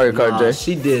switch to Mario Kart, Jay.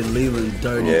 She did Leland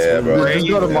dirty. Yeah, too. bro. Just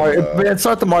go to Mario. Man,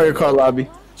 start the Mario Kart lobby.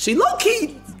 She low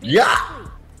key. Yeah.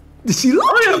 She low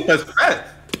key. That's fat.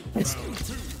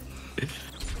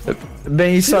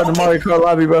 Ben, you start the Mario Kart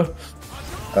lobby, bro.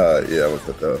 Yeah, what's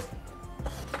up, though?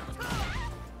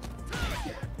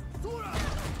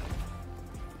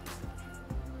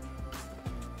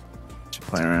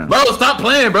 Playing around. Bro, stop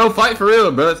playing, bro. Fight for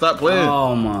real, bro. Stop playing.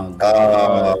 Oh my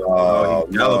god.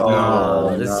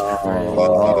 Oh, This is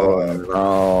crazy.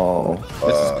 Oh.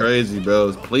 This is crazy,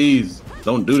 bro. Please,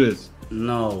 don't do this.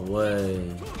 No way.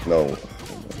 no.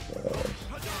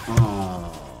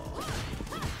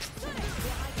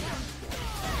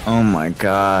 Oh my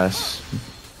gosh.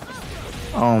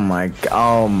 Oh my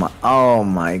god. Oh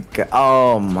my god.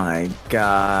 Oh my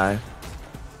god.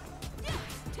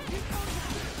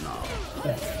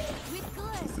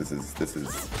 This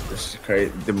is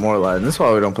Crazy. Demoralizing. That's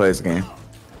why we don't play this game.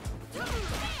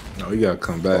 No, you gotta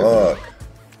come back. fuck.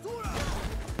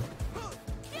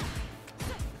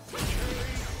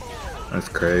 That's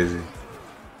crazy.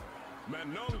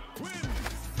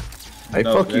 Hey,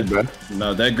 No, fuck you, bro.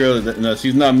 No, that girl. No,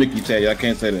 she's not Mickey Tay. I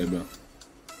can't say that, bro.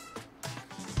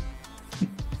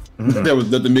 There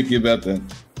was nothing Mickey about that.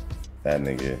 That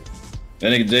nigga.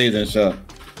 That nigga Jay's in shot.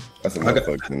 That's a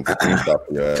motherfucking stop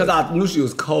for your ass. Cause I knew she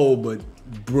was cold, but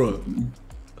bruh.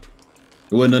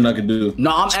 There wasn't nothing I could do.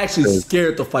 No, I'm actually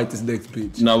scared to fight this next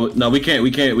bitch. No, we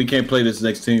can't play this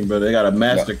next team, bro. They got a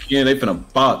master Ken. They finna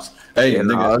box. Hey, Yeah,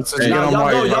 nigga. let's just Hey, get on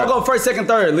Mario Y'all Kart. go first, second,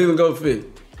 third. Leland go fifth.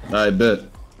 I bet.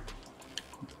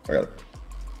 I got it.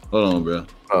 Hold on, bro.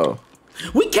 Oh.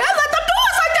 We can't let them do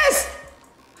us like this.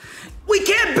 We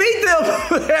can't beat them.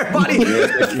 Everybody,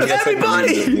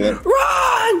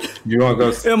 run! You want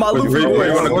to go? Am I losing? Where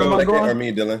you want to Second go? or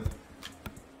me, Dylan?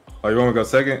 Oh, you want to go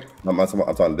second? I'm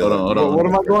talking Dylan. Hold on. What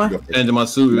am I going? Changing my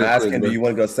suit. I'm real asking, quick, do you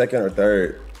want to go second or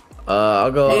third?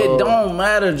 I'll go. It don't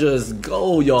matter. Just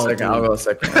go, y'all. Second. I'll go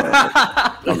second.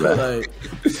 Like,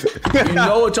 you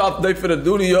know what y'all they finna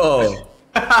do to y'all.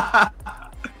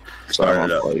 Sorry,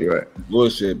 no. You're right.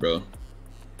 Bullshit, bro.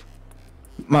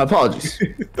 My apologies.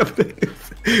 Bro,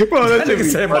 That nigga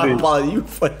said my apology. You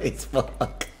funny as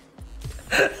fuck.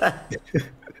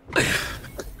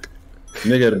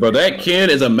 Nigga, bro, that kid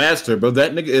is a master, bro.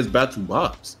 That nigga is about to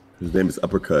box. His name is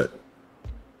Uppercut.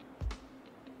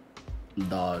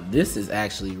 Dog, this is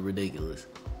actually ridiculous.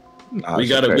 We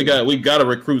gotta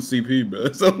recruit CP, bro.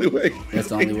 It's the only way. That's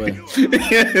the only way.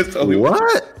 Yeah, it's the only way.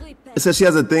 What? It says she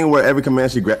has a thing where every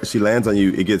command she lands on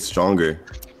you, it gets stronger.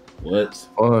 What?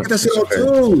 Oh, That shit on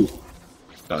too.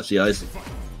 Oh, she icy.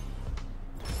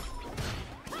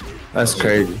 that's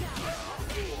crazy.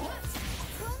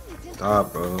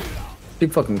 Stop, bro. She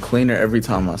fucking cleaner every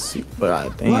time I see.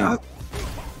 But damn.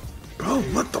 Bro,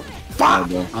 what the Fuck,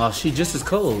 bro. Oh, she just as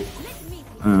cold.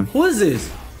 Who is this?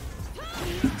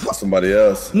 fuck? Somebody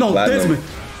else. No, Platinum. Desmond.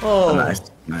 Oh,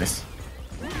 Nice.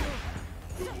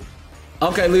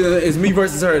 okay, Leland, it's me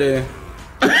versus her then.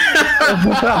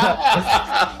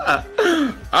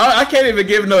 I can't even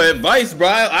give no advice, bro.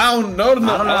 I don't know. I don't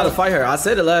know how to fight her. I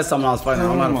said it last time when I was fighting her.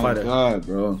 I don't know how to fight her. God,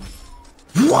 bro.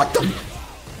 What the?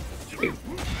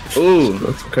 Ooh.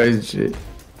 That's crazy shit.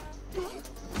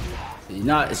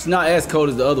 It's not as cold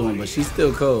as the other one, but she's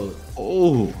still cold.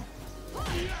 Ooh.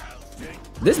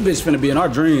 This bitch finna be in our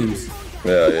dreams.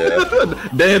 Yeah.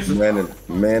 Dancing.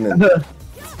 Man.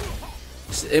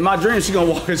 In my dreams, she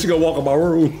gonna walk in my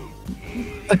room.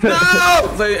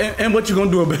 No! Say, and what you gonna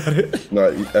do about it?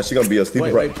 No, she gonna be a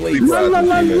sleep Wait, please. demon.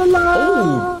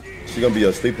 Ooh. She gonna be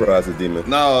a sleep paralysis demon.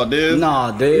 No, dude.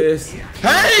 Nah, this.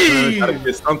 Hey! Gotta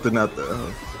get something out there.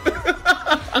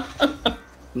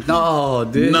 No,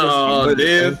 this. No,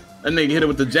 dude. That nigga hit it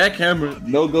with the jackhammer.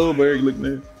 No Goldberg looking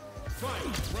there.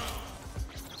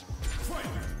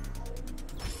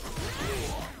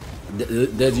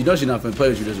 Des, you know she's not finna play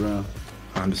with you this round.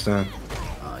 I understand.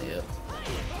 Oh yeah.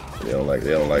 They don't like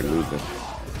losing.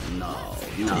 No.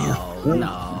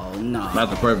 Not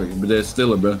the perfect, but they're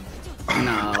still a bro.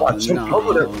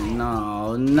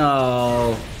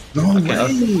 No.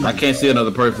 I can't see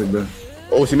another perfect, bro.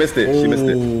 Oh, she missed it. She missed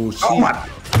it. Oh,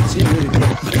 she really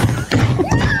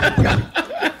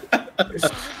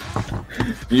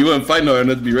You wouldn't fight no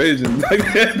enough to be raging. You're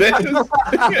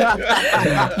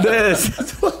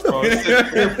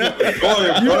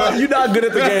not good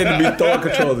at the game to be throwing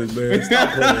controllers, man. Stop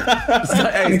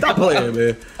playing. Stop playing,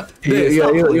 man. You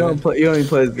don't even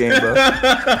play this game, bro.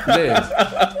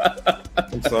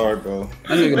 I'm sorry, bro. I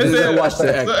nigga watch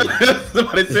the acting.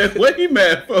 Somebody said, what he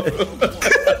mad for?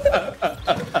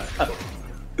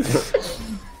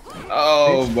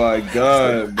 Oh my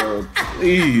god, bro.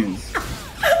 Please.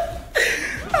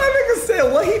 That nigga said,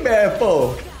 what he mad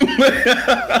for?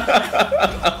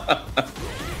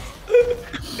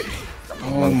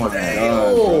 Oh my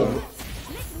god.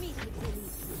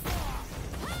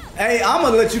 Hey, I'm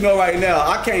gonna let you know right now.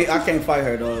 I can't fight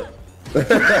her, dog. she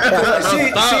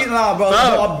nah, bro.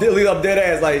 I'm dead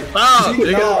ass. Like,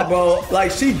 bro.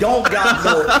 Like, she don't got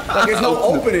no. Like, there's no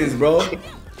openings, bro.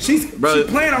 She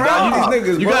playing around with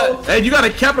these niggas, bro. You gotta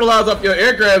capitalize off your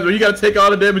air grabs, bro. You gotta take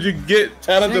all the damage you get.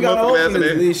 Challenge her motherfucking ass in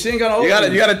there. She ain't got no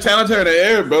openings. You gotta challenge her in the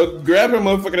air, bro. Grab her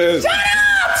motherfucking ass. Shut up!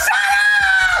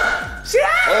 She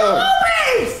has no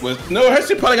openings! Well, no, her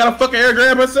shit probably got a fucking air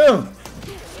grab herself.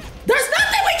 There's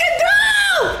nothing we can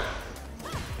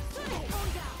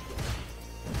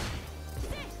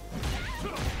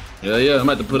do! Yeah, I'm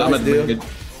about to put Nice deal. Deal.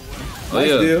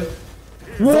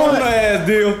 Zone ass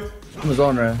deal. I'm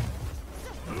on there.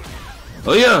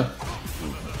 Oh yeah.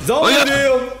 Zone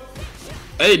deal.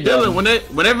 Hey Dylan,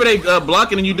 whenever they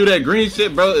blocking and you do that green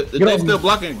shit, bro, if they still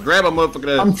blocking, grab a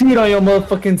motherfucker ass. I'm teed on your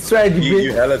motherfucking strategy, bitch.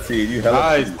 You hella teed.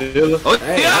 Nice, Dylan. Oh,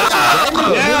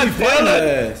 yeah,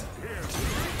 Dylan.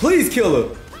 Please kill her.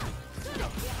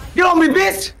 Get on me,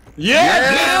 bitch. Yeah,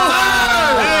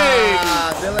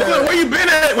 Dylan. Where you been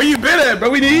at? Where you been at, bro?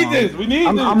 We need this. We need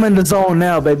this. I'm in the zone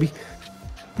now, baby.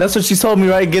 That's what she told me,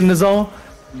 right? Get in the zone.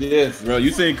 Yes, bro.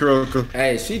 You seen Kuroko.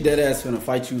 Hey, she dead ass finna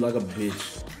fight you like a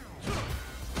bitch.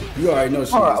 You already know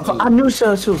she was I knew she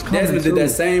was coming. Desmond did that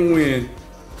same win.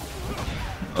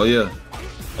 Oh yeah.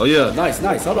 Oh yeah. Nice.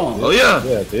 Hold on. Oh yeah.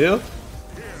 Yeah, deal.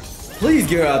 Please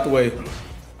get her out the way.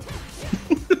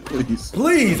 Please.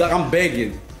 Please, like I'm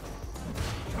begging.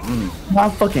 I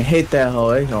fucking hate that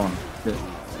hoe. Ain't on.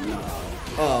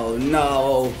 Oh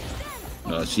no.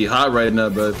 No, she hot right now,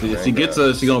 bro. If she gets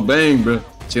us, she gonna bang, bro.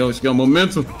 She got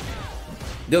momentum.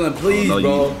 Dylan, please,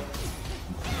 bro.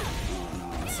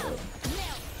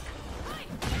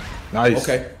 Nice.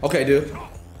 Okay, dude.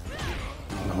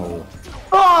 No.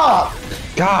 Oh!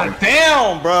 God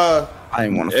damn, bro. I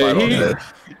didn't want to fight on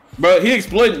that. Bro, he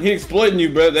exploiting you,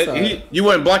 bro. You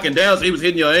weren't blocking down, so he was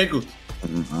hitting your ankles.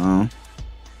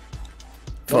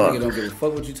 Fuck. Don't give a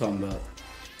fuck what you talking about.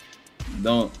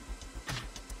 Don't.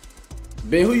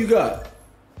 Ben, who you got?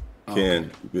 Ken.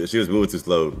 She was moving too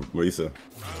slow. Marisa.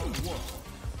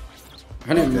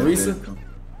 Her name Marisa?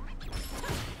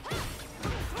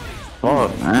 Oh,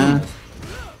 man.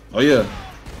 Oh, yeah.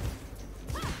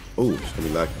 Oh, she's gonna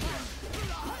be lacking.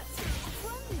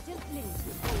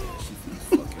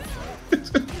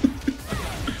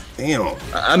 Damn.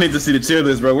 I need to see the tier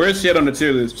list, bro. Where's she at on the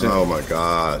tier list? Oh my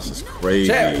gosh, it's crazy.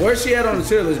 Chat, where's she at on the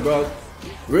tier list, bro?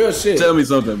 Real shit. Tell me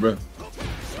something, bro.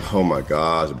 Oh my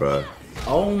gosh, bro.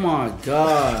 Oh my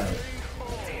god.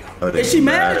 Oh, Is she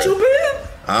mad at you, Ben?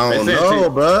 I don't know,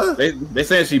 bro. They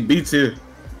saying she beats here.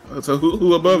 So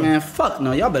who above her? Man, fuck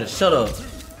no. Y'all better shut up.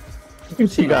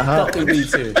 She got hot. Fucking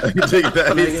beats here.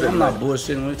 Nigga, I'm not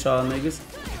bullshitting with y'all niggas.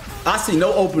 I see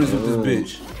no openings with this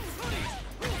bitch.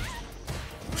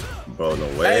 Bro, no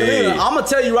way. Hey, Leland, I'm gonna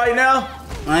tell you right now,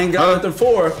 I ain't got nothing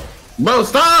for her. Bro,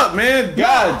 stop, man.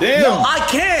 God damn. No, I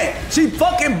can't. She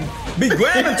fucking be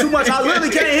grabbing too much. I literally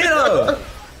can't hit her.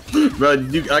 Bro,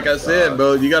 like I said,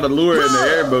 bro, you gotta lure her in the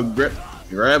air, bro.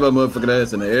 Grab her motherfucking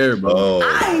ass in the air, bro. Oh,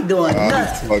 I ain't doing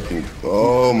nothing.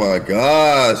 Oh my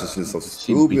gosh, this is so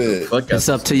stupid. It's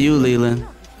up to you, Leland.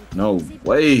 No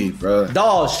way, bro.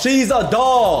 Dog, she's a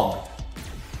dog.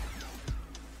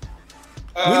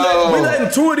 We letting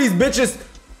two of these bitches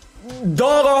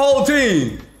dog our whole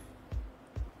team.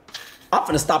 I'm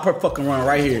finna stop her fucking run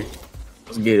right here.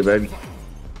 Let's get it, baby.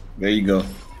 There you go.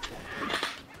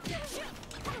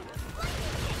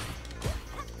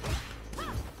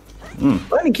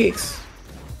 Bunny kicks.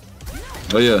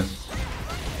 Oh yeah.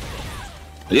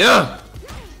 Yeah.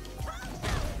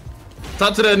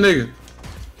 Talk to that nigga.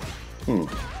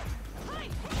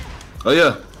 Oh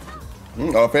yeah.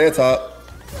 Oh, fair top.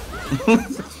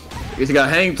 Guess he got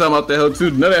hang time out that hoe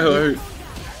too. None of that hoe hurt.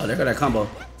 Oh, there go that combo.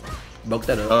 Broke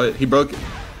that up. Oh, he broke it.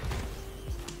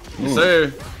 Yes,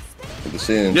 sir. With the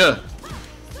shin. Yeah.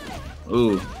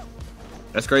 Ooh.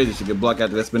 That's crazy. She get blocked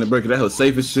after that spinning breaker. That hoe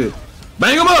safe as shit.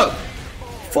 Bang him up!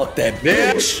 Fuck that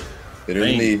bitch. Better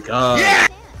than me. God. Yeah!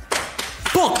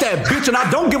 Fuck that bitch, and I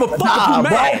don't give a fuck if you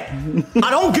mad. I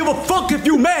don't give a fuck if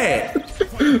you mad.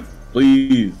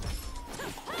 Please.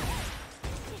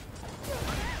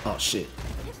 Oh shit.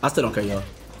 I still don't care, y'all.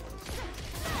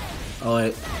 Oh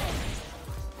wait.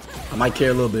 I might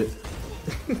care a little bit.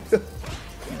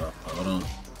 Hold on.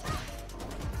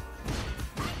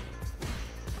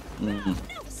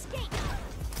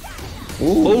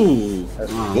 Ooh.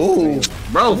 Ooh.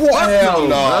 Bro, fuck Hell no,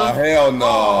 no. bro. Hell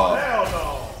no. Hell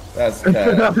no. That's cat.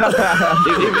 Y'all got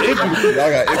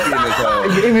iffy in this hole.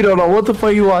 If you don't know what the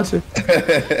fuck you watching.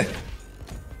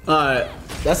 Alright.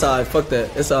 That's alright. Fuck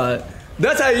that. It's alright.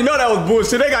 That's how you know that was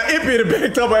bullshit. They got iffy in the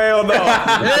back top of hell no.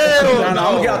 Hell no. I'm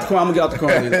gonna get out the corner. I'm gonna get out the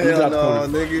corner. I'm gonna get out the corner.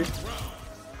 Nigga.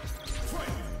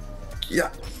 Yeah.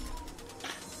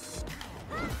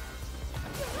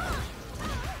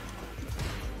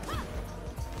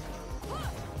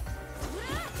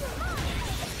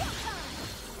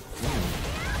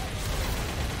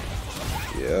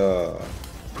 Yeah.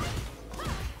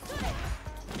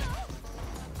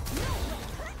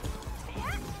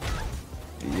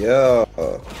 Yeah.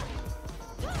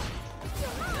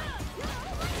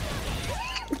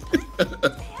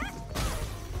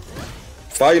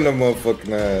 Fighting a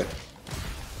motherfucking ass.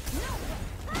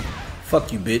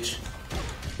 Fuck you, bitch.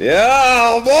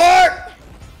 Yeah, boy.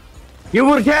 You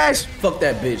want the cash? Fuck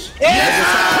that bitch.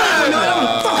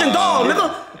 Yeah. Fucking dog,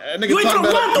 nigga. You ain't gonna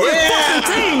run through this fucking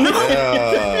team,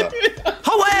 nigga.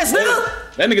 Hoe ass,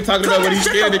 nigga. That nigga talking about what he's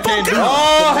scared that can't do.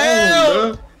 Oh,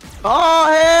 hell. Oh,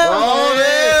 hell. Oh,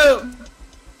 hell.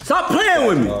 Stop playing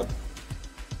with me.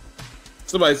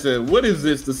 Somebody said, "What is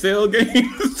this? The cell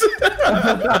games?"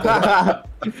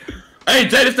 Hey,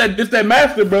 Jay, it's that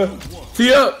master, bro.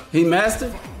 Tee up. He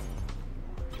mastered.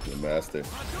 The master.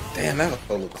 Damn, that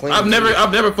look clean. I've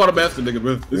never fought a master, nigga,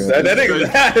 bro. That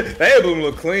nigga, that boom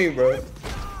look clean, bro.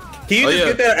 Can you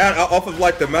just get that off of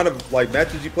like the amount of like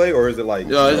matches you play, or is it like?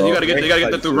 Yo, you gotta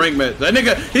get that through rank match. That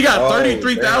nigga, he got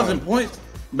 33,000 points.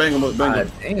 Bang him up, bang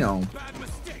him. Damn.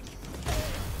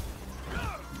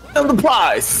 Of the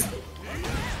prize.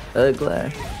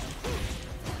 Ugly.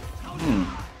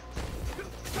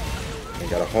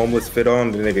 Got a homeless fit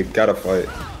on, the nigga gotta fight.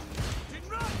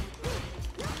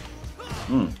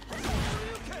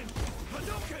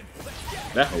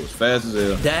 That hoe was fast as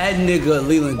hell. That nigga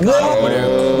Leland got over there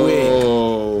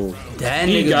quick. That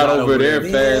He nigga got over there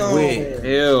fast quick.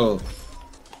 hell.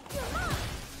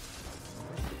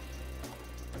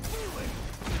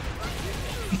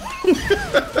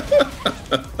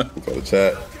 For the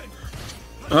chat.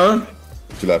 Huh?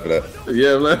 What you laughing at?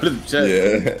 Yeah, I'm laughing at the chat.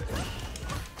 Yeah.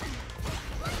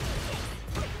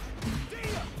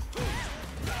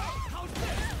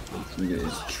 This nigga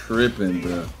is tripping,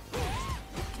 bro.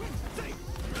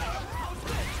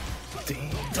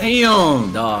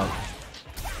 Damn, Dog.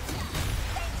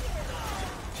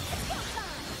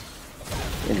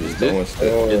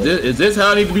 Is this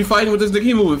how I need to be fighting with this nigga?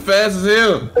 He moving fast as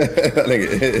hell. I think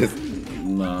it is.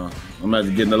 Nah, I'm about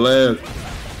to get in the lab.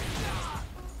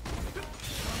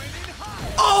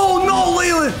 Oh no,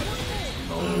 Leland!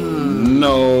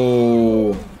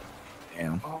 No.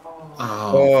 Damn.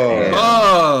 Oh,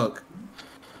 fuck.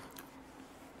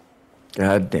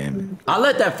 God damn it. I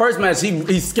let that first match,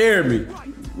 he scared me.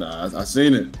 Nah, I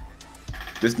seen it.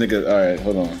 This nigga, all right,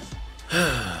 hold on.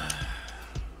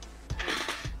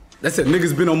 That said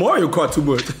niggas been on Mario Kart too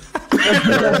much.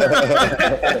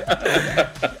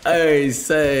 Hey,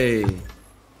 say.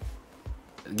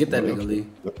 Get that nigga, Lee.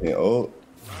 Looking old.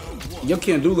 Your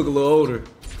kid do look a little older.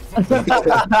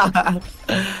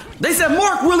 They said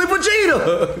Mark really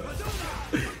Vegeta.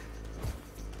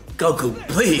 Goku,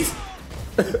 please.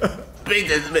 Beat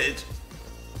this bitch.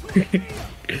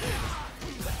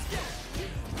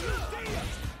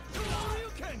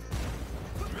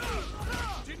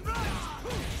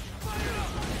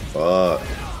 Fuck.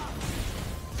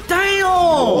 Damn!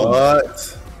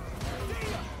 What?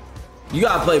 You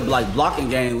gotta play like blocking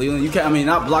game, Leland. You can't. I mean,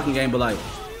 not blocking game, but like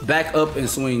back up and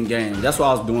swing game. That's what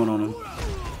I was doing on him.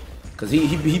 Cause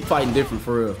he fighting different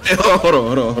for real.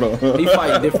 Hold on. He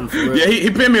fighting different for real. Yeah, he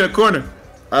pinned me in the corner.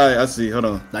 All right, I see. Hold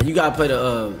on. Now you gotta play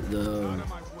the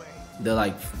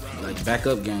like back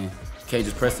up game. You can't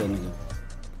just press that nigga.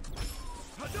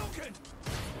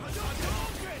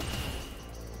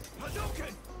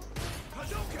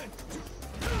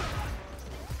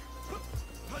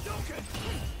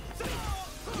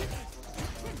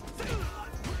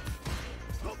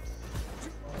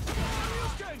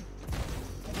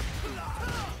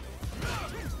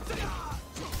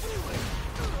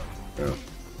 Yeah.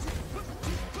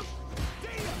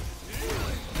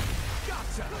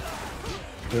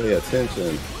 Pay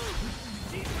attention.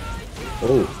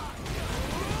 Oh.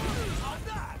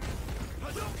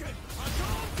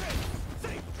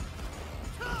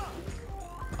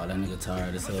 Oh, that nigga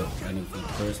tired as hell. That nigga can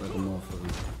curse like a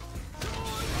motherfucker.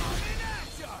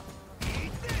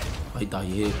 Oh, he thought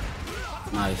he hit.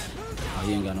 Nice. Oh,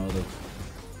 he ain't got no other.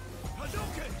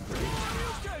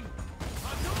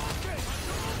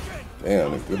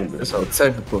 Damn, it's good. It's so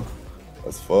technical.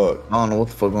 That's fuck. I don't know what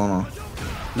the fuck going on.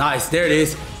 Nice, there it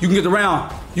is. You can get the round.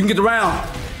 You can get the round.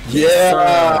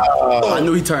 Yeah. I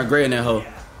knew he turned gray in that hoe.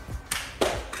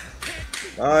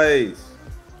 Nice.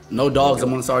 No dogs,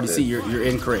 I'm on already see you're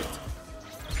incorrect.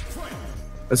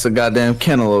 It's a goddamn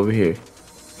kennel over here.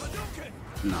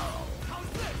 No.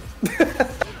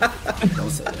 Don't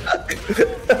say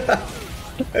that.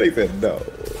 And he said no.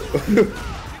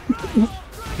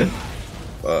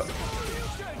 Fuck.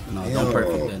 No, don't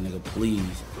perfect that nigga,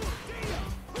 please.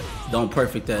 Don't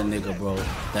perfect that nigga, bro.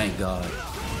 Thank God.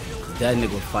 'Cause that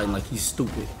nigga fighting like he's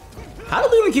stupid. How do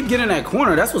Leland keep getting in that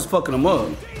corner? That's what's fucking him up.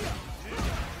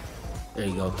 There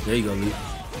you go. There you go, Lee.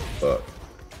 Fuck.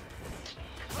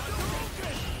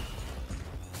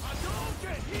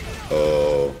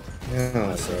 Oh. Yeah,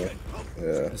 what's up?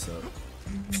 Yeah. What's up?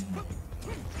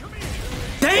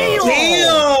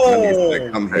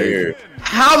 Damn! Come here.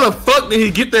 How the fuck did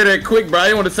he get there that quick, bro? I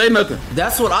didn't want to say nothing.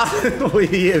 That's what I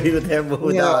he hit me with that move.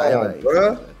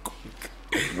 Bruh.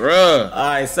 Bruh.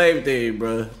 Alright, same thing,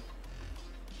 bro.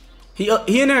 He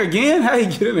in there again? How he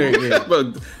get in there again?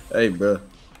 But, hey, bro.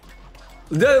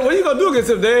 What are you gonna do against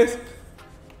him, Dez?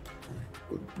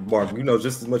 Mark, you know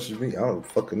just as much as me. I don't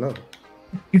fucking know.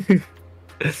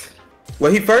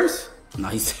 What, he first? No,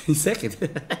 he's second.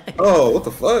 Oh, what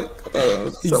the fuck?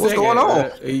 He's So what's second. going on?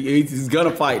 He's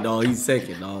gonna fight, dog. He's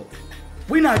second, dog.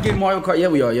 We not getting Mario Kart. Yeah,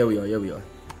 we are. Yeah, we are. Yeah, we are.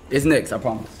 It's next, I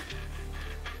promise.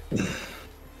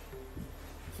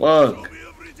 Fuck.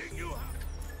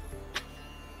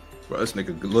 Bro, this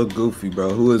nigga look goofy,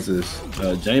 bro. Who is this?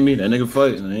 Jamie, that nigga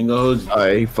fight. I ain't gonna hold you.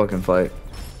 Alright, he fucking fight.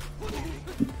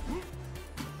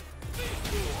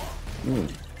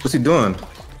 What's he doing?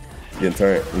 You getting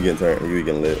turned. You getting turned. You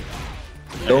getting lit.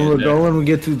 Don't let him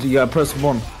get too. You gotta press him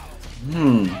on him.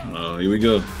 Oh, here we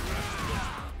go.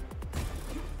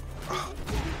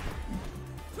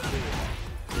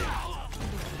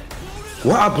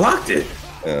 Well, I blocked it.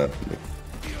 Yeah.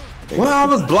 Well, I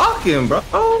was blocking, bro.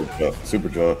 Super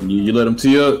drunk. You let him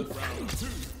tee up.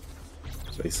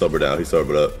 He sobered down. He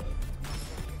sobered up.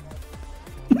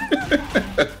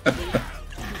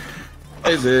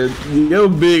 Hey, said, yo,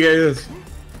 big ass.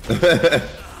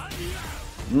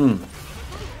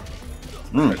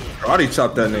 Already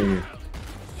chopped that nigga.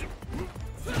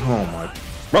 Oh my.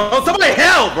 Bro, somebody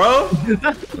help, bro.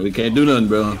 We can't do nothing,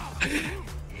 bro.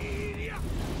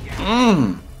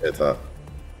 It's up.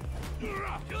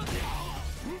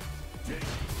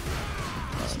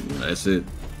 That's it.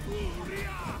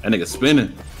 That nigga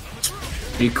spinning.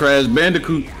 He crashed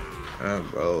Bandicoot.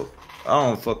 Bro, I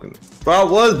don't fucking. Bro, I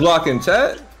was blocking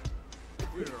chat.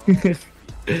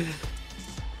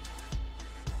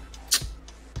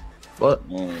 What?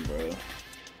 Come on, bro.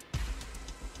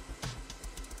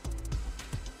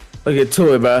 Look get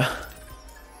to it, bro.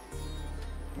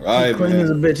 Right, Clean as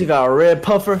a man. bitch. He got a red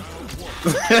puffer.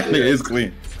 Nigga is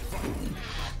clean.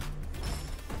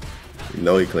 You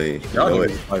know he clean. You Y'all know it.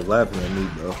 niggas like laughing at me,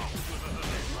 bro.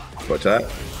 What chat?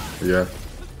 Yeah.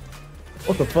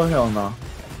 What the fuck? Hell no.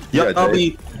 Yeah, Y'all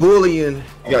be bullying.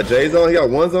 You got J's on? He got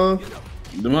ones on?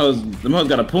 Them hoes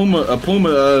got a puma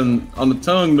on the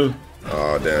tongue though.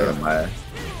 Oh damn. Them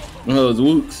hoes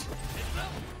wooks.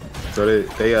 So they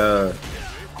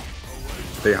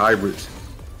hybrids.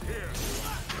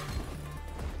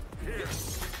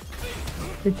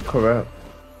 Correct.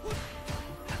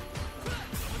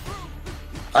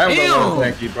 I am going to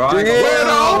thank you, bro. Where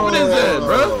the open is that,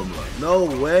 bro? No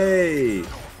way. Oh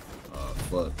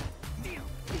fuck.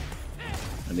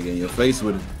 That nigga in your face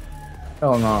with it.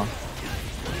 Hell no.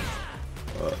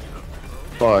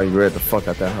 Oh, you read the fuck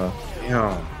out that huh?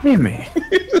 Damn. Damn me.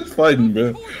 Just fighting,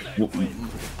 bro.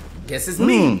 Guess it's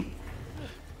me.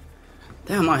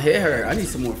 Damn, my head hurt. I need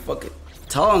some more fucking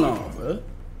Tylenol, bro.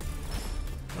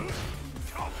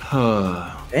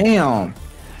 Damn.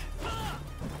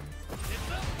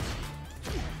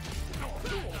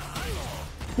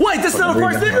 Wait, this is the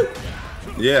first nigga?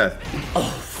 Yeah.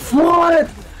 What?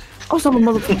 I was talking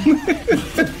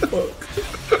motherfucker.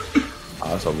 Oh,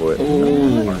 that's a boy.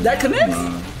 That connects?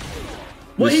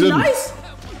 What, he shouldn't. nice?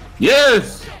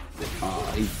 Yes.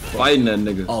 He fighting that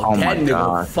nigga. Oh, that my nigga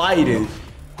God. fighting.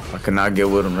 I cannot get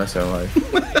with him. That's how life.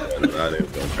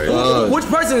 Which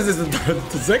person is this?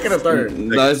 The second or third?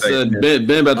 That's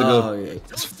Ben about to go. Oh, yeah.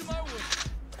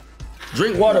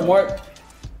 Drink water, Mark.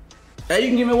 Hey, you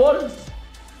can give me water?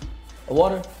 A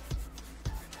water?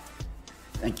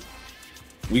 Thank you.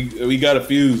 We got a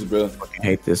fuse, bro. Fucking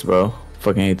hate this, bro.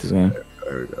 Fucking hate this game.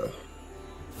 There we go.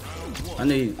 I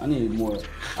need more.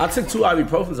 I took 2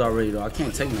 ibuprofens already though. I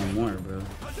can't take no more, bro.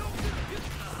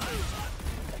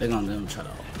 They're gonna try to.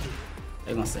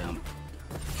 They're gonna say I'm.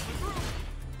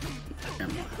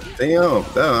 Never mind. Damn. I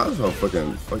was on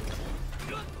fucking.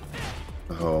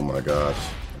 Oh my gosh.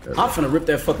 I'm finna rip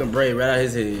that fucking braid right out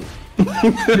his head.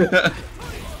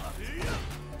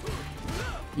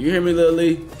 You hear me, Lil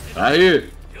Lee? I hear it.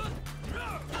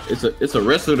 It's a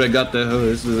wrestler that got that.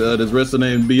 This is this wrestler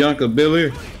named Bianca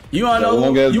Belair. You wanna know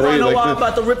why I'm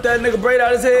about to rip that nigga braid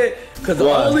out his head? Cause the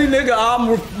only nigga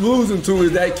I'm losing to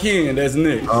is that King. That's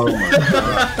Nick. Oh my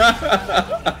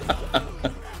god.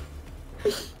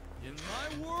 In my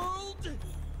world,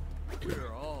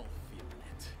 we're all feeling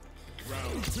it.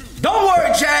 Round 2. Don't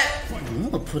worry, chat. I'm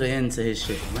gonna put an end to his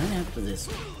shit right after this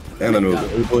one. And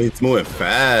he's moving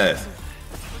fast.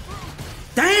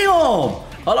 Damn! Hold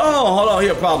on.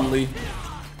 Here, problem, Lee.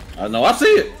 I know. I see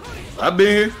it. I've been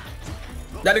here.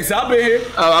 That nigga said, I've been here.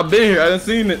 I've been here. I done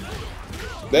seen it.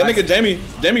 That nigga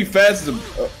Jamie fast as a.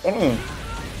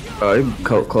 Oh, he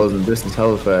closing the distance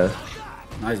hella fast.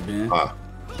 Nice, Ben. Fuck.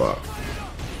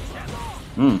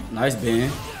 Nice, Ben.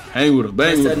 Hang with him. Bang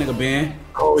That's with that him. nigga, Ben.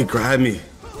 Oh, he grabbed me.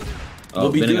 Oh,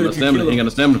 We'll be Ben ain't good got if no you stamina. kill He ain't got no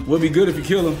stamina. Would be good if you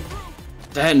kill him.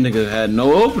 That nigga had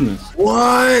no openings.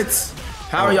 What?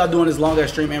 How are y'all doing this long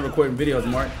ass stream and recording videos,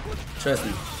 Mark? Trust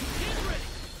me.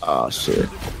 Oh shit.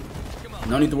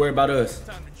 No need to worry about us.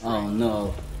 Oh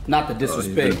no. Not the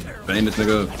disrespect. Bang this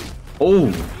nigga up.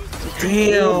 Oh.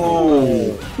 Damn.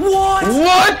 What?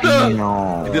 What the?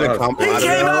 No. You did a combo. He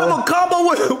came out of a combo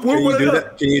with Can you do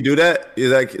that? Can you do that?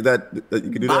 Is that you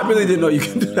can do that? I really didn't know you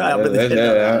could do that. I really didn't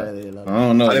know that. I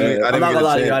don't know. I didn't I'm not get gonna a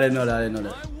lie to you. chance. I didn't know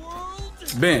that.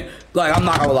 Ben, like, I'm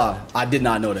not gonna lie. I did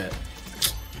not know that.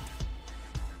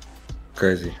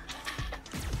 Crazy.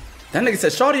 That nigga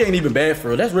said Shawty ain't even bad for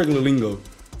her. That's regular lingo.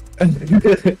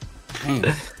 Damn.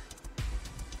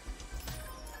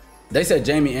 They said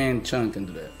Jamie and Chung can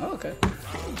do that. Oh, okay.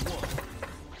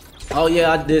 Oh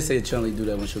yeah, I did say Chun-Li do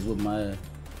that when she was whooping my ass.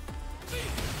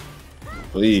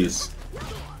 Please.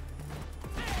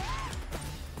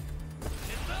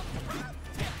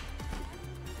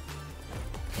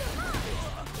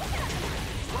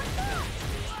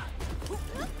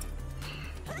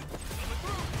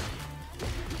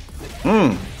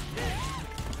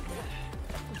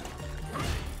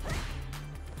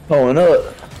 Pulling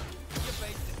up.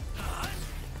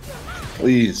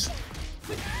 Please.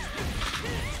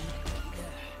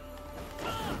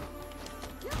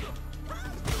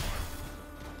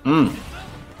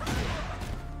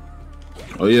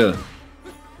 Oh yeah.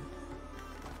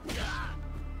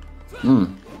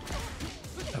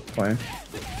 Playing.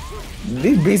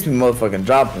 These beats be motherfucking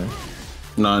dropping.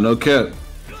 Nah, no cap.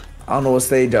 I don't know what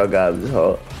stage y'all got this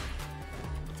whole.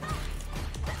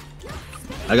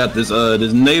 I got this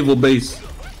this naval base.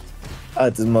 I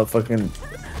got this motherfucking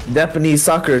Japanese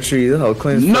soccer tree. This whole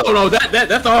clean. No,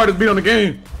 that's the hardest beat on the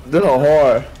game. This whole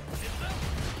hard.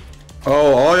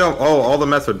 Oh, all the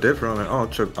mats are different on it. Oh,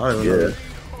 Chuck, I don't know.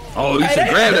 Oh, you should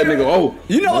grab that nigga. Oh,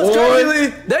 you know what's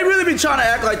crazy? They really be trying to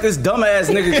act like this dumbass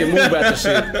nigga can move at the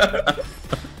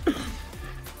shit.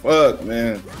 Fuck,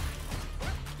 man.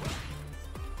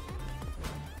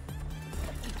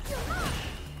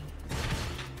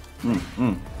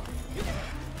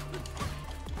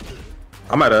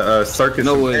 I'm at a circus.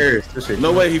 No way. Paris.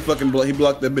 No way he fucking he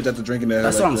blocked that bitch after drinking that.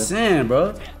 That's what I'm saying,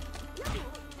 bro.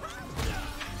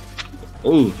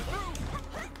 Ooh.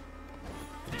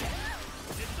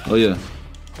 Oh yeah.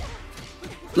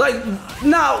 Like,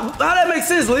 now, how that make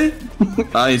sense, Lee?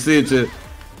 I ain't see it yet.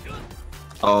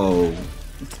 Oh.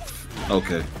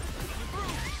 Okay.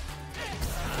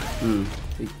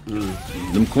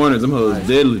 Them corners, them hoes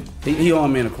deadly. He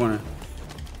on me in the corner.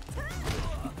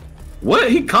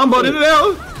 What? He comboed into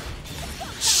that?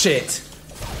 Shit.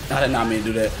 I did not mean to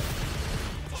do that.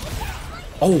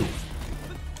 Oh.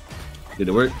 Did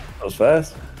it work? That was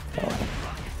fast.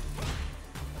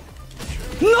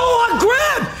 No, I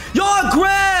grabbed! Y'all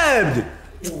grabbed!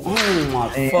 Oh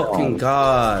my fucking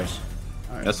gosh.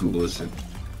 Right. That's some bullshit.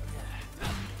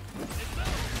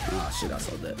 Oh shit, I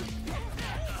saw that.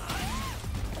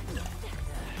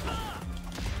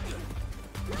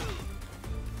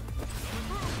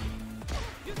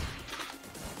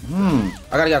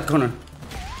 I gotta get out the corner.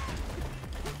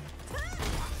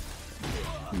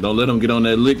 Don't let him get on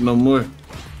that lick no more.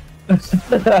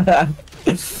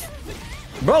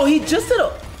 Bro, he just did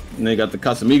a... And they got the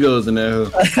Casamigos in there.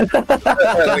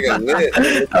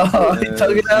 Oh, he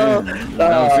took it out.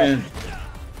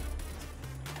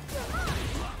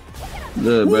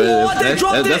 Good, bro.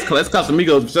 That's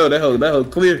Casamigos for sure. That hoe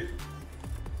clear.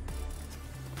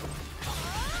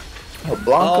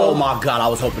 Oh my god, I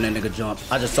was hoping that nigga jump.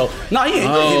 I just saw. No, he ain't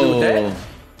gonna hit me with that.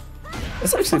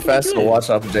 It's actually faster to watch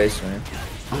off of Jason, man.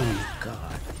 Oh my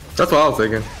god. That's what I was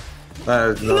thinking.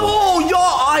 No,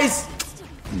 y'all eyes.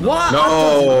 Why?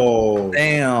 No.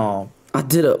 Damn. I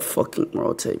did a fucking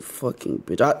rotate, fucking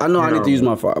bitch. I know I need to use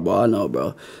my fireball. I know,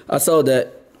 bro. I saw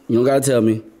that. You don't gotta tell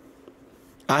me.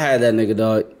 I had that nigga,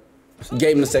 dog.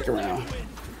 Gave him the second round.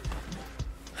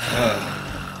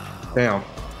 Damn.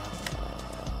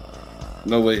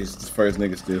 No way he's the first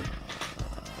nigga still.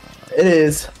 It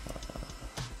is.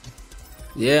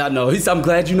 Yeah, I know. I'm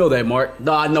glad you know that, Mark.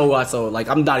 No, I know I saw. Like,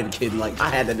 I'm not even kidding. Like, I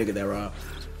had that nigga that round.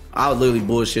 I was literally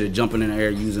bullshitted jumping in the air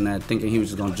using that, thinking he was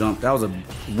just gonna jump. That was a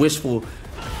wishful,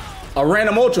 a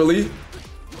random ultra, Lee.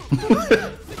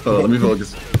 Oh, let me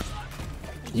focus.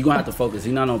 You gonna have to focus.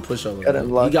 He not on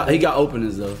pushover. He got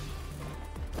openings though.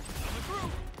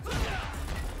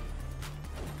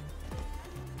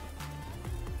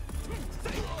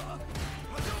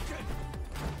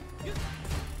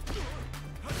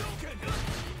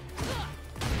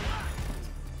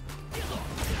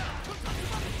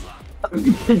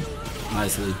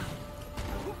 Nicely.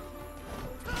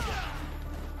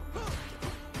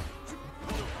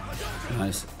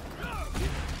 Nice.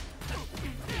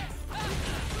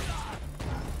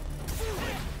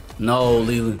 No,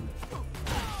 Leland.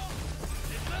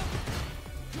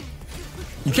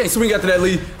 You can't swing after that,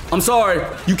 Lee. I'm sorry.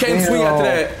 You can't swing after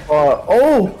that.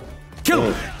 Oh. Kill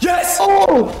him. Yes.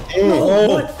 Oh.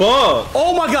 Oh, fuck.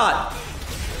 Oh my god.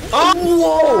 Oh,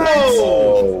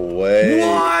 no way.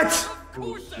 What?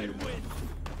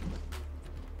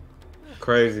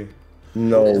 Crazy.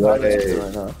 No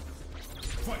way.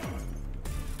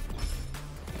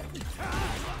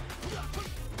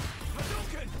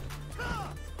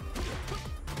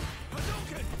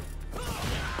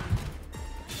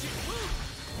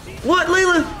 What,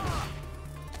 Leland?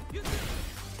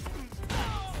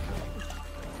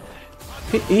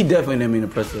 He definitely didn't mean to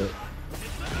press that.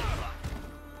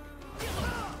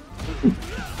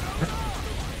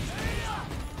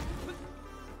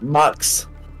 Max.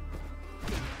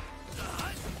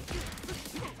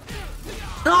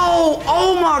 No!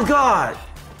 Oh my god!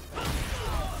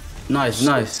 Nice,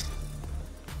 nice.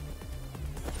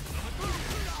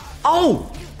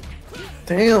 Oh!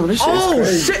 Damn, this shit is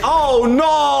crazy. Shit! Oh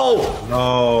no!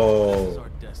 No.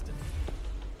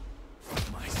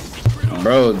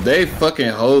 Bro, they fucking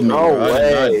hold me. No bro.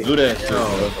 I did not do that shit,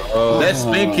 Oh. That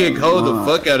spin kick hold the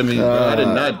fuck out of me, bro. I did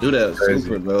not do that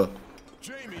super, bro.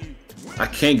 I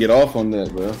can't get off on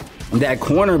that, bro. That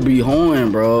corner be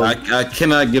holding, bro. I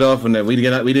cannot get off on that. We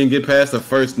didn't get past the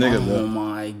first nigga, bro. Oh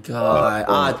my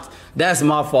god. That's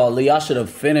my fault, Lee. I should have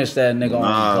finished that nigga on the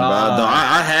god. Bro,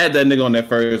 I had that nigga on that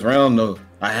first round though.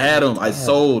 I had him. I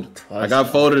sold. I got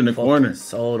folded in the corner.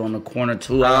 Sold on the corner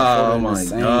too. I got folded in the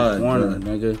same corner,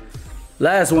 nigga.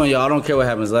 Last one, y'all. I don't care what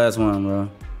happens. Last one, bro.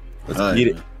 Let's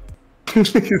get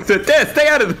it. Stay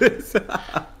out of this.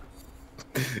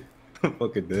 I'm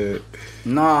fucking dead.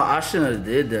 Nah, I shouldn't have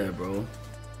did that, bro.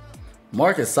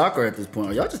 Mark is soccer at this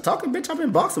point. Y'all just talking, bitch. I've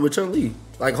been boxing with your Lee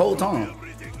like whole time.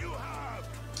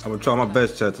 I'm gonna try my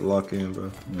best, chat, to lock in,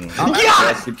 bro.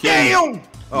 Yeah, damn.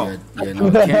 Oh, yeah, no,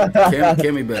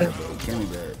 Kimmy bad, bro.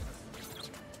 Kimmy bad.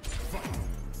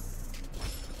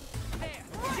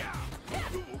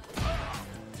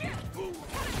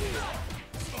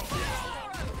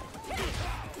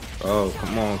 Oh,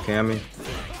 come on, Cammy.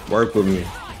 Work with me.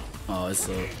 Oh, it's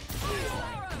so.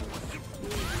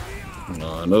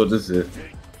 No, I know what this is.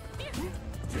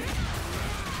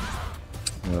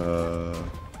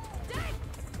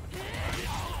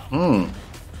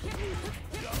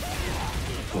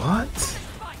 What?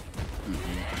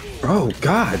 Bro,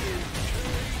 God.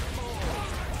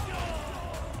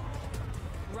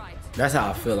 That's how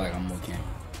I feel like I'm okay.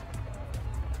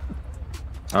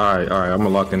 All right. I'm gonna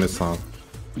lock in this song.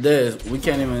 This, we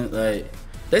can't even like.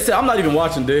 They said I'm not even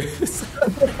watching this.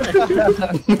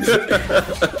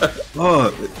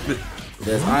 Oh,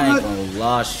 This, I ain't gonna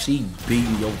lie, she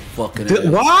beating your fucking ass.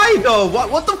 why though?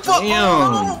 What the fuck? Damn.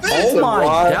 Oh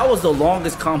my, that was the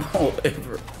longest combo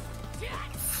ever.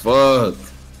 Fuck.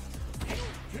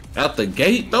 Out the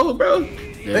gate though, bro.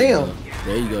 Damn.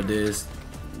 There you go, Diz.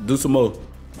 Do some more.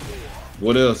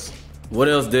 What else? What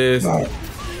else, Diz? There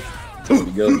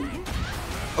we go.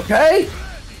 Okay.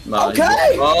 Nah,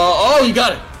 Okay. Oh, you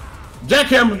got it.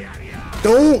 Jackhammer.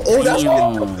 Don't. Oh, that's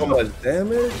Damn. so much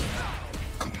damage.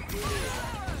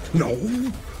 No.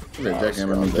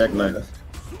 Jackhammer, jackknife.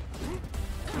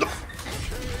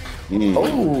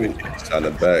 Oh, shot in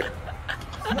the back.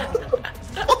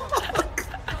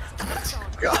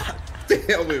 God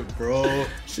damn it, bro.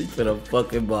 She put a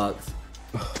fucking box.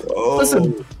 Oh.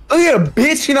 Listen, look at a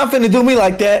bitch. You're not finna do me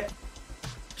like that.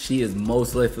 She is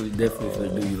most likely definitely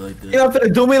gonna do you like that. You're not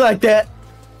finna do me like that.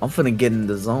 I'm finna get in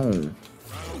the zone.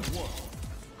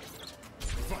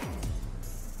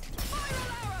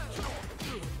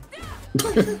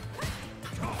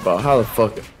 Bro, how the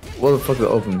fuck? What the fuck is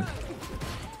open?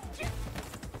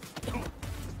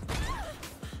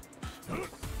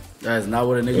 That's not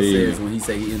what a nigga says when he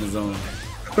say he in the zone.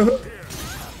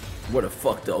 What the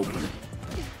fuck to open it?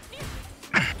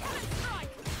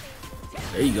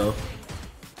 There you go.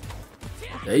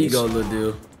 There you go, little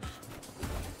dude.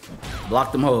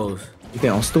 Block them hoes. You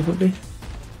think I'm stupid, bitch?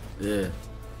 Yeah. You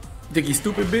think he's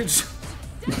stupid, bitch?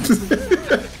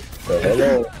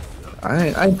 Hello.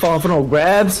 I ain't falling for no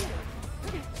grabs.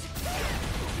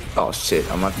 Oh shit,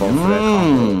 I'm not falling for that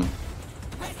combo.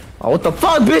 Oh, what the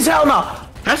fuck, bitch? Hell no!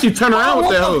 How'd she turn around with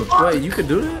that hoe? Wait, you could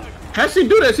do that? How'd she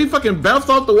do that? She fucking bounced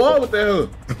off the wall with that hoe.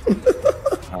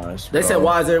 Gosh, They bro. said,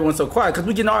 why is everyone so quiet? Because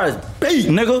we getting our ass beat,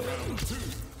 nigga.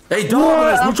 They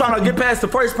dogging us. We trying to get past the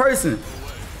first person.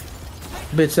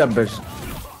 Bitch, that bitch.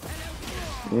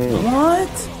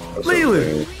 What?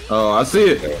 Leland. Oh, I see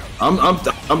it.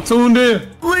 I'm tuned in.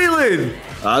 Leland.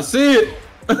 I see it.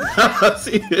 I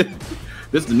see it.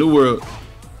 This is the new world.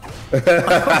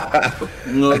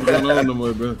 No going on no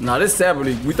more, bro. Nah, this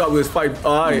Saturday. We thought we was fighting.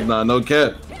 All right. Nah, no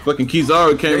cap. Fucking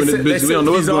Kizaru came in They this said- bitch. We don't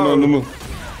know what's going on no more.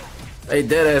 Hey,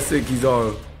 dead ass sick. He's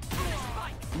on.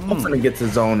 I'm finna get to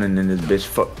zone and then this bitch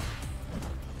fuck.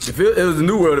 If it was a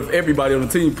new world, if everybody on the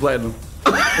team platinum.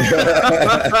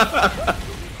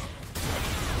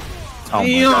 Oh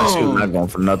my gosh, she was not going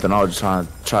for nothing. I was just trying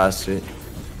to try shit.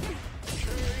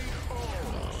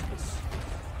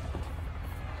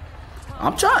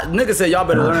 I'm trying. Nigga said y'all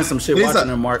better learn some shit watching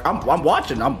her, Mark. I'm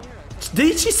watching.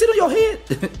 Did she sit on your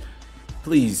head?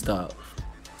 Please stop.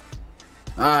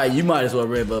 Alright, you might as well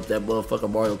rev up that motherfucking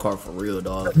Mario Kart for real,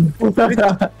 dog.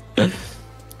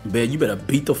 Man, you better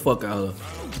beat the fuck out of her.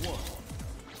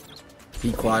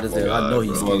 He quiet as hell. I know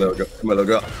he's Come on, little girl. Come on,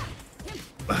 little girl.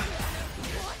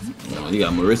 You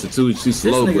got Marissa too. She's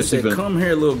slow, this nigga but she said, finna. "Come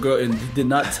here, little girl," and did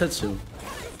not touch him.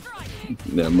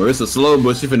 Yeah, Marissa slow,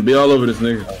 but she finna be all over this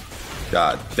nigga.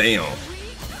 God damn.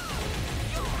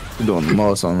 You doing the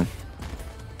most on him.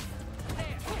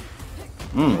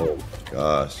 Oh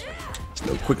gosh. A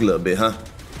little quick little bit, huh?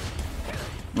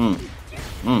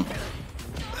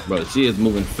 Bro, she is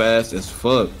moving fast as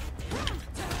fuck.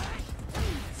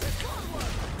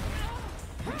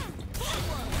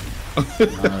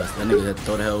 That nigga had to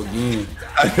throw the hell again.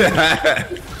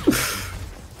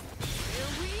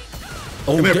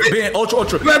 Oh, Come here, Ben,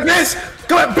 ultra. Come here, bitch!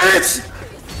 Come here, bitch!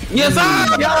 Yes,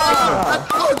 I. I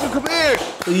told you, come here!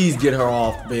 Please get her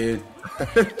off, Ben.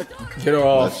 Get her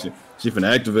off. She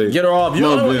finna activate. Get her off. You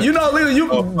know,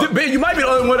 Leland, Ben, you might be the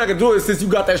only one that can do it since you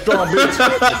got that strong bitch.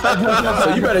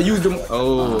 So you better use them.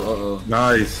 Oh,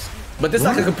 Nice. But this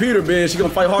like a computer, Ben. She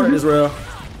gonna fight harder this round.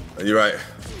 You're right.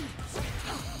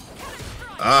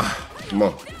 Ah, come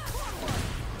on.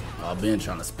 Oh, Ben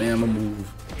trying to spam a move.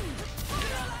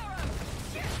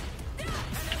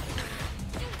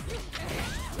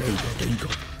 There you go.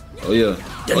 Oh yeah.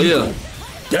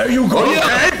 There you go. Oh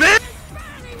yeah. Hey, bitch.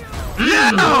 Yeah.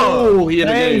 Oh, he in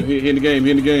the game. He in the game. He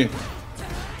in the game.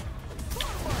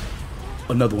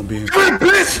 Another one, Ben. Come here,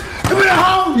 bitch! Come here,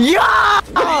 home! Yeah!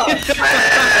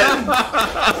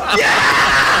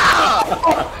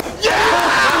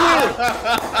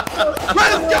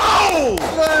 Let's go!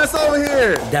 Let's over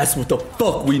here! That's what the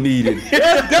fuck we needed.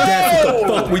 That's what the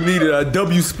fuck we needed. A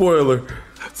W spoiler.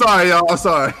 Sorry, y'all. I'm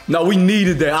sorry. No, we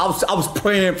needed that. I was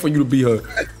praying for you to be her.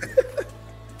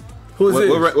 Who is it?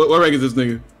 What rank is this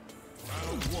nigga?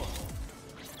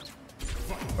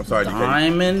 I'm sorry, DK.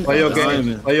 Diamond. Play your game.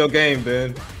 Diamond. Play your game,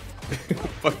 Ben.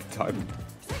 Fucking time.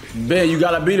 Ben, you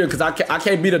gotta beat her because I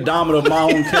can't beat a dominant of my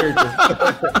own character.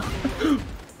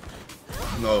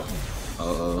 No.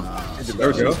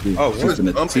 There we go. Oh, She's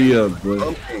finna tee up,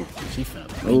 bro. She finna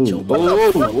beat your butt.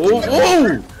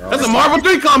 Oh! That's a Marvel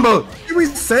 3 combo. Did we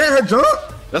say her jump?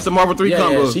 That's a Marvel 3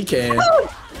 combo. Yeah, she can.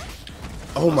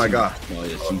 Oh my god. Oh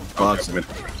yeah, she boxing.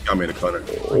 I'm in the corner.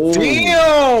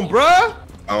 damn, bruh.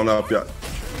 I don't know if y'all.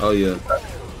 Oh yeah.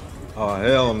 Oh,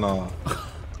 hell no.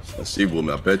 She blew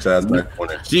my bitch ass back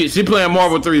corner. She playing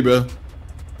Marvel 3, bro.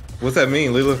 What's that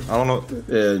mean, Leland? I don't know.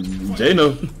 Yeah, Jay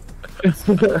know.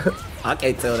 I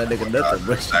can't tell that nigga nothing,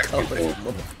 bro.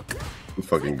 I'm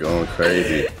fucking going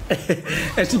crazy.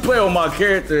 And she play on my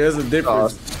character. That's a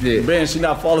difference. Oh, shit. Man, she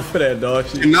not falling for that, dog.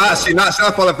 She not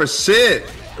falling for shit.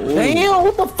 Damn,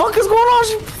 what the fuck is going on?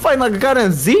 She fighting like a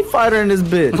goddamn Z fighter in this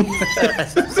bitch.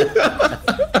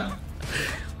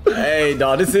 Hey,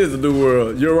 dog, this is a new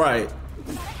world. You're right.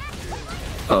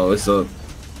 Oh, it's up.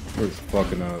 We're just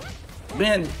fucking up.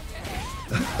 Man,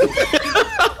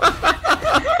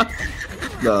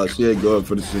 Nah, she ain't going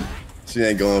for the shit. She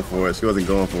ain't going for it. She wasn't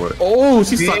going for it. Oh,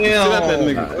 she sucked the shit out that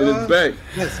nigga in his back.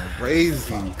 That's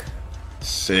crazy.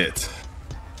 Shit.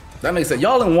 that makes sense.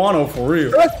 Y'all in Wano for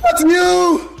real. That's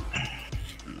you.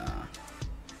 Nah,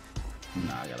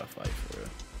 I gotta fight for real.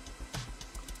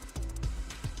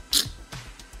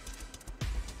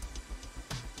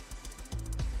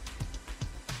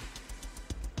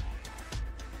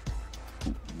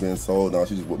 Been sold now.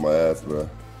 She just whipped my ass, bro.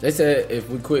 They said if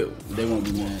we quit, they won't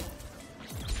be mad.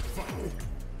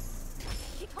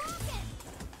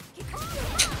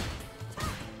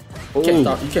 You can't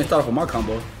start off with my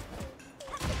combo.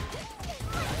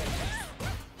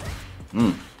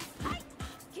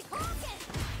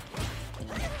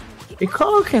 He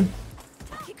cooking.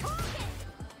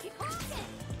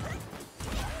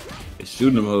 It's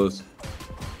shooting them hoes.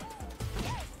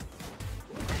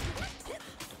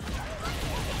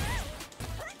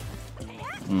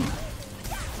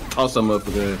 Toss some up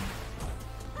for that.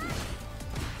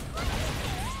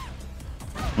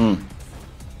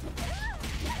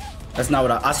 That's not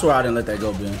what I swear I didn't let that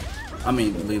go, Ben. I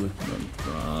mean, Leland.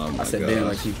 I said Ben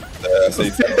like you.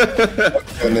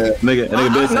 Nigga Ben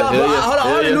said, hell yeah. Hold on,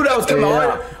 I already knew that was coming.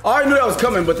 I already knew that was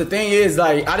coming, but the thing is,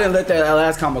 like, I didn't let that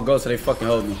last combo go, so they fucking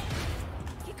hold me.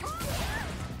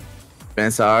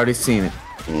 Vince, I already seen it.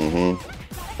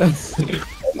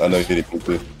 I know you did it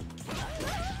too.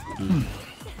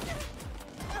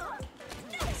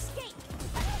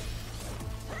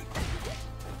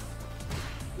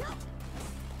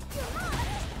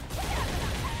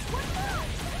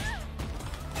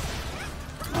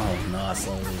 Oh no, I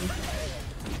saw it.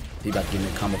 He about to give me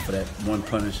a combo for that one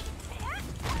punish.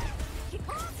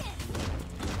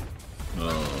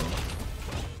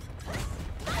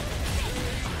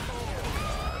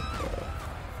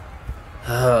 I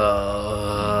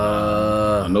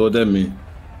know what that means.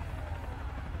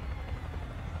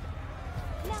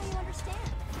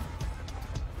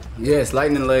 Yes,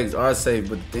 lightning legs are safe,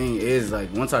 but the thing is,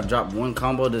 like, once I drop one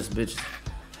combo, this bitch.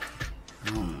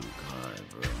 Oh my god,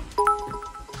 bro.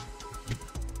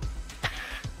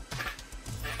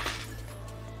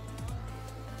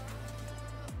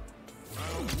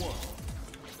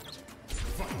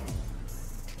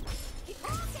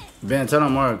 Ben, turn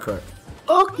on Mario Kart.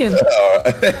 Okay.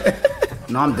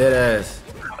 No, I'm dead ass.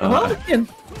 Okay.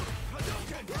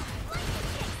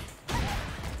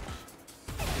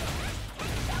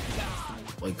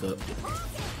 Wake up.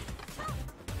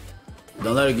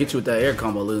 Don't let her get you with that air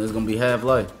combo, Leland. It's gonna be half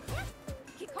life.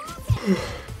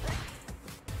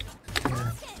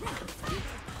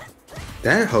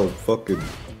 That whole fucking.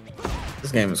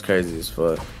 This game is crazy as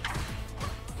fuck.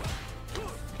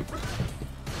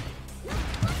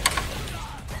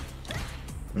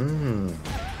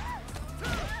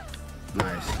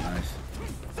 Nice, nice.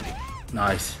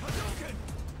 Nice.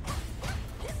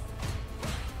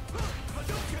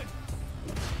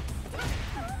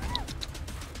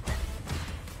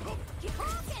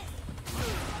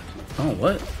 Oh,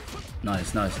 what?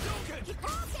 Nice, nice.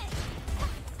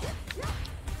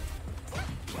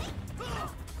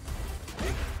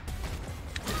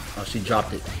 Oh, she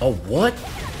dropped it. Oh, what?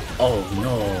 Oh,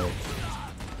 no.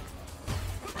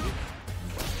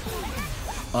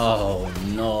 Oh,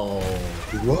 no.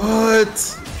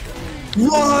 What?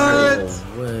 What?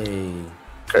 No way.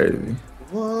 Crazy.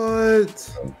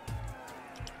 What?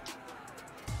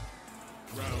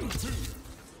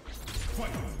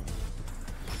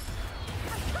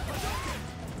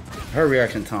 Her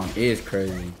reaction time is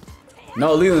crazy.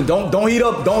 No, Leland, don't heat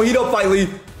up. Don't heat up, Fight Lee.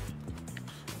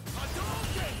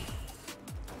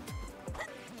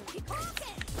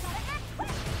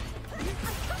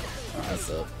 That's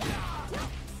up.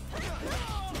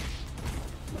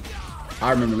 I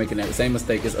remember making that same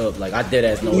mistake. It's up. Like I dead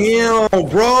ass know. Damn,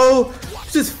 bro.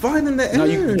 Just finding the No,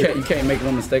 air. you can't make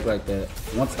one mistake like that.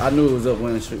 Once I knew it was up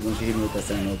when she hit me with that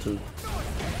same 0-2.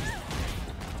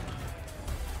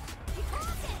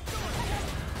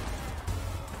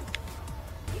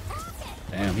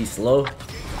 Damn, he's slow.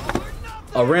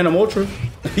 A random ultra.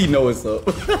 He know it's up.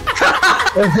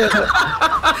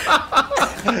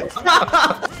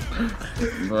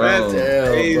 Bro,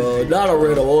 bro. Not a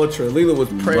random ultra. Leland was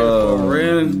praying for a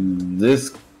random.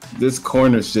 This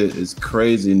corner shit is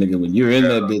crazy, nigga. When you're in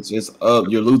that bitch, it's up.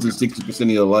 You're losing 60% of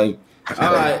your life.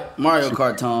 All right, Mario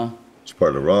Kart, Tom. It's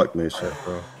part of the Rock Nation,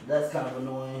 bro. That's kind of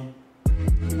annoying.